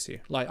 what's the issue?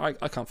 Like,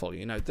 I can't fault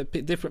you. You know, the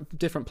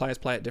different players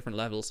play at different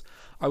levels.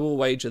 I will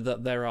wager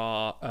that there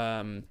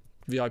are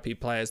VIP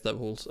players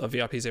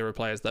VIP Zero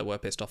players that were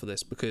pissed off of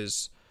this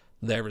because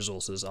their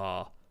resources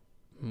are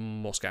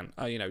more scant.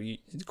 You know,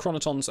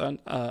 Chronotons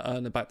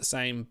earn about the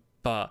same,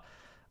 but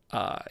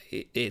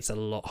it's a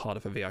lot harder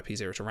for VIP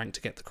Zero to rank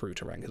to get the crew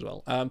to rank as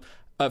well.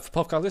 For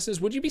podcast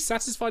listeners, would you be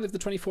satisfied if the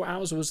 24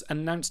 hours was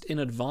announced in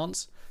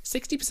advance?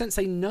 60%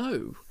 say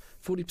no,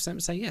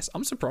 40% say yes.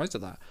 I'm surprised at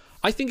that.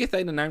 I think if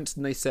they'd announced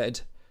and they said,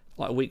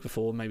 like a week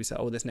before, maybe said,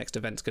 oh, this next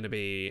event's going to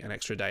be an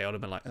extra day, I'd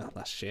have been like, oh,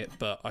 that's shit.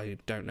 But I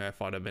don't know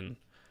if I'd have been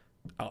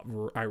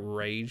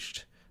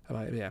outraged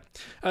about it. Yeah.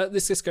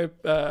 This Cisco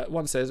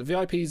one says,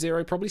 VIP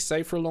Zero probably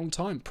saved for a long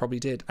time. Probably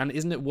did. And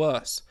isn't it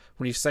worse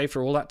when you've saved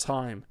for all that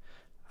time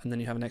and then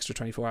you have an extra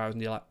 24 hours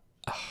and you're like,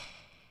 oh,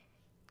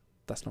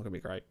 that's not going to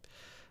be great.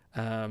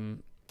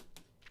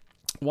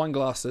 Wine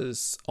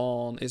glasses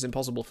on is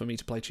impossible for me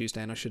to play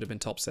Tuesday, and I should have been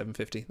top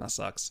 750. That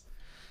sucks.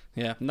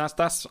 Yeah, and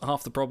that's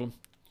half the problem.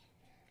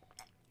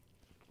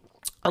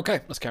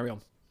 Okay, let's carry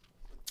on.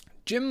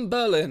 Jim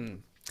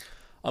Berlin.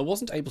 I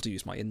wasn't able to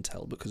use my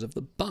Intel because of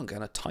the bug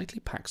and a tightly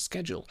packed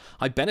schedule.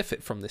 I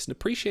benefit from this and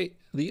appreciate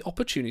the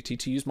opportunity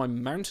to use my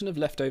mountain of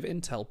leftover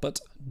Intel,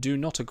 but do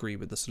not agree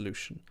with the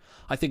solution.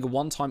 I think a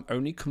one-time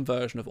only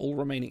conversion of all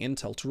remaining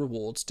Intel to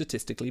rewards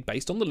statistically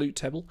based on the loot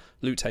table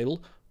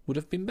would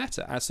have been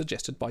better, as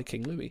suggested by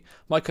King Louis.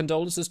 My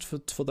condolences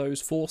for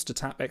those forced to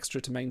tap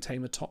extra to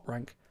maintain a top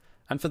rank,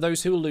 and for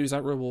those who will lose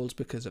out rewards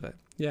because of it.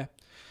 Yeah,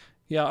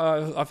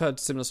 I've heard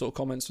similar sort of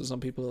comments from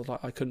some people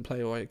like I couldn't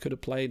play or I could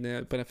have played and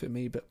it benefit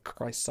me, but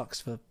Christ sucks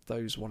for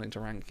those wanting to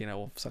rank,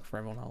 or sucks for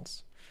everyone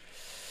else.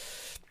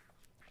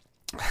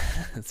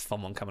 It's a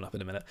fun one coming up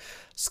in a minute.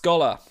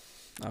 Scholar,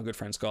 our good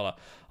friend Scholar.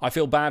 I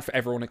feel bad for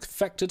everyone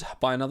affected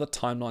by another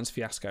Timelines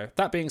fiasco.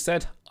 That being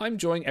said, I'm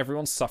enjoying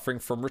everyone suffering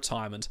from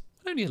retirement.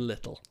 Only a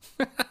little.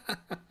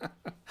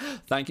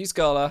 Thank you,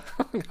 Scholar.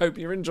 Hope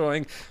you're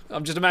enjoying.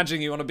 I'm just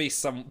imagining you on a beach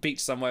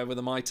somewhere with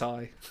a Mai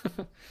Tai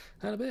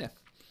and a beer.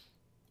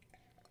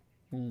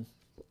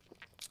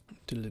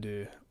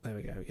 There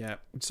we go. Yeah.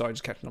 Sorry,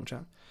 just catching on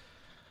chat.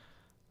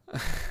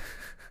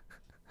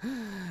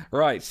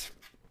 Right.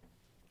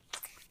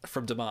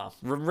 From Damar.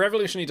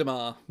 Revolutionary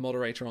Damar,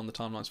 moderator on the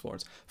Timelines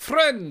forums.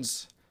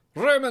 Friends!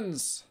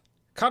 Romans!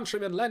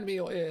 Countrymen, lend me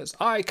your ears.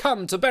 I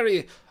come to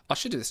bury... I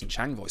should do this in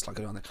Chang voice like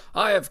I do on there.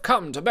 I have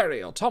come to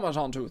bury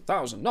Automaton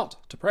 2000,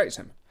 not to praise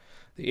him.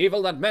 The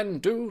evil that men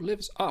do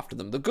lives after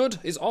them. The good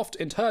is oft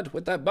interred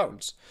with their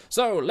bones.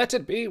 So let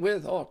it be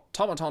with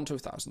Automaton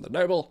 2000. The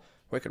noble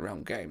Wicked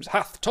Realm Games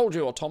hath told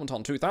you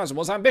Automaton 2000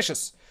 was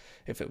ambitious.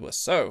 If it was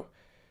so,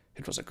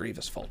 it was a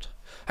grievous fault.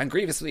 And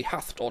grievously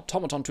hath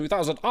Automaton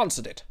 2000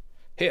 answered it.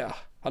 Here,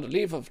 under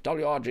leave of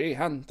WRG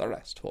and the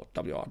rest, for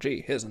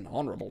WRG is an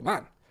honourable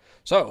man.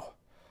 So,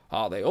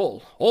 are they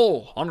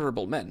all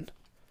honourable men?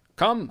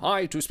 Come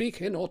I to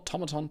speak in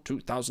Automaton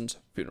 2000's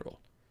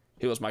funeral.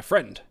 He was my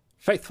friend,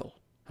 faithful,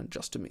 and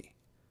just to me.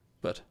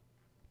 But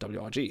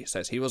WRG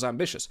says he was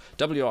ambitious.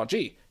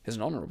 WRG is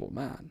an honourable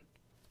man.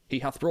 He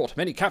hath brought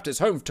many captives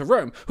home to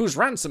Rome, whose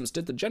ransoms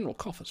did the general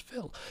coffers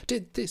fill.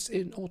 Did this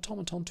in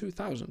Automaton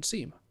 2000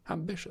 seem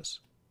ambitious?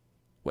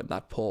 When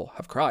that poor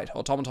have cried,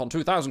 Automaton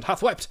 2000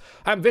 hath wept.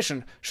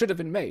 Ambition should have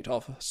been made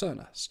of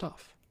sterner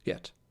stuff.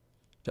 Yet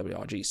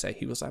WRG say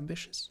he was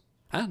ambitious,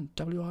 and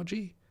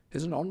WRG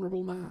is an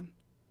honourable man.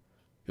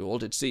 You all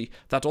did see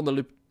that on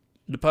the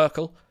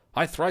Lupercal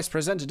I thrice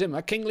presented him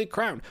a kingly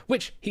crown,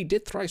 which he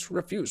did thrice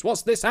refuse.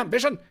 Was this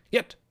ambition?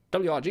 Yet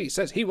WRG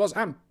says he was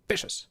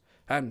ambitious.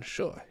 And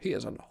sure, he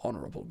is an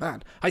honourable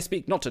man. I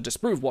speak not to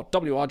disprove what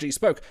WRG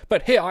spoke,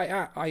 but here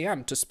I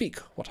am to speak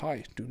what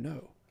I do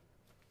know.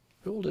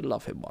 We all did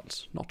love him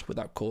once, not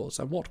without cause,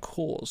 and what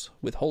cause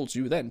withholds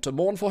you then to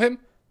mourn for him?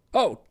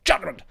 Oh,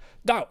 Judgment!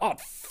 Thou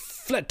art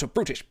fled to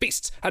brutish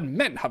beasts, and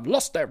men have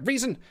lost their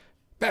reason.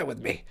 Bear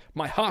with me,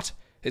 my heart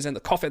is in the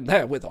coffin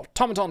there with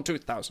Automaton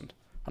 2000,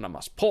 and I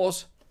must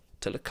pause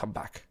till it come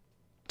back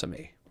to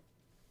me.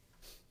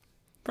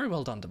 Very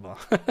well done, Damar.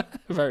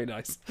 Very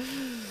nice.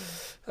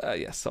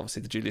 Yes,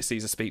 obviously the Julius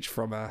Caesar speech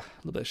from a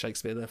little bit of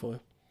Shakespeare there for you.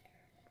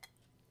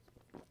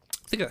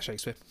 I think that's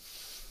Shakespeare.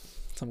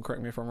 Someone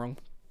correct me if I'm wrong.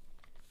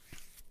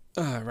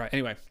 Right,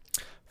 anyway.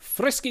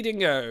 Frisky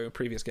Dingo,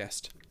 previous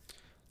guest.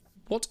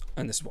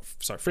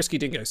 Frisky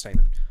Dingo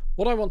statement.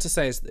 What I want to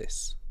say is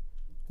this.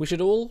 We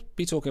should all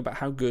be talking about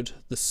how good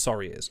the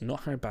sorry is,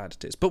 not how bad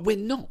it is. But we're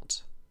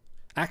not.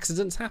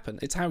 Accidents happen.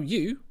 It's how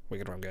you,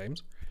 Wicked Realm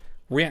Games,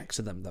 react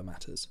to them that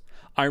matters.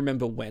 I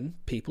remember when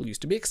people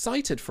used to be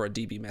excited for a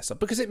DB mess up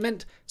because it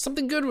meant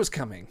something good was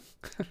coming.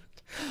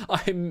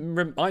 I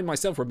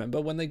myself remember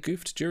when they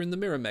goofed during the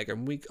Mirror Mega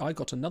and I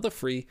got another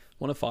free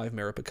 1 of 5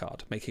 Mirror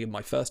Picard, making it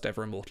my first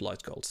ever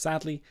Immortalized Gold.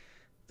 Sadly,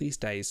 these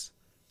days,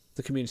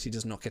 the community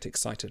does not get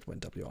excited when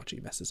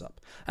WRG messes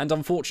up. And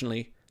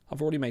unfortunately,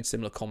 I've already made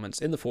similar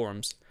comments in the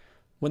forums.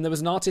 When there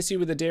was an art issue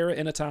with Adira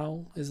in a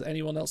towel, is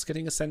anyone else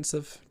getting a sense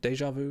of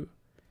deja vu?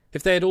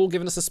 If they had all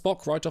given us a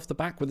Spock right off the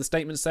back with a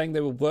statement saying they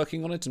were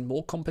working on it and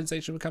more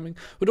compensation were coming,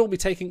 we'd all be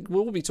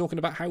talking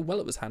about how well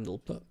it was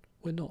handled, but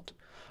we're not.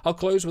 I'll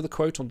close with a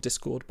quote on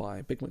Discord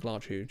by Big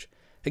McLarge Huge.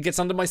 It gets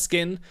under my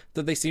skin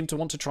that they seem to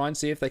want to try and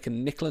see if they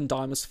can nickel and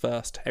dime us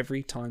first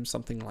every time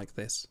something like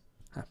this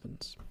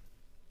happens.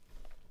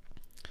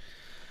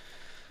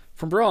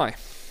 From Bry.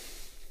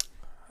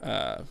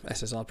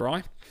 SSR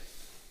Bry.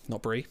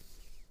 Not Brie.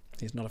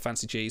 He's not a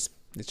fancy cheese.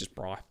 He's just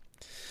Bry.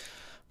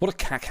 What a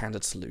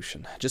cack-handed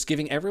solution. Just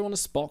giving everyone a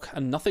Spock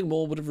and nothing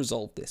more would have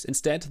resolved this.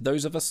 Instead,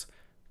 those of us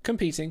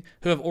competing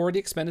who have already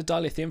expended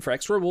dilithium for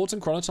extra rewards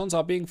and chronotons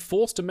are being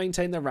forced to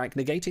maintain their rank,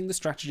 negating the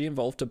strategy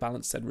involved to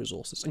balance said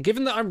resources. And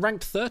given that I'm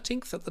ranked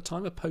 13th at the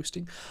time of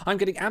posting, I'm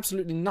getting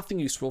absolutely nothing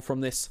useful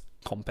from this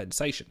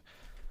compensation.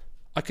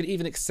 I could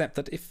even accept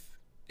that if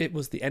it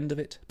was the end of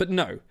it. But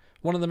no,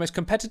 One of the most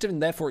competitive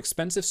and therefore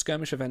expensive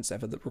skirmish events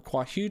ever that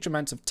require huge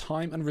amounts of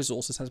time and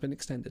resources has been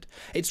extended.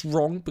 It's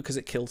wrong because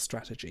it kills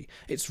strategy.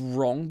 It's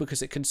wrong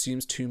because it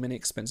consumes too many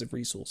expensive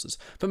resources.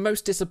 But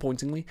most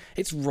disappointingly,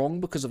 it's wrong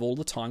because of all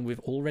the time we've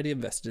already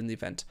invested in the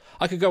event.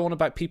 I could go on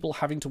about people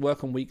having to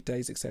work on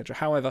weekdays, etc.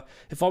 However,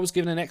 if I was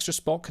given an extra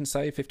spot and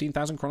say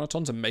 15,000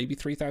 chronotons and maybe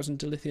 3,000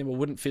 dilithium, I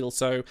wouldn't feel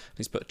so.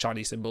 He's put a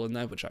Chinese symbol in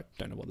there, which I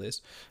don't know what it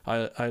is.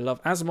 I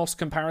love Asimov's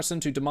comparison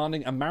to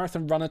demanding a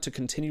marathon runner to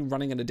continue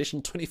running an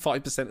additional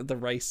 25% of the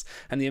race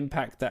and the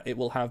impact that it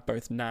will have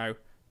both now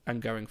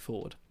and going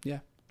forward. Yeah,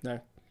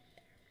 no.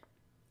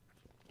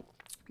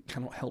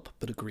 Cannot help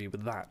but agree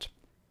with that.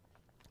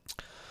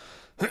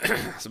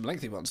 Some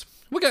lengthy ones.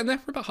 We're getting there.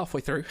 We're about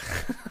halfway through.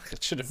 I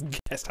should have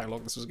guessed how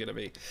long this was going to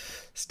be.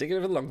 Sticking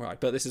it for the long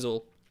ride, but this is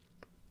all.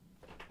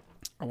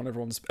 I want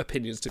everyone's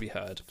opinions to be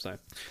heard. So,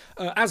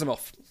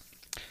 Asimov.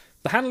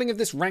 The handling of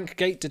this rank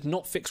gate did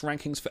not fix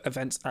rankings for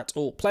events at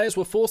all. Players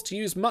were forced to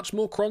use much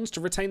more crons to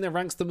retain their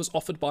ranks than was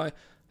offered by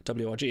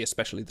WRG,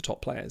 especially the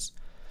top players.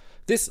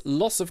 This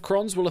loss of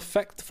crons will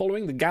affect the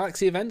following: the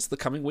Galaxy events, the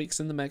coming weeks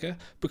in the Mega,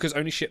 because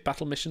only ship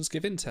battle missions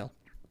give intel.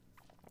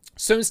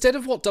 So instead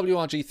of what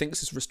WRG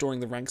thinks is restoring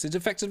the ranks, it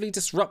effectively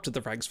disrupted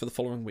the ranks for the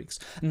following weeks.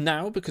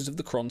 Now, because of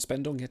the cron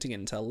spend on getting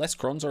intel, less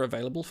crons are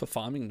available for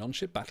farming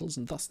non-ship battles,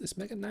 and thus this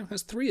Mega now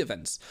has 3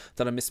 events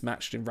that are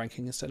mismatched in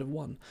ranking instead of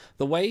 1.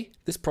 The way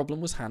this problem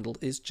was handled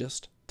is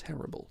just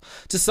terrible.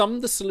 To sum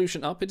the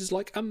solution up, it is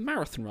like a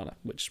marathon runner,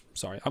 which,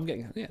 sorry, I'm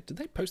getting, yeah, did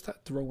they post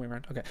that the wrong way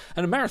around? Okay.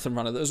 And a marathon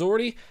runner that has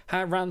already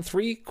ran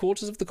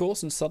 3/4 of the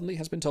course and suddenly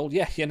has been told,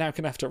 yeah, you're now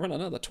going to have to run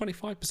another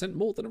 25%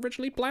 more than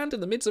originally planned in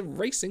the midst of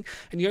racing,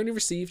 and you only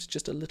received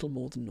just a little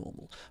more than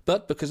normal.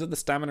 But because of the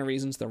stamina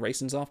reasons, the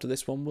races after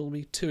this one will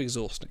be too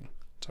exhausting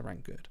to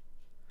rank good.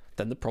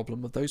 Then the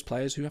problem of those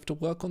players who have to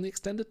work on the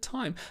extended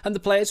time, and the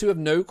players who have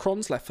no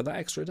crons left for that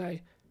extra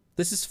day.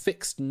 This has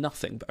fixed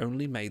nothing, but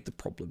only made the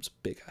problems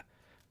bigger.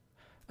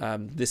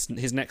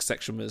 His next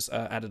section was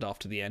added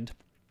after the end.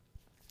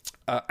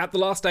 At the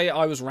last day,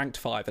 I was ranked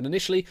 5, and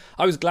initially,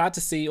 I was glad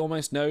to see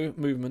almost no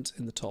movement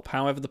in the top.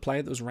 However, the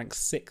player that was ranked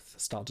 6th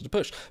started to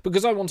push.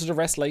 Because I wanted to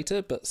rest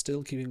later, but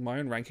still keeping my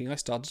own ranking, I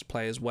started to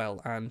play as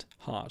well, and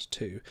hard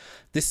too.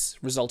 This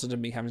resulted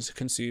in me having to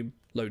consume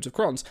loads of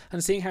crons,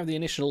 and seeing how the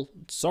initial,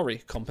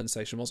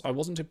 compensation was, I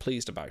wasn't too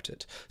pleased about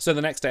it. So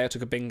the next day I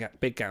took a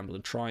big gamble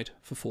and tried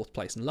for 4th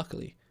place, and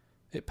luckily,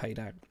 it paid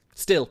out.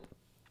 Still,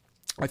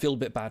 I feel a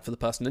bit bad for the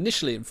person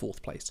initially in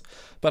 4th place,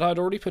 but I'd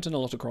already put in a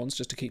lot of crons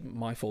just to keep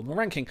my former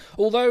ranking.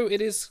 Although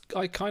it is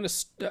like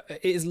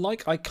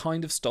I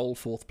kind of stole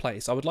 4th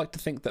place. I would like to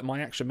think that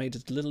my action made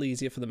it a little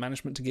easier for the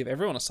management to give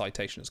everyone a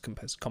citation as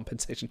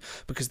compensation,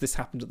 because this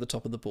happened at the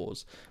top of the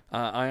boards.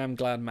 I am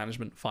glad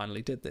management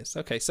finally did this.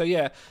 Okay, so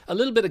yeah, a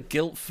little bit of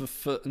guilt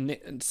for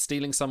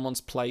stealing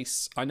someone's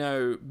place. I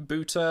know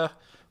Buta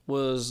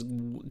was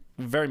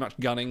very much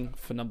gunning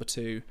for number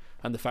 2,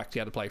 and the fact he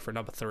had to play for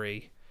number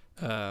 3.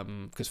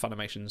 Because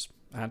Funimation's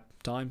had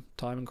time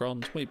and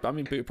crons. I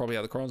mean, Boot probably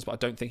had the crons, but I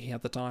don't think he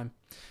had the time.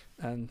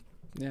 And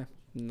yeah,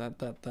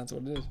 that's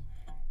what it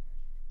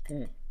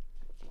is.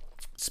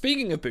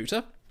 Speaking of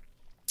Boota,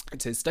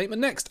 it's his statement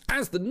next.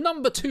 As the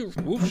number 2...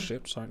 Oh,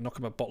 shit, sorry,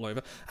 knocking my bottle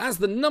over. As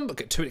the number...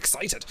 Get too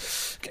excited.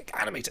 Get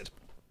animated.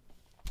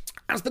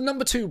 As the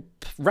number 2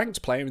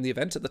 ranked player in the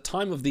event at the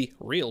time of the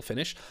real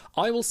finish,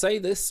 I will say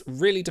this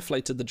really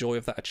deflated the joy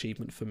of that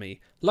achievement for me.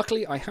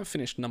 Luckily, I have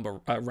finished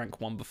rank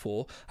 1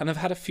 before, and have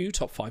had a few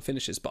top 5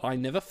 finishes, but I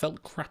never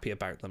felt crappy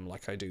about them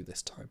like I do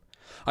this time.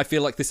 I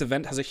feel like this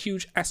event has a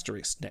huge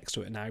asterisk next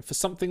to it now for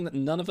something that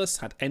none of us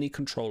had any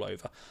control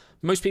over.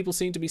 Most people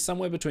seem to be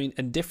somewhere between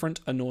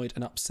indifferent, annoyed,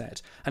 and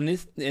upset, and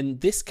in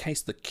this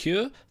case the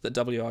cure that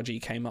WRG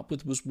came up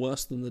with was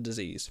worse than the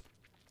disease.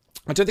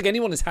 I don't think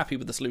anyone is happy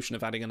with the solution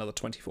of adding another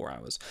 24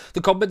 hours.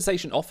 The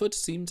compensation offered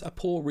seemed a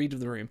poor read of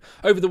the room.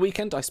 Over the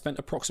weekend, I spent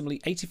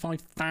approximately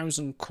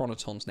 85,000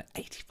 chronotons. Now,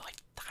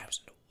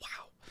 85,000,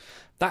 wow.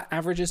 That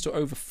averages to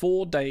over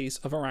 4 days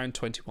of around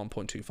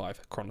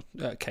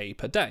 21.25 K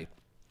per day.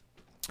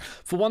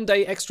 For 1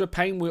 day extra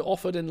pain, we were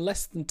offered in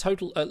less than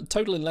total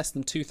in less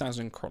than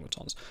 2,000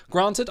 chronotons.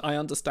 Granted, I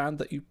understand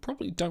that you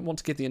probably don't want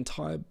to give the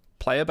entire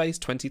player base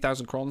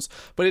 20,000 crons,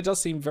 but it does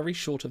seem very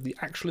short of the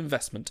actual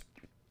investment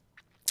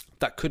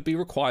that could be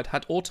required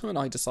had Autumn and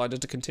I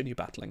decided to continue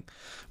battling.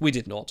 We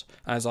did not,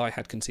 as I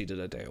had conceded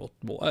a day or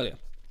more earlier.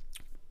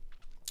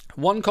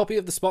 1 copy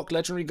of the Spock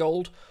Legendary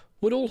Gold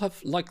would all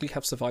likely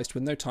have sufficed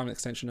with no time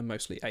extension and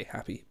mostly a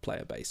happy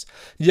player base.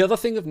 The other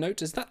thing of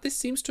note is that this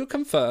seems to have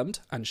confirmed,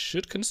 and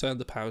should concern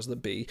the powers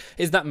that be,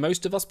 is that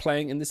most of us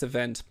playing in this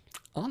event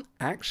aren't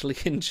actually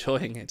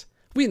enjoying it.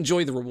 We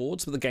enjoy the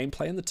rewards, but the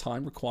gameplay and the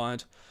time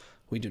required,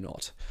 we do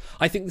not.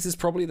 I think this is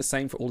probably the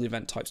same for all the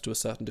event types to a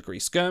certain degree.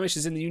 Skirmish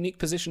is in the unique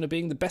position of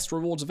being the best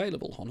rewards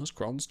available, honors,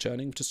 crons,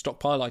 churning to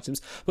stockpile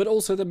items, but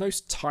also the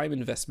most time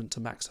investment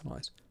to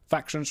maximise.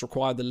 Factions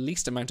require the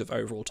least amount of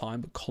overall time,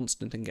 but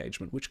constant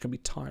engagement, which can be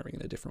tiring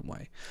in a different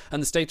way.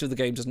 And the state of the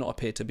game does not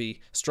appear to be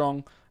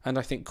strong, and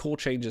I think core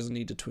changes are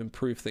needed to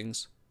improve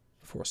things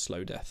before a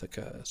slow death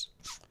occurs.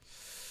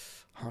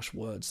 Harsh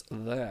words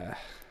there.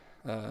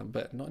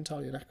 But not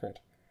entirely inaccurate.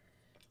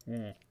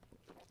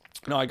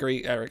 No, I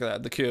agree, Eric,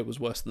 that the cure was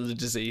worse than the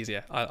disease.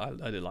 Yeah,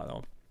 I did like that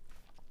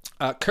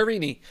one.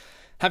 Karini,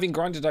 having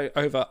grinded out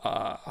over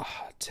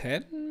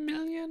 10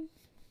 million?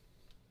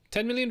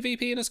 10 million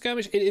VP in a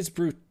skirmish? It is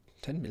brutal.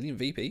 10 million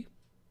VP?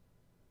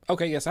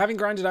 Okay, yes, having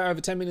grinded out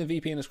over 10 million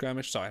VP in a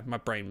skirmish. Sorry, my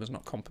brain was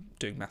not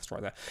doing maths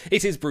right there.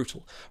 It is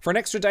brutal. For an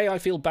extra day, I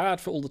feel bad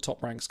for all the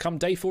top ranks. Come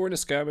day 4 in a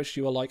skirmish,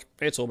 you are like,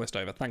 it's almost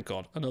over, thank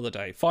God. Another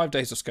day. 5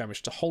 days of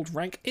skirmish to hold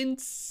rank.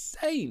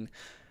 Insane.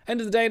 End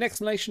of the day, an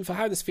explanation for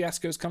how this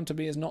fiasco has come to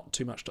be is not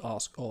too much to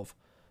ask of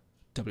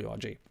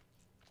WRG.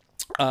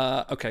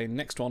 Okay,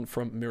 next one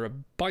from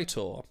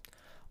Mirabaitor.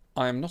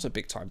 I am not a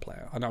big-time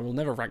player, and I will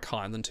never rank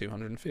higher than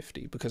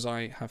 250, because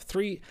I have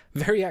 3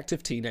 very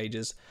active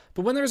teenagers,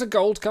 but when there is a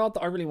gold card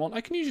that I really want,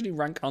 I can usually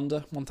rank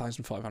under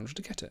 1,500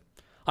 to get it.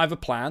 I have a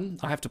plan.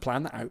 I have to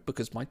plan that out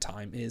because my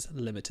time is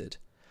limited.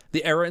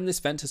 The error in this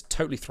event has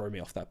totally thrown me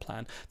off that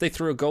plan. They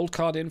threw a gold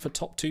card in for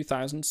top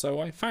 2,000, so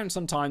I found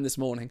some time this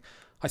morning.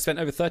 I spent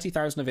over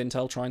 30,000 of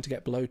intel trying to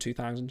get below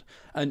 2,000,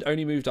 and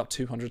only moved up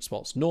 200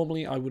 spots.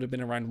 Normally, I would have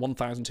been around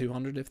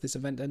 1,200 if this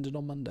event ended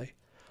on Monday.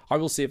 I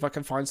will see if I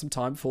can find some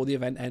time before the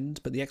event ends,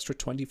 but the extra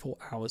 24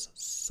 hours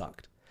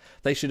sucked.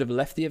 They should have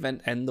left the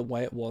event end the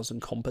way it was and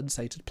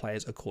compensated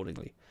players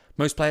accordingly.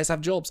 Most players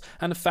have jobs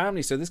and a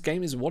family, so this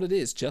game is what it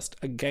is, just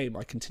a game.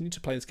 I continue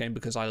to play this game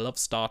because I love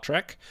Star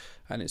Trek,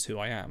 and it's who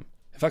I am.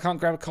 If I can't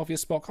grab a copy of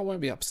Spock, I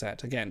won't be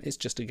upset. Again, it's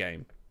just a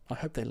game. I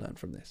hope they learn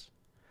from this.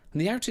 And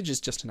the outage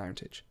is just an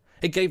outage.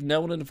 It gave no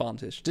one an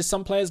advantage. Did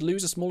some players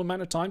lose a small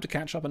amount of time to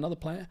catch up another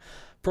player?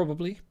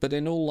 Probably, but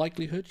in all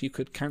likelihood, you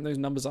could count those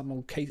numbers up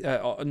on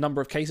a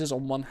number of cases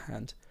on one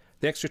hand.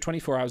 The extra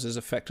 24 hours has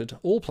affected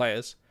all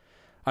players.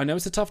 I know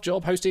it's a tough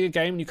job hosting a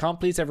game and you can't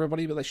please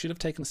everybody, but they should have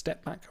taken a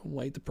step back and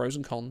weighed the pros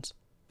and cons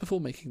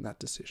before making that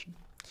decision.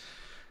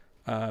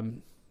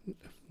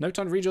 No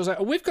time to read yours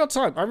out. Oh, we've got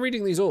time. I'm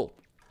reading these all.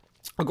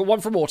 I've got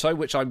one from Auto,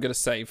 which I'm going to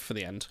save for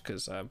the end,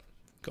 because got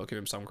to give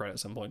him some credit at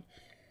some point.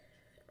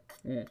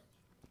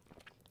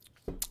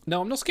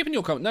 No, I'm not skipping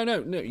your comment.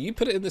 No. You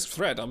put it in this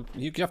thread.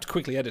 You have to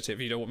quickly edit it if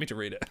you don't want me to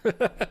read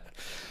it.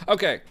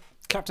 Okay.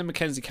 Captain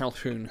Mackenzie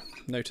Calhoun,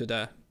 noted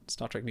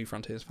Star Trek New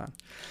Frontiers fan.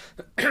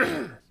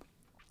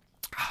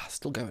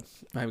 Still going.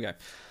 There we go.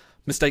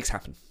 Mistakes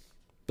happen,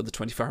 but the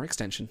 24-hour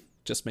extension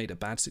just made a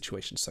bad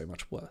situation so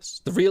much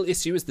worse. The real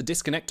issue is the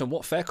disconnect on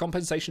what fair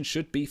compensation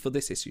should be for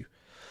this issue.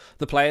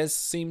 The players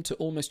seem to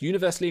almost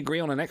universally agree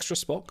on an extra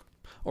Spock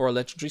or a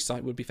legendary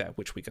site would be fair,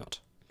 which we got.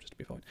 Just to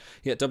be fine.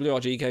 Yet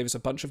WRG gave us a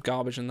bunch of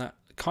garbage, and that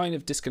kind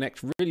of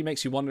disconnect really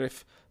makes you wonder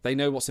if they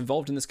know what's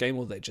involved in this game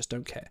or they just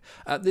don't care.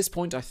 At this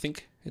point, I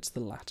think it's the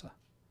latter.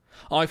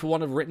 I, for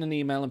one, have written an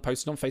email and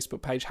posted on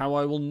Facebook page how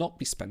I will not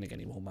be spending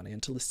any more money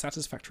until this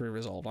satisfactory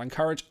resolved. I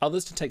encourage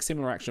others to take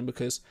similar action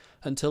because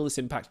until this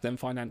impacts them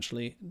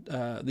financially,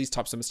 these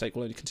types of mistakes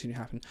will only continue to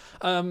happen.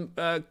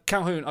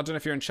 Calhoun, I don't know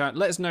if you're in chat.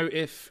 Let us know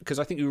if, because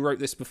I think you wrote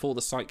this before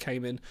the site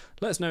came in.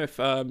 Let us know if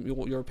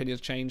your opinions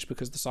changed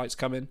because the site's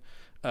come in.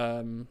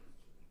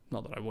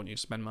 Not that I want you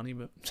to spend money,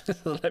 but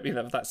let me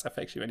know if that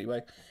affects you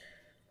anyway.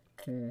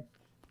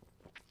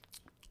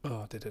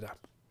 Oh,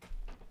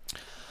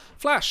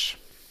 Flash.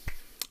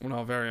 On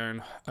our very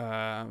own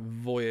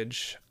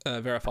Voyage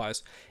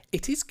verifies,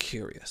 it is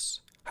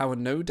curious how a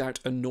no doubt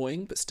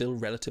annoying but still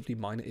relatively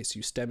minor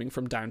issue stemming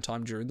from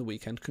downtime during the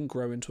weekend can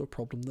grow into a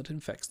problem that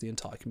infects the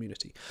entire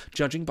community.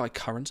 Judging by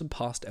current and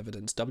past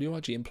evidence,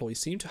 WRG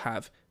employees seem to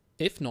have,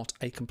 if not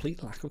a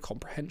complete lack of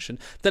comprehension,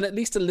 then at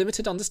least a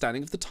limited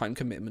understanding of the time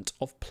commitment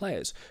of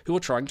players who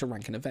are trying to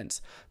rank in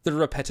events. The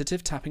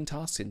repetitive tapping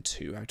tasks in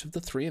 2 out of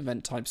the 3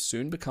 event types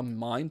soon become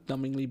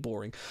mind-numbingly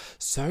boring.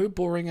 So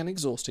boring and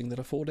exhausting that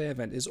a 4-day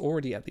event is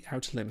already at the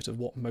outer limit of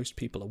what most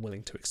people are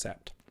willing to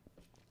accept.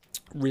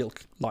 Real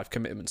life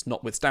commitments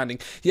notwithstanding,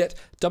 yet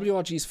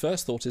WRG's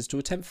first thought is to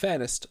attempt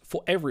fairness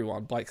for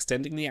everyone by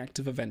extending the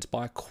active event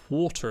by a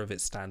quarter of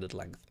its standard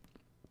length.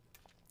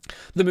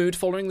 The mood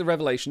following the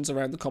revelations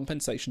around the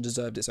compensation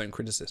deserved its own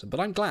criticism, but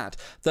I'm glad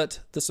that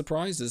the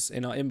surprises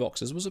in our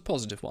inboxes was a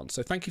positive one,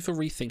 so thank you for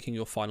rethinking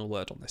your final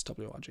word on this,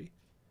 WRG.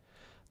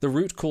 The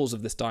root cause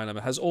of this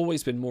dilemma has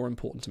always been more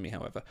important to me,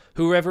 however.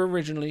 Whoever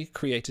originally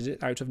created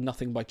it out of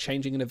nothing by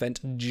changing an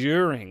event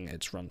during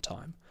its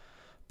runtime.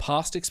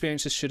 Past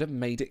experiences should have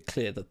made it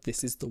clear that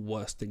this is the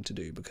worst thing to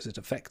do because it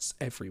affects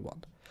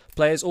everyone.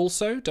 Players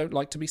also don't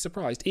like to be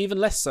surprised, even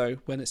less so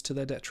when it's to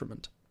their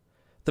detriment.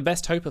 The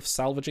best hope of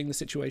salvaging the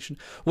situation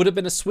would have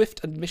been a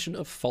swift admission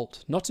of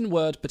fault, not in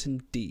word but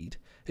in deed.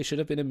 It should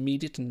have been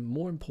immediate and,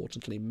 more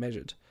importantly,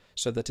 measured,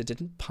 so that it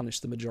didn't punish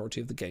the majority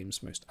of the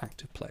game's most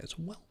active players.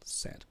 Well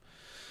said.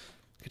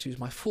 I could use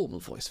my formal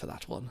voice for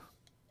that one.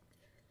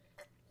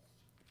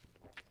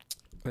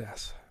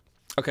 Yes.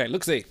 Okay,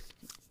 look-see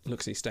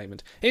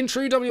statement. In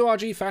true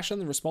WRG fashion,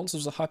 the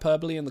responses are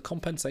hyperbole and the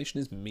compensation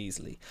is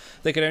measly.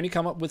 They could only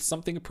come up with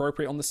something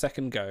appropriate on the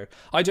second go.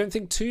 I don't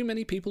think too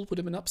many people would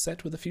have been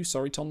upset with a few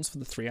sorry-tons for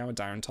the 3-hour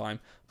downtime.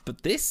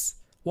 But this?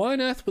 Why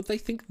on earth would they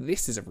think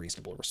this is a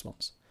reasonable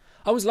response?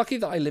 I was lucky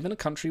that I live in a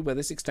country where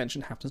this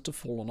extension happens to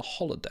fall on a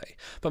holiday,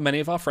 but many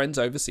of our friends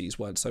overseas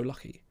weren't so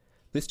lucky.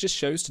 This just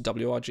shows to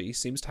WRG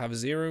seems to have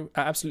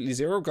absolutely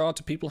zero regard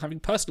to people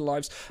having personal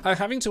lives and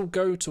having to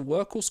go to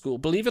work or school.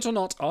 Believe it or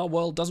not, our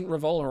world doesn't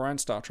revolve around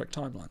Star Trek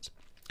timelines.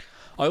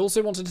 I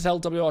also wanted to tell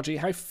WRG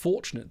how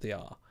fortunate they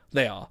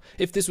are.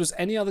 If this was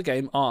any other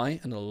game, I,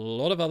 and a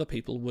lot of other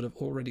people, would have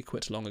already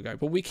quit long ago.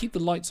 But we keep the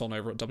lights on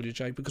over at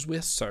WJ because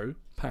we're so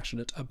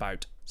passionate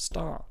about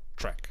Star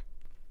Trek.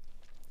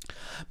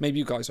 Maybe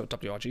you guys at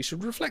WRG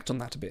should reflect on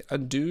that a bit,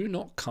 and do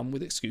not come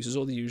with excuses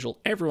or the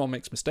usual everyone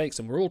makes mistakes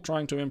and we're all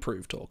trying to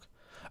improve talk.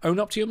 Own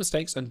up to your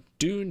mistakes and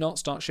do not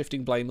start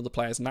shifting blame on the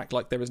players and act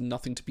like there is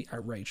nothing to be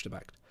outraged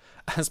about.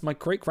 As my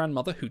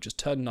great-grandmother, who just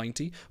turned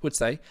 90, would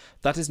say,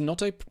 that is not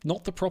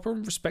the proper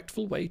and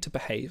respectful way to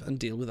behave and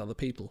deal with other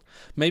people.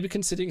 Maybe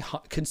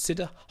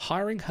consider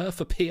hiring her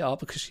for PR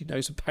because she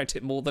knows about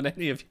it more than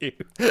any of you.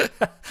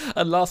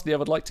 And lastly, I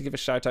would like to give a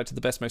shout out to the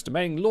best, most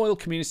amazing, loyal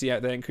community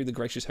out there, including the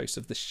gracious hosts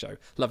of this show.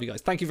 Love you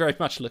guys. Thank you very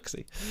much,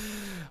 Luxie.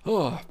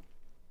 Oh.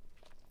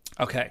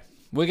 Okay.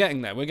 We're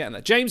getting there.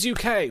 James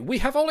UK, we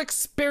have all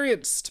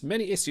experienced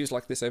many issues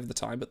like this over the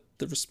time, but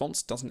the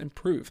response doesn't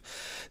improve.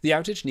 The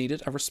outage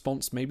needed a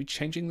response, maybe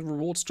changing the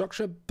reward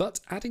structure,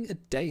 but adding a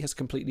day has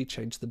completely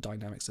changed the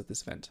dynamics of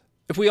this event.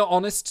 If we are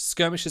honest,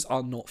 skirmishes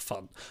are not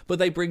fun, but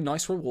they bring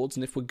nice rewards,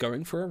 and if we're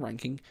going for a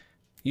ranking,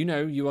 you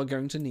know you are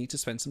going to need to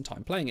spend some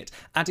time playing it.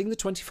 Adding the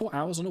 24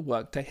 hours on a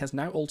workday has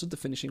now altered the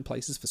finishing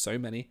places for so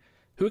many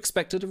who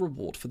expected a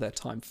reward for their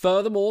time.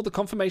 Furthermore, the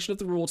confirmation of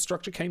the reward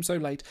structure came so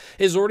late,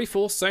 it has already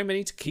forced so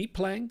many to keep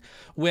playing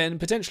when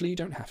potentially you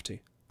don't have to.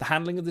 The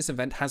handling of this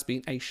event has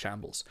been a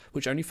shambles,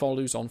 which only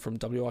follows on from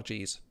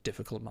WRG's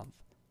difficult month.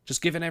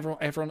 Just giving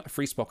everyone a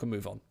free spot and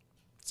move on.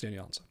 That's the only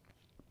answer.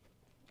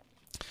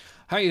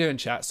 How you doing,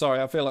 chat?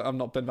 Sorry, I feel like I've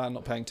not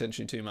paying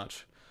attention too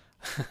much.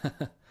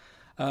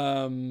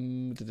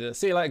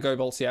 See you later, Go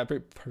Bolts. Yeah, I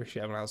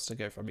appreciate everyone else to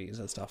go for meetings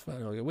and stuff.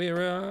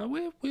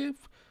 We're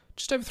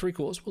just over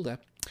 3/4, we'll do.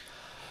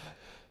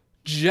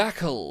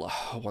 Jackal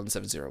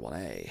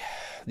 1701A.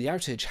 The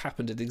outage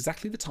happened at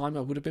exactly the time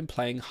I would have been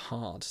playing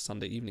hard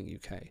Sunday evening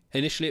UK.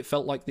 Initially it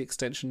felt like the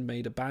extension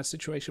made a bad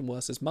situation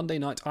worse, as Monday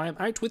night I am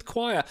out with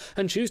choir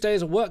and Tuesday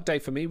is a work day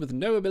for me with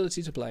no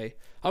ability to play.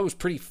 I was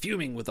pretty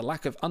fuming with the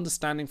lack of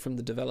understanding from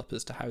the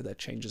developers to how their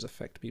changes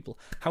affect people.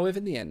 However,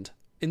 in the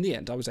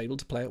end I was able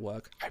to play at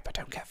work. I hope I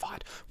don't get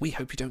fired. We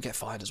hope you don't get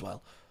fired as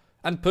well.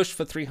 And push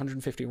for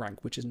 350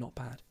 rank, which is not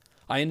bad.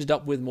 I ended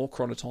up with more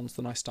chronotons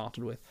than I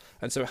started with,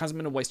 and so it hasn't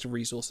been a waste of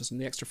resources,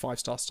 and the extra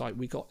 5-star site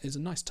we got is a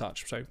nice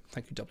touch, so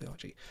thank you,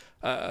 WRG.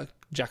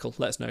 Jackal,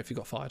 let us know if you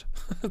got fired.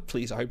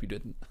 Please, I hope you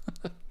didn't.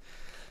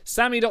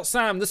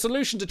 Sammy.Sam, the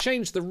solution to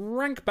change the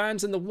rank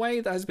bands in the way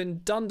that has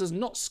been done does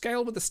not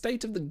scale with the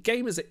state of the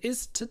game as it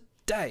is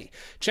today.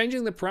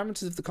 Changing the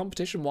parameters of the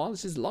competition while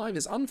it is live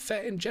is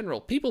unfair in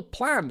general. People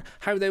plan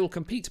how they will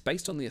compete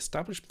based on the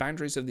established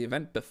boundaries of the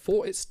event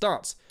before it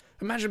starts.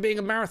 Imagine being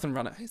a marathon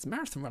runner. It's a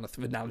marathon runner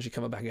analogy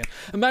coming back again.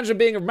 Imagine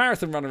being a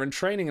marathon runner and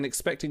training and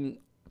expecting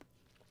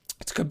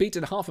to compete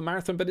in half a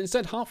marathon, but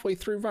instead halfway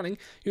through running,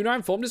 you're now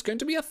informed it's going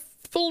to be a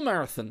full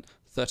marathon.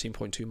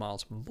 13.2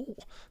 miles more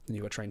than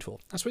you were trained for.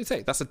 That's what you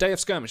say. That's a day of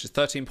skirmish. It's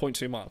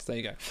 13.2 miles. There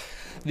you go.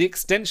 The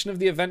extension of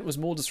the event was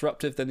more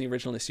disruptive than the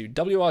original issue.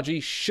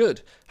 WRG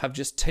should have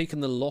just taken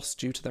the loss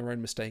due to their own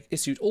mistake,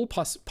 issued all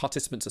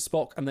participants a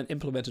Spock, and then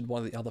implemented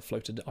one of the other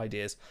floated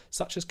ideas,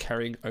 such as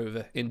carrying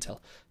over intel.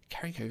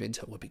 Carrying over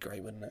intel would be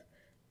great, wouldn't it?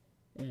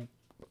 Oh,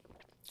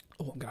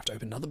 I'm going to have to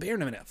open another beer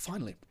in a minute,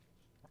 finally.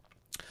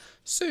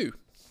 Sue.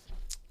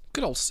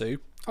 Good old Sue.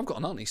 I've got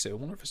an auntie Sue. I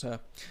wonder if it's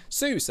her.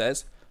 Sue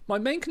says, my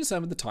main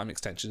concern with the time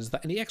extension is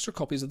that any extra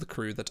copies of the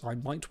crew that I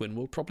might win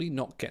will probably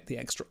not get the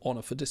extra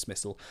honour for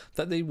dismissal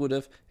that they would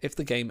have if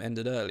the game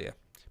ended earlier.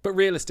 But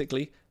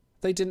realistically,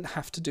 they didn't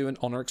have to do an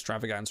honour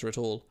extravaganza at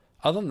all.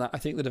 Other than that, I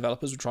think the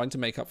developers were trying to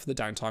make up for the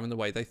downtime in the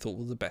way they thought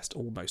was the best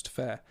or most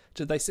fair.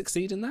 Did they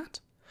succeed in that?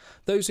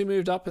 Those who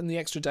moved up in the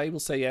extra day will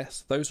say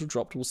yes. Those who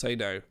dropped will say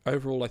no.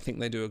 Overall, I think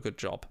they do a good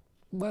job.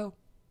 Well,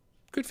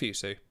 good for you,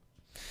 Sue.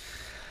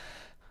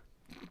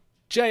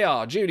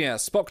 JR Junior,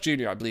 Spock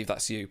Junior, I believe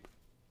that's you.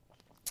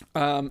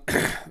 I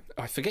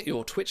forget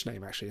your Twitch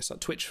name actually. It's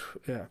like Twitch.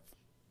 Yeah,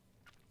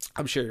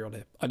 I'm sure you're on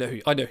here. I know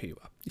who you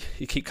are.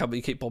 You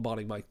keep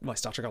bombarding my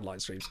Star Trek Online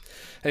streams.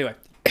 Anyway,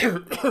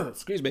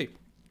 excuse me.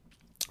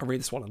 I'll read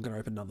this one. I'm going to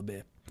open another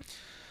beer.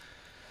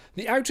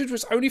 The outage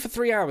was only for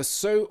 3 hours,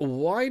 so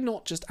why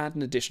not just add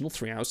an additional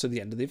 3 hours to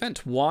the end of the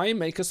event? Why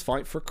make us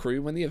fight for a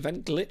crew when the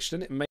event glitched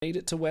and it made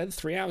it to where the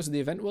 3 hours of the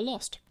event were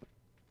lost?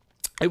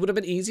 It would have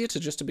been easier to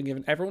just have been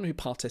given everyone who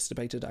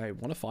participated a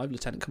 1 of 5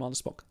 Lieutenant Commander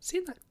Spock.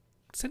 Seen that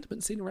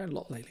sentiment seen around a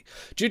lot lately.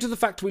 Due to the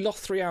fact we lost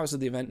 3 hours of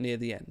the event near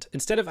the end,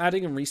 instead of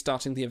adding and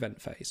restarting the event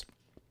phase.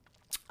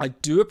 I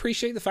do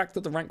appreciate the fact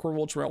that the rank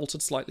rewards were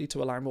altered slightly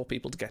to allow more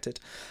people to get it,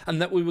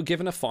 and that we were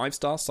given a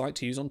 5-star site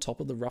to use on top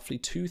of the roughly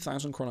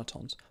 2,000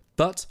 chronotons.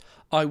 But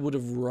I would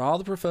have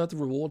rather preferred the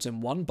rewards in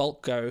one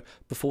bulk go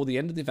before the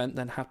end of the event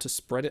than have to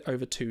spread it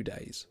over 2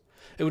 days.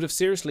 It would have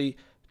seriously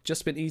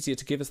just been easier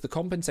to give us the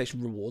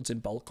compensation rewards in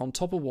bulk on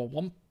top of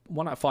one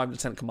out of 5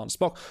 Lieutenant Commander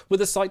Spock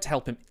with a site to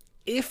help him.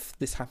 If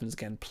this happens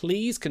again,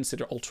 please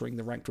consider altering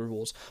the ranked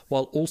rewards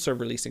while also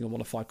releasing a 1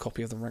 of 5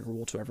 copy of the ranked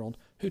reward to everyone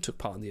who took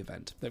part in the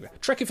event. There we go.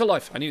 Trekkie for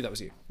life. I knew that was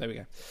you. There we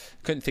go.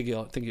 Couldn't think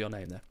of your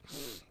name there.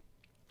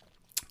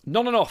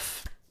 Not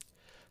enough.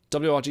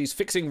 WRG's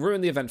fixing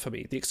ruined the event for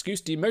me. The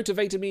excuse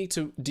demotivated me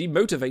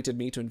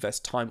to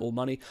invest time or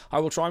money. I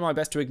will try my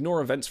best to ignore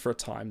events for a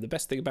time. The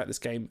best thing about this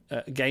game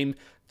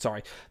the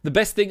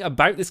best thing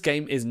about this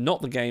game is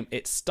not the game.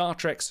 It's Star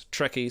Treks,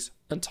 Trekkies,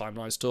 and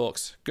Timelines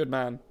Talks. Good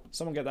man.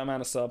 Someone get that man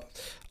a sub.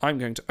 I'm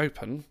going to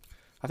open.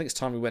 I think it's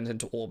time we went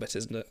into orbit,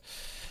 isn't it?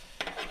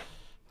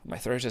 My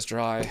throat is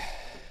dry.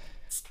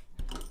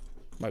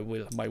 My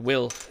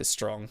will is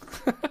strong.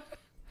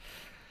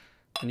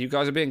 And you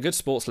guys are being good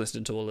sports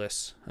listening to all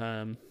this.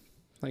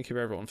 Thank you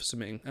everyone for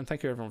submitting, and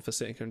thank you everyone for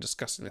sitting here and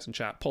discussing this in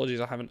chat.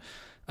 Apologies I haven't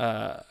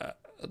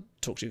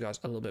talked to you guys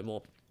a little bit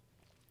more.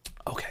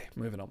 Okay,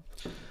 moving on.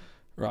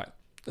 Right,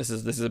 this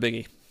is a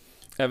biggie.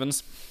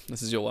 Evans,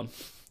 this is your one.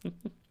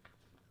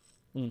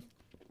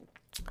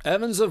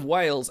 Evans of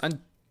Wales, and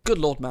good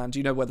lord, man, do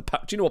you know what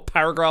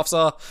paragraphs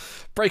are?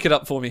 Break it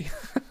up for me.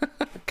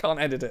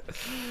 Can't edit it.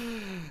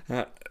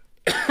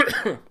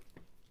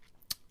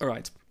 All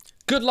right.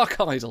 Good luck,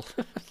 Idle.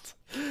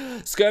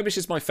 Skirmish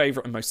is my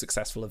favourite and most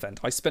successful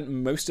event. I spent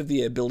most of the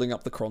year building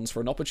up the crons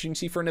for an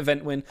opportunity for an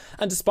event win,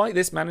 and despite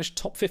this managed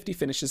top 50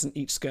 finishes in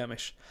each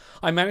skirmish.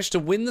 I managed to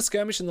win the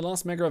skirmish in the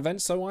last mega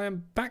event, so I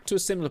am back to a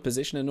similar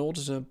position in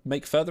order to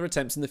make further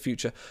attempts in the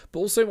future, but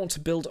also want to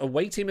build a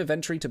away team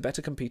inventory to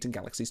better compete in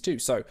Galaxies 2,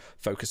 so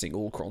focusing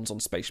all crons on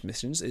space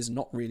missions is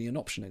not really an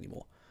option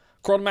anymore.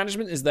 Cron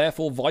management is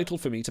therefore vital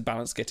for me to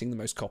balance getting the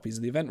most copies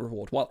of the event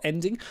reward, while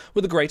ending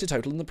with a greater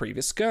total in the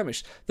previous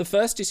skirmish. The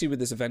first issue with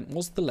this event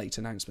was the late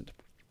announcement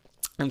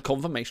and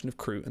confirmation of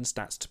crew and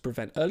stats to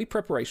prevent early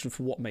preparation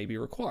for what may be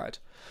required.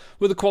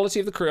 With the quality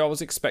of the crew I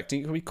was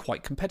expecting it would be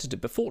quite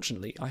competitive, but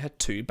fortunately I had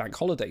 2 bank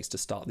holidays to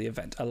start the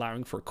event,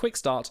 allowing for a quick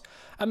start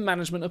and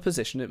management of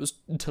position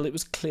until it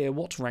was clear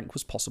what rank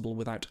was possible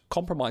without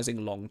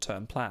compromising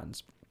long-term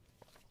plans.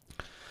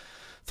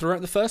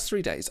 Throughout the first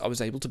 3 days, I was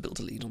able to build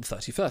a lead on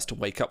 31st to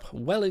wake up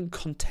well in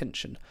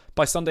contention.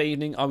 By Sunday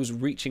evening, I was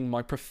reaching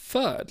my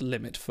preferred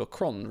limit for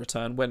Cron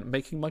return when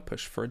making my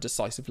push for a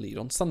decisive lead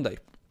on Sunday.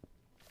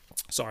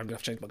 Sorry, I'm going to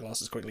have to change my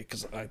glasses quickly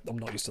because I'm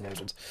not used to those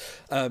ones.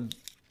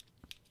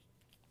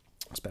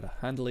 That's better.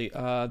 Handily.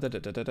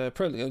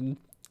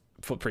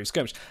 For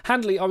pre-skirmish.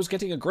 Handily, I was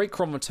getting a great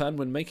Cron return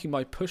when making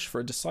my push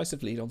for a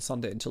decisive lead on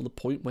Sunday until the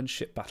point when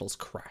ship battles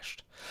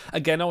crashed.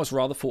 Again, I was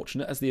rather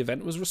fortunate as the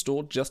event was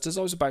restored just as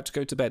I was about to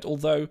go to bed,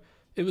 although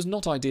it was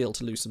not ideal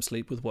to lose some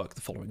sleep with work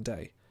the following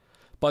day.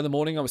 By the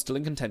morning, I was still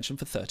in contention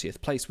for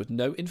 30th place with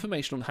no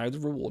information on how the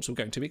rewards were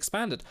going to be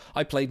expanded.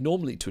 I played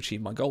normally to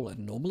achieve my goal at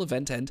a normal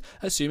event end,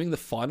 assuming the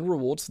final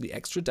rewards for the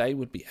extra day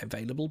would be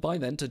available by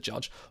then to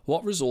judge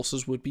what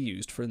resources would be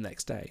used for the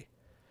next day.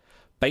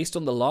 Based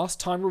on the last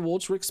time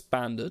rewards were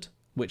expanded,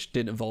 which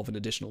did involve an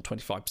additional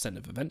 25%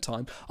 of event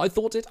time, I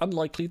thought it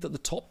unlikely that the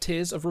top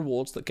tiers of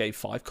rewards that gave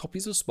 5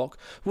 copies of Spock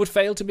would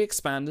fail to be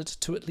expanded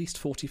to at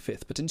least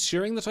 45th, but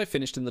ensuring that I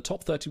finished in the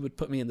top 30 would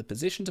put me in the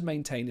position to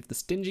maintain if the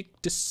stingy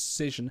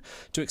decision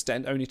to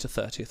extend only to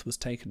 30th was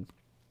taken.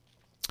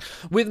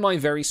 With my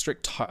very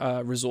strict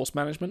resource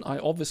management, I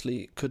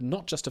obviously could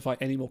not justify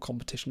any more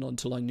competition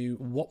until I knew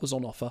what was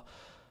on offer,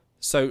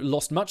 so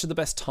lost much of the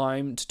best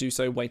time to do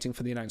so waiting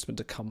for the announcement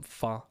to come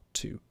far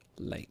too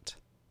late,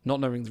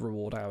 not knowing the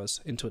reward hours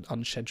into an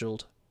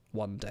unscheduled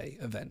one-day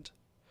event.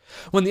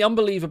 When the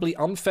unbelievably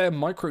unfair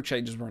micro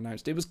changes were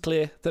announced, it was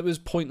clear that it was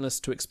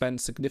pointless to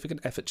expend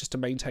significant effort just to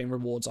maintain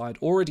rewards I had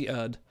already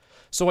earned,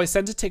 so I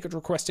sent a ticket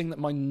requesting that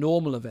my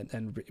normal event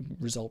end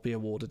result be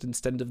awarded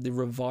instead of the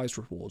revised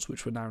rewards,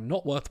 which were now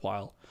not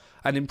worthwhile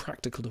and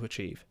impractical to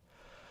achieve.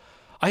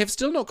 I have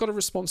still not got a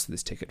response to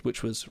this ticket,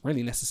 which was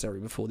really necessary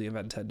before the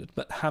event ended,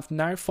 but have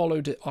now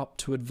followed it up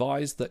to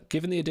advise that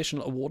given the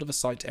additional award of a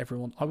site to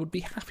everyone, I would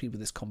be happy with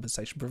this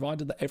compensation,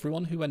 provided that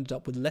everyone who ended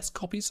up with less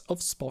copies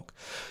of Spock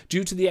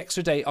due to the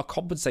extra day are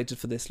compensated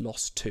for this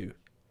loss too.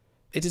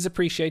 It is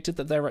appreciated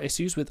that there are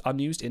issues with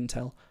unused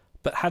intel,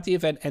 but had the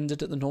event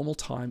ended at the normal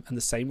time and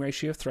the same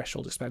ratio of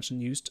threshold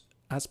expansion used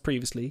as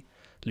previously,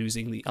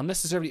 losing the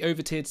unnecessarily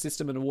over-tiered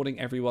system and awarding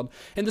everyone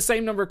in the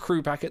same number of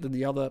crew bracket than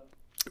the other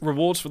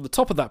rewards from the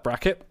top of that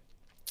bracket,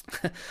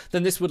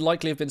 then this would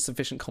likely have been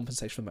sufficient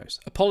compensation for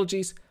most.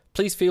 Apologies,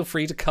 please feel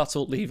free to cut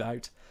or leave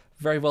out.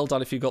 Very well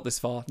done if you got this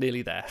far,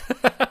 nearly there.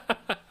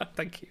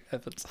 Thank you,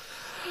 Evans.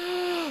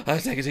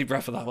 I take a deep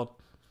breath for that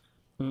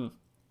one.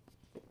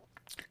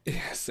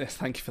 Yes,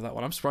 thank you for that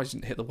one. I'm surprised you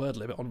didn't hit the word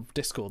limit on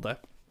Discord there.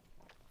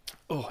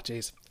 Oh,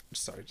 jeez.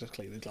 Sorry, just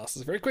clean the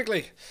glasses very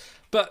quickly.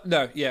 But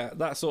no, yeah,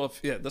 that sort of,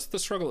 yeah, that's the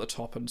struggle at the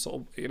top and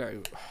sort of, you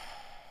know,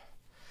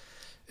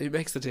 it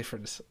makes the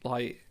difference.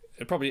 Like,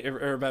 it probably,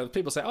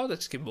 people say, oh,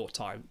 let's give more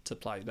time to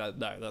play. No,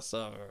 that's,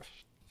 don't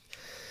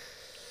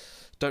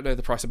know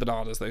the price of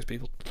bananas, those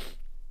people.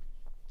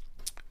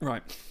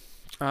 Right.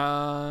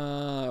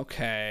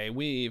 Okay,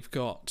 we've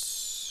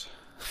got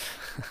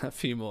A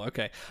few more.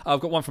 Okay. I've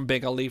got one from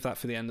Big. I'll leave that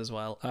for the end as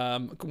well.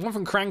 One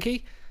from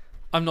Cranky.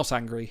 I'm not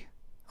angry.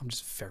 I'm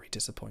just very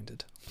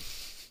disappointed.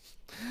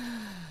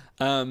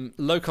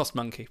 Low Cost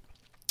Monkey.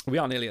 We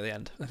are nearly at the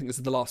end. I think this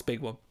is the last big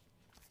one.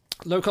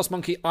 Low Cost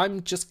Monkey.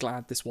 I'm just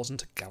glad this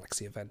wasn't a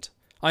Galaxy event.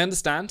 I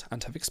understand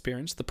and have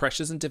experienced the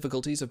pressures and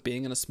difficulties of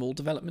being in a small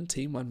development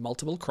team when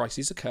multiple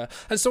crises occur,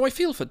 and so I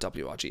feel for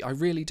WRG, I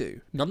really do.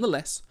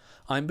 Nonetheless,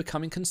 I'm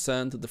becoming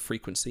concerned that the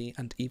frequency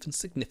and even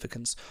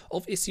significance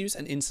of issues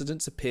and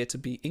incidents appear to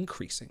be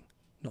increasing,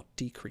 not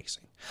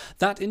decreasing.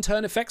 That in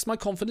turn affects my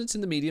confidence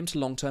in the medium to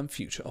long-term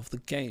future of the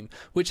game,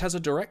 which has a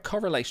direct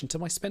correlation to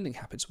my spending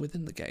habits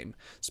within the game.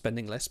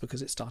 Spending less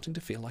because it's starting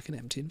to feel like an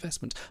empty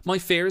investment. My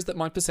fear is that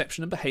my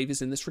perception and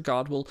behaviours in this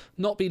regard will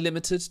not be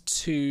limited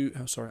to...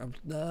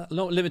 not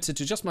limited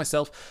to just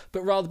myself,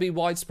 but rather be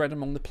widespread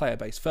among the player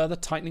base, further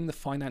tightening the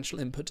financial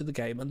input to the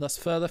game, and thus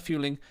further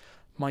fueling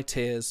my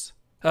fears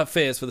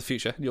for the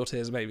future. Your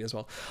tears maybe as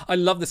well. I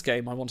love this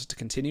game. I want it to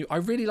continue. I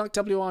really like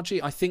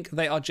WRG. I think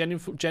they are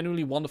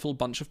genuinely wonderful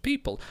bunch of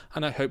people,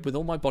 and I hope with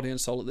all my body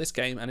and soul that this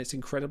game and its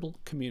incredible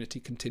community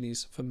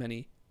continues for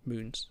many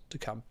moons to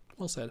come.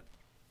 Well said.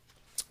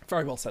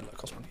 Very well said, Low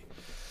Cost Monkey.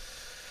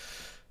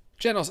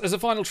 Genos, as a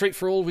final treat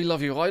for all, we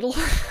love you, Idle.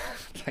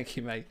 Thank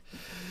you, mate.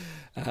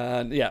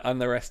 And yeah,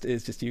 and the rest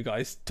is just you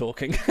guys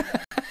talking.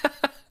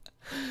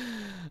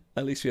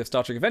 At least we have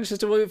Star Trek Adventures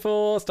to wait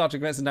for. Star Trek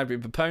Adventures now being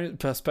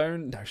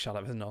postponed. No, shut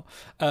up, it's not.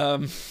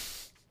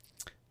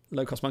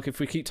 Low Cost Monkey, if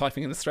we keep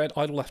typing in the thread,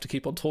 Idle will have to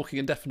keep on talking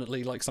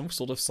indefinitely like some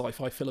sort of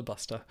sci-fi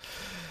filibuster.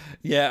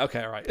 Yeah,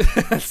 okay, all right.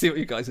 Let's see what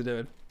you guys are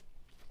doing.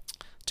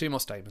 2 more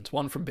statements.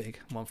 One from Big,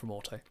 one from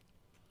Orte.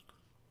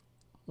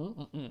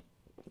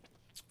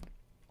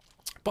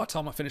 By the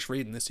time I finish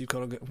reading this, I'm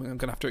going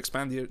to have to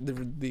expand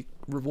the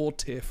reward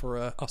tier for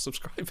our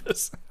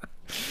subscribers.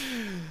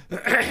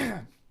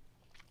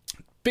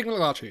 Big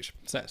Large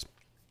says,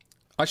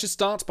 I should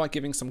start by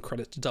giving some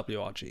credit to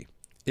WRG.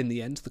 In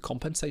the end, the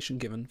compensation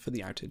given for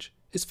the outage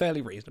is fairly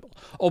reasonable.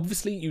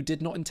 Obviously, you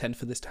did not intend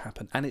for this to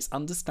happen, and it's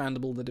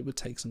understandable that it would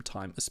take some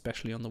time,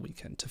 especially on the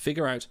weekend, to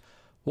figure out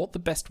what the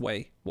best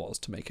way was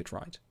to make it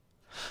right.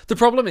 The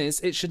problem is,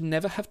 it should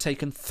never have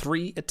taken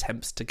 3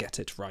 attempts to get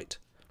it right.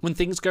 When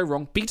things go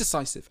wrong, be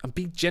decisive and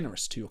be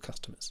generous to your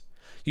customers.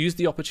 Use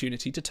the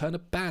opportunity to turn a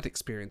bad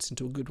experience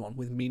into a good one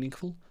with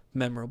meaningful,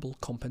 memorable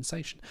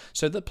compensation,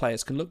 so that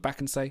players can look back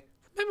and say,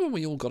 remember when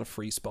we all got a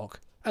free Spock?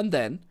 And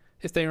then,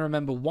 if they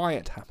remember why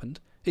it happened,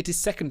 it is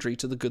secondary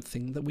to the good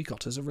thing that we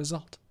got as a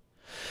result.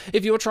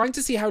 If you are trying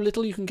to see how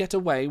little you can get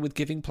away with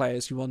giving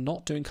players, you are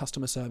not doing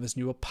customer service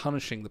and you are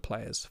punishing the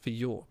players for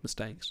your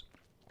mistakes.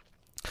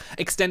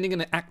 Extending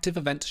an active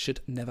event should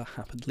never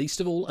happen,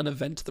 least of all an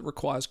event that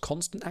requires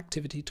constant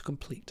activity to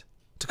compete.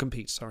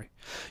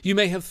 You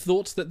may have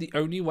thought that the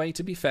only way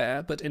to be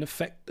fair,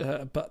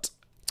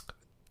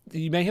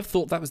 you may have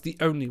thought that was the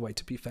only way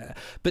to be fair,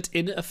 but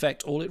in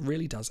effect all it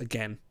really does,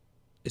 again,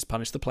 is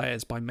punish the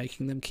players by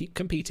making them keep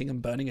competing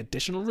and burning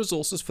additional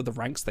resources for the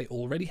ranks they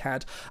already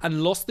had,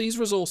 and these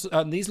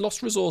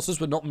lost resources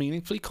were not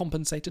meaningfully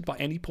compensated by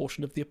any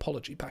portion of the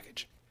apology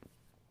package.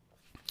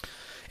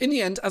 In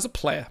the end, as a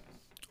player,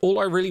 all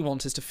I really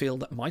want is to feel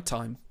that my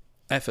time,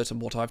 effort,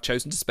 and what I've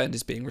chosen to spend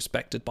is being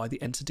respected by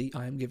the entity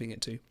I am giving it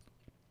to.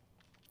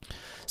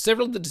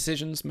 Several of the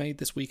decisions made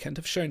this weekend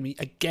have shown me,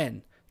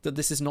 again, that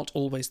this is not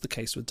always the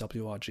case with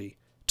WRG.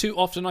 Too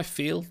often I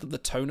feel that the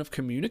tone of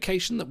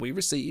communication that we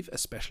receive,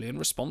 especially in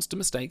response to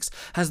mistakes,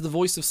 has the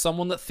voice of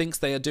someone that thinks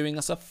they are doing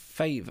us a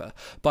favour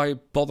by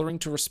bothering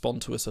to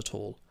respond to us at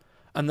all,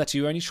 and that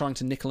you're only trying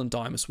to nickel and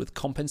dime us with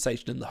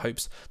compensation in the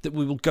hopes that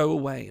we will go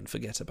away and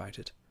forget about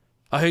it.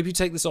 I hope you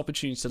take this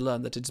opportunity to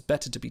learn that it's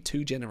better to be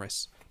too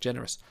generous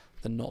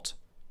than not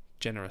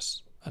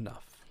generous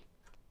enough.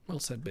 Well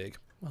said, Big.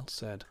 Well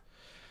said.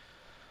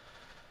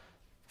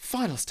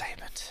 Final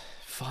statement.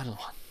 Final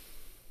one.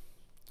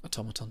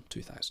 Automaton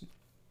 2000.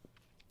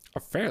 A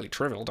fairly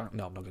trivial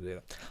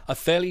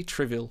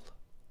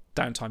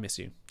downtime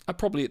issue. At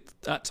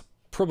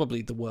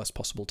probably the worst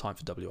possible time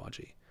for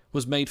WRG.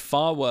 Was made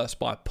far worse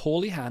by a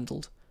poorly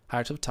handled,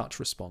 out-of-touch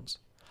response.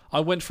 I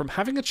went from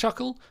having a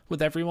chuckle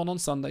with everyone on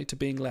Sunday to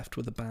being left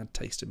with a bad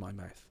taste in my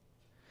mouth.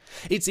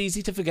 It's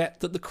easy to forget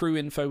that the crew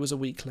info was a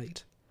week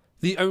late.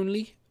 The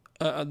only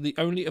of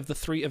the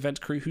 3 event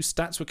crew whose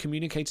stats were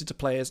communicated to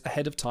players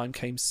ahead of time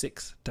came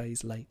 6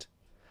 days late.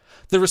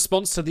 The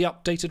response to the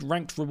updated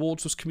ranked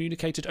rewards was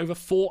communicated over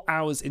 4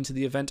 hours into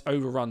the event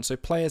overrun, so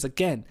players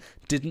again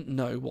didn't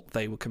know what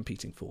they were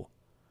competing for.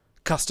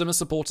 Customer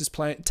support is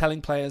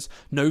telling players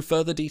no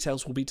further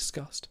details will be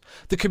discussed.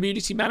 The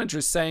community manager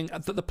is saying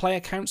that the player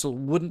council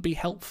wouldn't be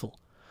helpful.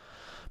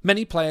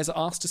 Many players are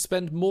asked to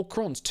spend more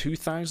crons,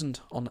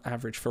 2,000 on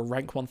average for a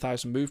rank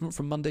 1,000 movement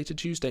from Monday to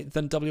Tuesday,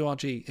 than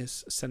WRG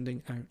is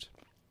sending out.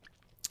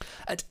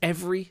 At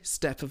every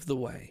step of the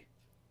way,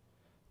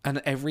 and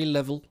at every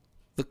level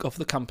of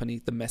the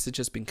company, the message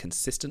has been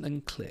consistent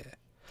and clear.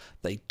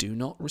 They do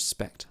not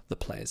respect the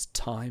players'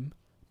 time,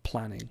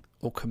 planning,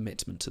 or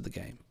commitment to the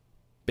game.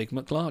 Big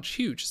McLarge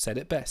Huge said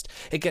it best.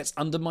 It gets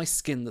under my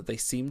skin that they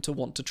seem to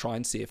want to try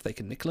and see if they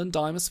can nickel and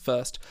dime us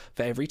first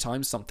for every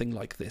time something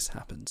like this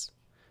happens.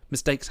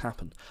 Mistakes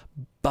happen,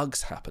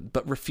 bugs happen,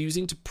 but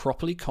refusing to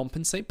properly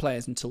compensate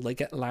players until they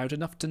get loud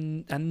enough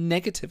and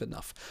negative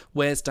enough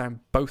wears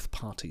down both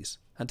parties,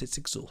 and it's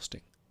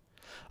exhausting.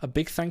 A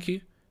big thank you,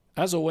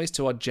 as always,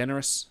 to our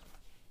generous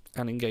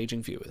and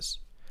engaging viewers.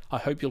 I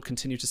hope you'll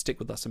continue to stick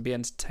with us and be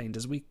entertained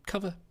as we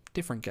cover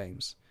different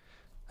games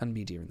and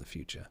media in the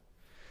future.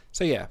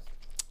 So yeah,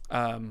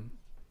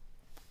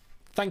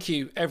 thank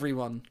you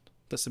everyone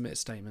that submitted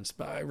statements,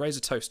 but I raise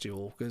a toast to you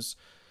all, because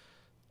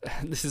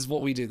this is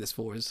what we do this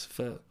for, is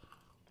for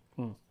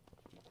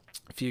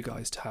you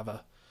guys to have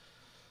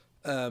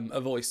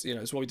a voice. You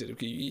know, it's what we did.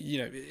 You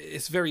know,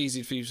 it's very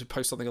easy for you to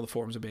post something on the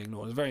forums and be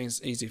ignored. It's very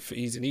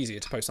easier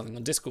to post something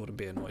on Discord and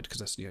be annoyed, because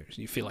that's, you know,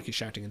 you feel like you're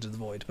shouting into the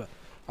void. But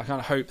I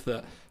kind of hope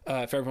that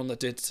for everyone that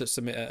did to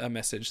submit a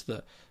message,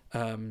 that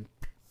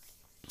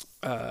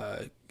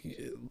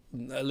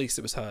at least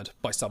it was heard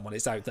by someone.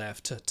 It's out there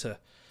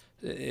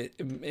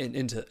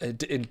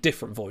in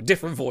different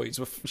voids.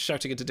 We're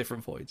shouting into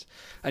different voids.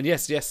 And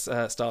yes,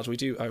 Stars, we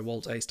do owe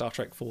Walt a Star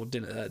Trek 4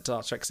 dinner,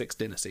 Star Trek 6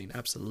 dinner scene.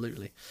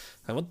 Absolutely.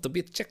 I want to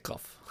be a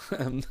Chekhov.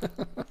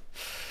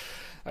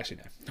 Actually,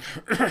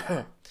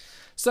 no.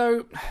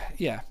 So,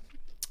 yeah.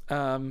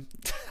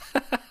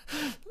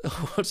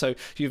 So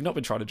you've not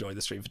been trying to join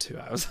the stream for 2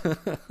 hours,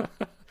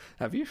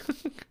 have you?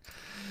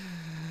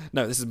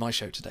 No, this is my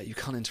show today. You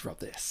can't interrupt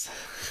this.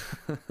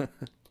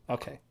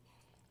 Okay.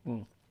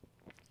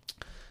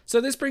 So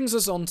this brings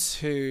us on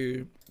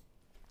to,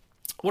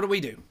 what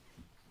do?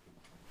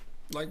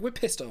 Like, we're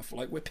pissed off.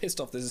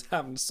 This has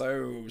happened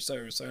so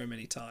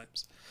many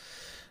times.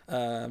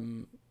 Fair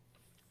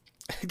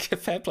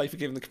play for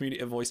giving the community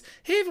a voice,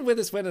 even with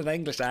us with an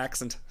English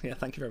accent. Yeah,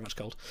 thank you very much,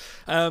 Cold.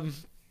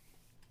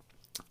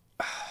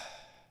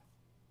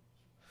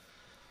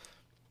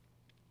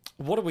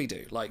 What do we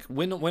do? Like,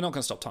 we're not going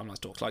to stop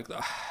Timelines Talks. Like,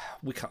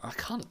 we can't. I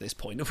can't at this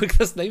point. We can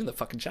just name the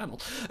fucking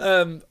channel.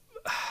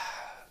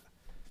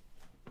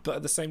 But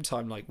at the same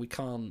time, like, I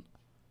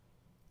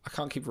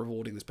can't keep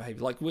rewarding this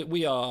behavior. Like,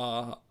 we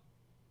are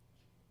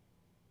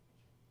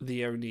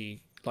the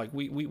only, like,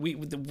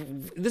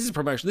 this is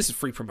promotion. This is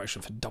free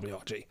promotion for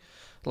WRG.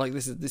 Like,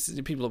 this is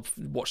people have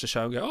watched the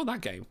show and go, oh, that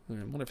game. I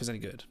wonder if it's any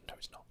good. No,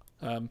 it's not.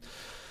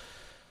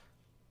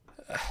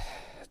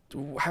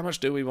 How much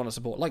do we want to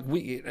support? Like,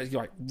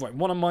 right,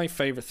 one of my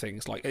favorite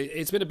things, like,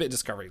 it's been a bit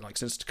discouraging, like,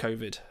 since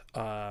COVID.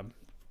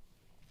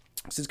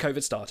 Since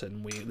COVID started,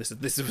 and this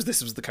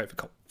was the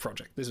COVID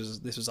project. This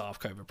was our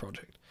COVID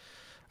project,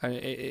 and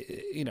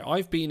you know,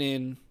 I've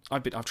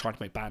tried to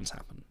make bands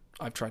happen.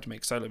 I've tried to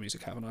make solo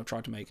music happen. I've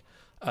tried to make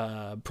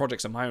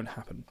projects of my own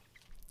happen.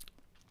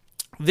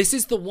 This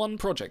is the one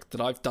project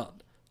that I've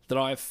done that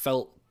I've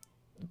felt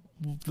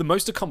the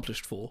most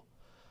accomplished for,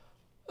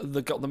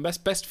 that got the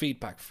best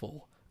feedback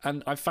for,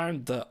 and I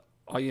found that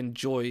I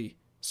enjoy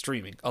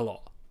streaming a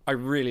lot. I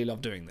really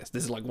love doing this.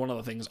 This is like one of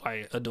the things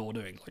I adore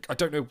doing. Like, I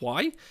don't know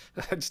why.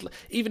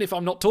 Even if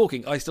I'm not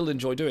talking, I still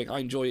enjoy doing. I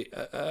enjoy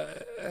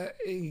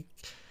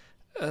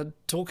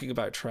talking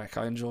about Trek.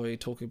 I enjoy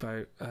talking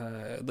about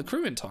the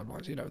crewing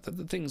timelines. You know,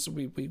 the things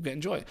we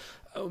enjoy.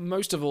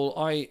 Most of all,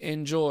 I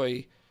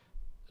enjoy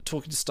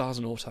talking to Stars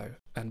and Auto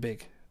and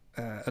Big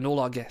and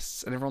all our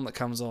guests and everyone that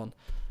comes on.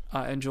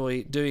 I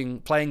enjoy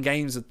playing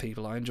games with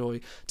people. I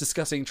enjoy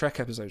discussing Trek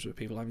episodes with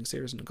people, having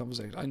serious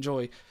conversations. I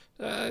enjoy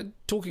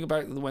talking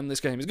about when this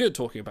game is good,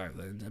 talking about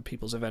the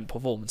people's event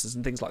performances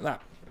and things like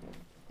that.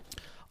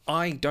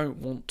 I don't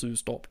want to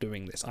stop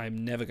doing this.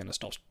 I'm never going to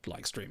stop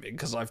streaming,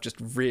 because I've just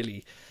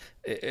really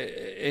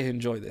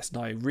enjoy this,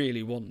 and I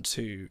really want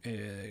to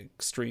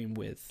stream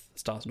with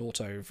Stars and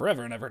Auto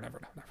forever and ever and ever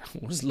and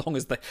ever, as long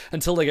as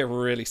until they get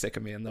really sick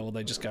of me, and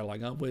they just go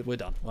like, oh, we're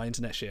done. My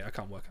internet's shit. I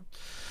can't work.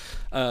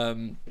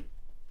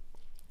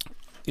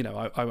 You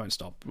know, I won't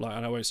stop.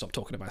 And I won't stop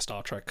talking about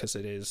Star Trek, because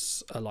it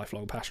is a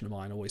lifelong passion of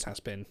mine. Always has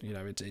been. You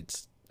know,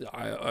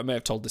 I may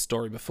have told this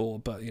story before,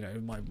 but you know,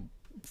 my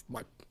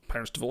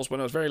parents divorced when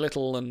I was very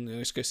little, and I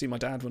used to go see my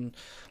dad when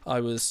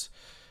I was,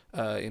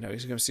 I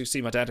used to go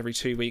see my dad every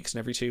 2 weeks, and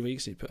every 2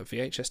 weeks he'd put a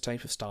VHS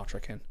tape of Star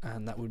Trek in,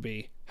 and that would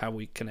be how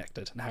we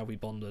connected and how we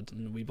bonded,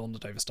 and we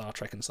bonded over Star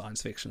Trek and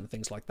science fiction and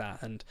things like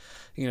that. And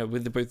you know,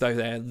 with though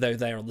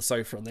they're on the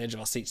sofa on the edge of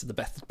our seats at the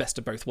best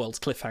of both worlds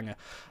cliffhanger,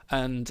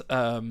 and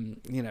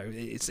you know,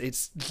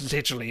 it's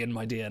literally in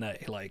my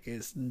DNA. Like,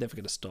 it's never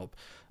going to stop.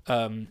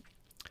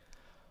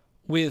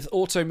 With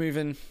Auto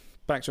moving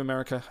back to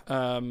America,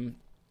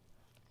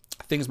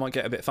 things might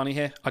get a bit funny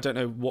here. I don't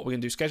know what we're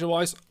going to do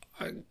schedule-wise.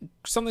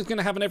 Something's going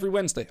to happen every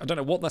Wednesday. I don't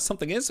know what that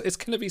something is. It's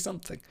going to be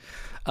something.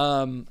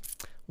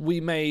 We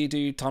may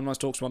do Timelines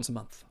Talks once a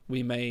month.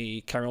 We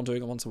may carry on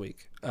doing it once a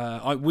week.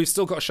 We've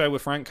still got a show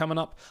with Frank coming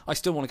up. I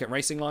still want to get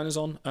Racing Liners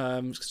on.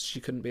 She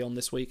couldn't be on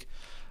this week.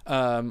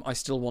 I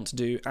still want to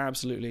do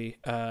absolutely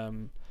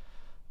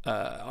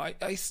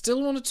I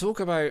still want to talk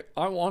about.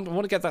 I want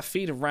to get that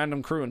feed of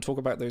random crew and talk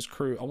about those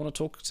crew. I want to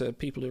talk to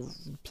people who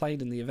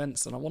played in the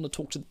events, and I want to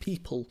talk to the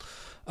people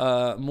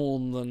more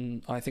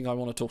than I think I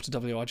want to talk to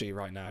WRG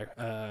right now.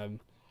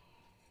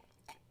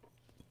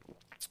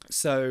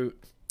 So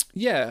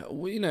yeah,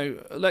 you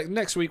know, like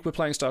next week we're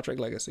playing Star Trek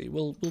Legacy.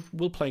 We'll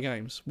play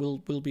games. We'll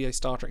be a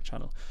Star Trek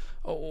channel.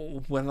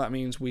 Oh, whether that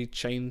means we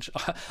change,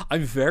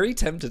 I'm very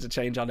tempted to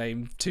change our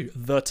name to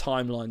The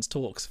Timelines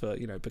Talks for,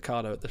 you know,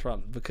 Picardo at the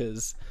front,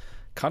 because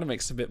kind of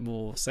makes a bit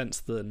more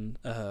sense than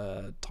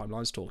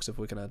Timelines Talks if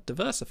we're going to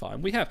diversify.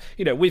 And we have,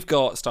 you know, we've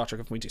got Star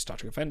Trek. We do Star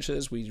Trek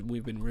Adventures.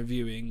 We've been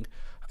reviewing,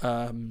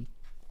 you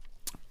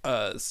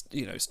know,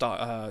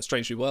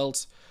 Strange New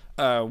Worlds.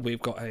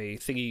 We've got a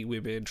thingy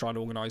we've been trying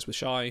to organise with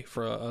Shy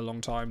for a long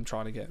time,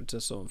 trying to get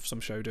into sort of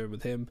some show doing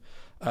with him.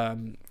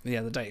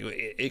 The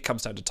day it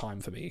comes down to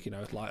time for me, you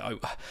know. Like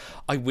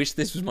I wish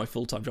this was my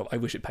full-time job. I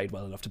wish it paid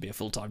well enough to be a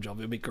full-time job.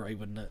 It'd be great,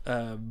 wouldn't it?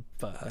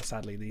 But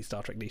sadly, the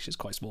Star Trek niche is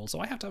quite small,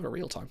 so I have to have a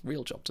real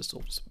job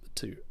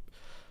to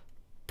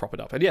prop it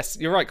up. And yes,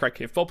 you're right, Craig.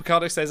 If Bob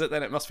Picardo says it,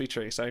 then it must be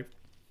true. So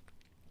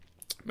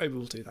maybe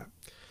we'll do that.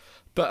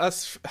 But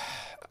as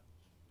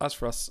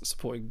for us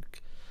supporting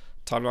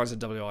Timelines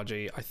and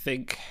WRG, I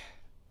think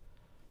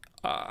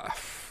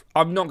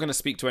I'm not going to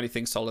speak to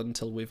anything solid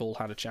until we've all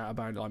had a chat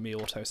about, like me,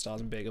 Auto,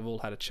 Stars and Big have all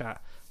had a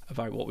chat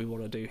about what we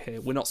want to do here.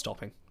 We're not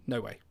stopping.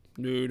 No way.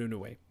 No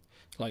way.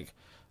 Like,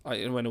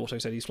 when Auto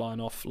said he's flying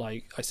off,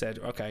 like, I said,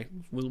 okay,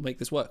 we'll make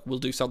this work. We'll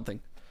do something.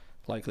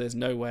 Like, there's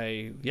no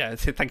way... Yeah,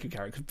 thank you,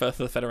 Garrett. Birth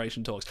of the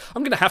Federation talks.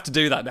 I'm going to have to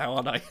do that now,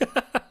 aren't I?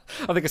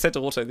 I think I said to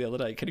Auto the other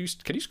day, can you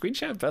screen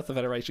share Birth of the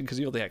Federation? Because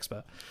you're the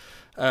expert.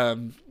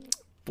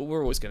 But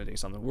we're always going to do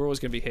something. We're always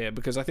going to be here,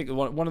 because I think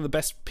one of the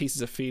best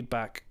pieces of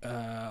feedback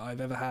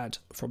I've ever had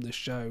from this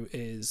show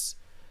is...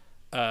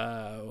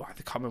 I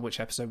can't remember which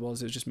episode it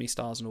was. It was just me,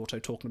 Stars, and Auto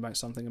talking about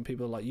something, and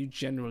people are like, you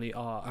generally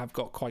have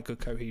got quite good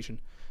cohesion.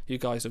 You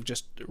guys have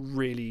just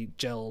really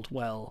gelled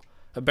well.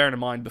 Bearing in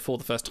mind, before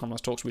the first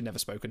Timelines Talks, we'd never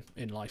spoken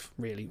in life,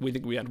 really. We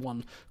think we had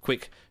one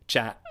quick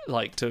chat,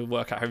 like, to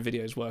work out how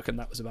videos work, and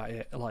that was about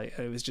it. Like,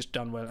 it was just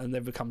done well, and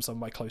they've become some of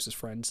my closest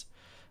friends.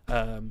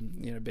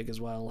 You know, Big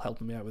as well,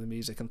 helping me out with the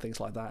music and things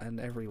like that,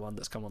 and everyone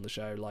that's come on the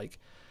show, like,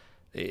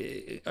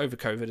 over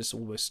COVID, it's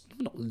almost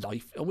not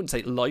life. I wouldn't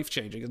say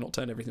life-changing. It's not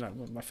turned everything out.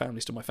 My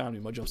family's still my family,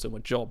 my job's still my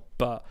job,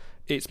 but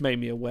it's made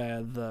me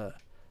aware that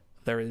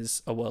there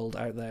is a world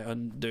out there,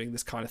 and doing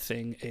this kind of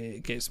thing,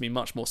 it gives me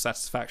much more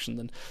satisfaction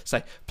than,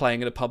 say,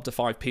 playing in a pub to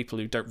 5 people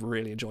who don't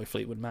really enjoy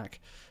Fleetwood Mac.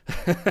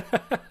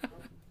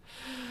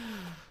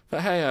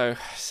 But hey-oh,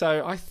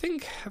 so I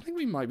think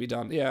we might be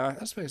done. Yeah,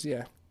 I suppose,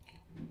 yeah.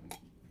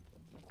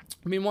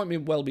 I mean,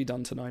 might well be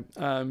done tonight.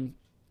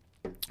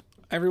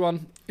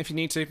 Everyone, if you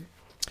need to,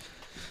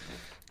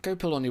 go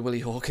pull on your Willie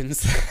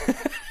Hawkins.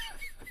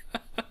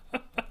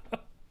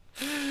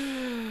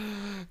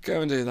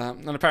 Go and do that.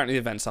 And apparently the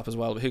event's up as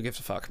well, but who gives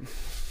a fuck?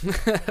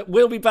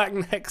 We'll be back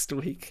next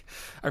week.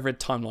 I read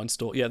Timeline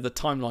Stalk. Yeah, the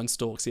Timeline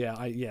Stalks. Yeah,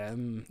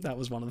 that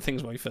was one of the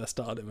things when we first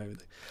started. Maybe.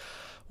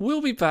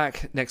 We'll be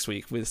back next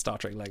week with Star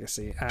Trek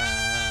Legacy. And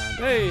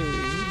hey!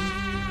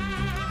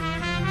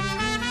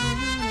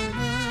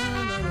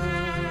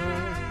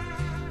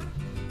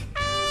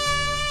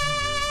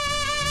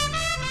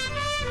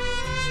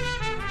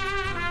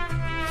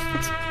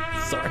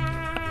 Sorry.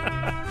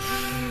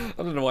 I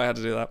don't know why I had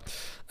to do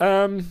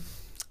that.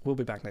 We'll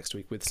be back next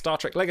week with Star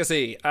Trek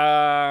Legacy.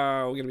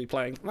 We're going to be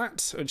playing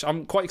that, which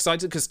I'm quite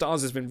excited, because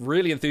Stars has been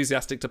really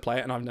enthusiastic to play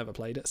it, and I've never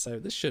played it, so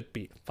this should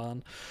be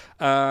fun.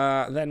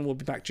 Then we'll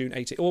be back June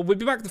 18th. Or we'll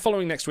be back the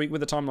following next week with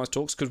the Timelines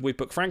Talks, because we've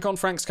booked Frank on.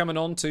 Frank's coming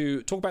on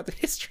to talk about the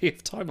history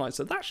of timelines,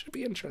 so that should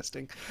be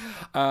interesting.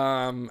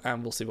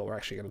 And we'll see what we're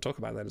actually going to talk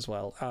about then as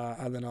well.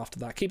 And then after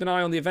that, keep an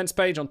eye on the events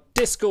page on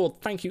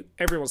Discord. Thank you,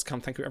 everyone's come.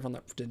 Thank you, everyone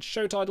that did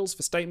show titles,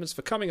 for statements,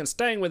 for coming and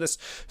staying with us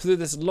through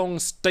this long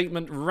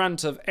statement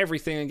rant of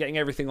everything and getting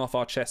everything off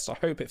our chests. I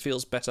hope it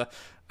feels better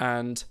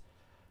and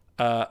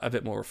a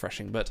bit more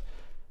refreshing. But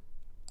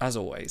as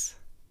always,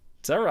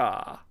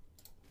 ta-ra!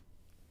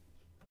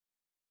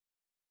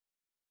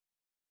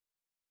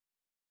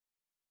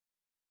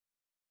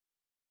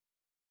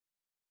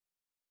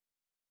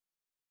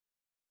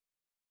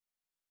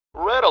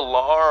 Red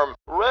alarm,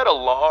 red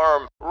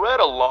alarm, red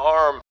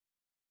alarm.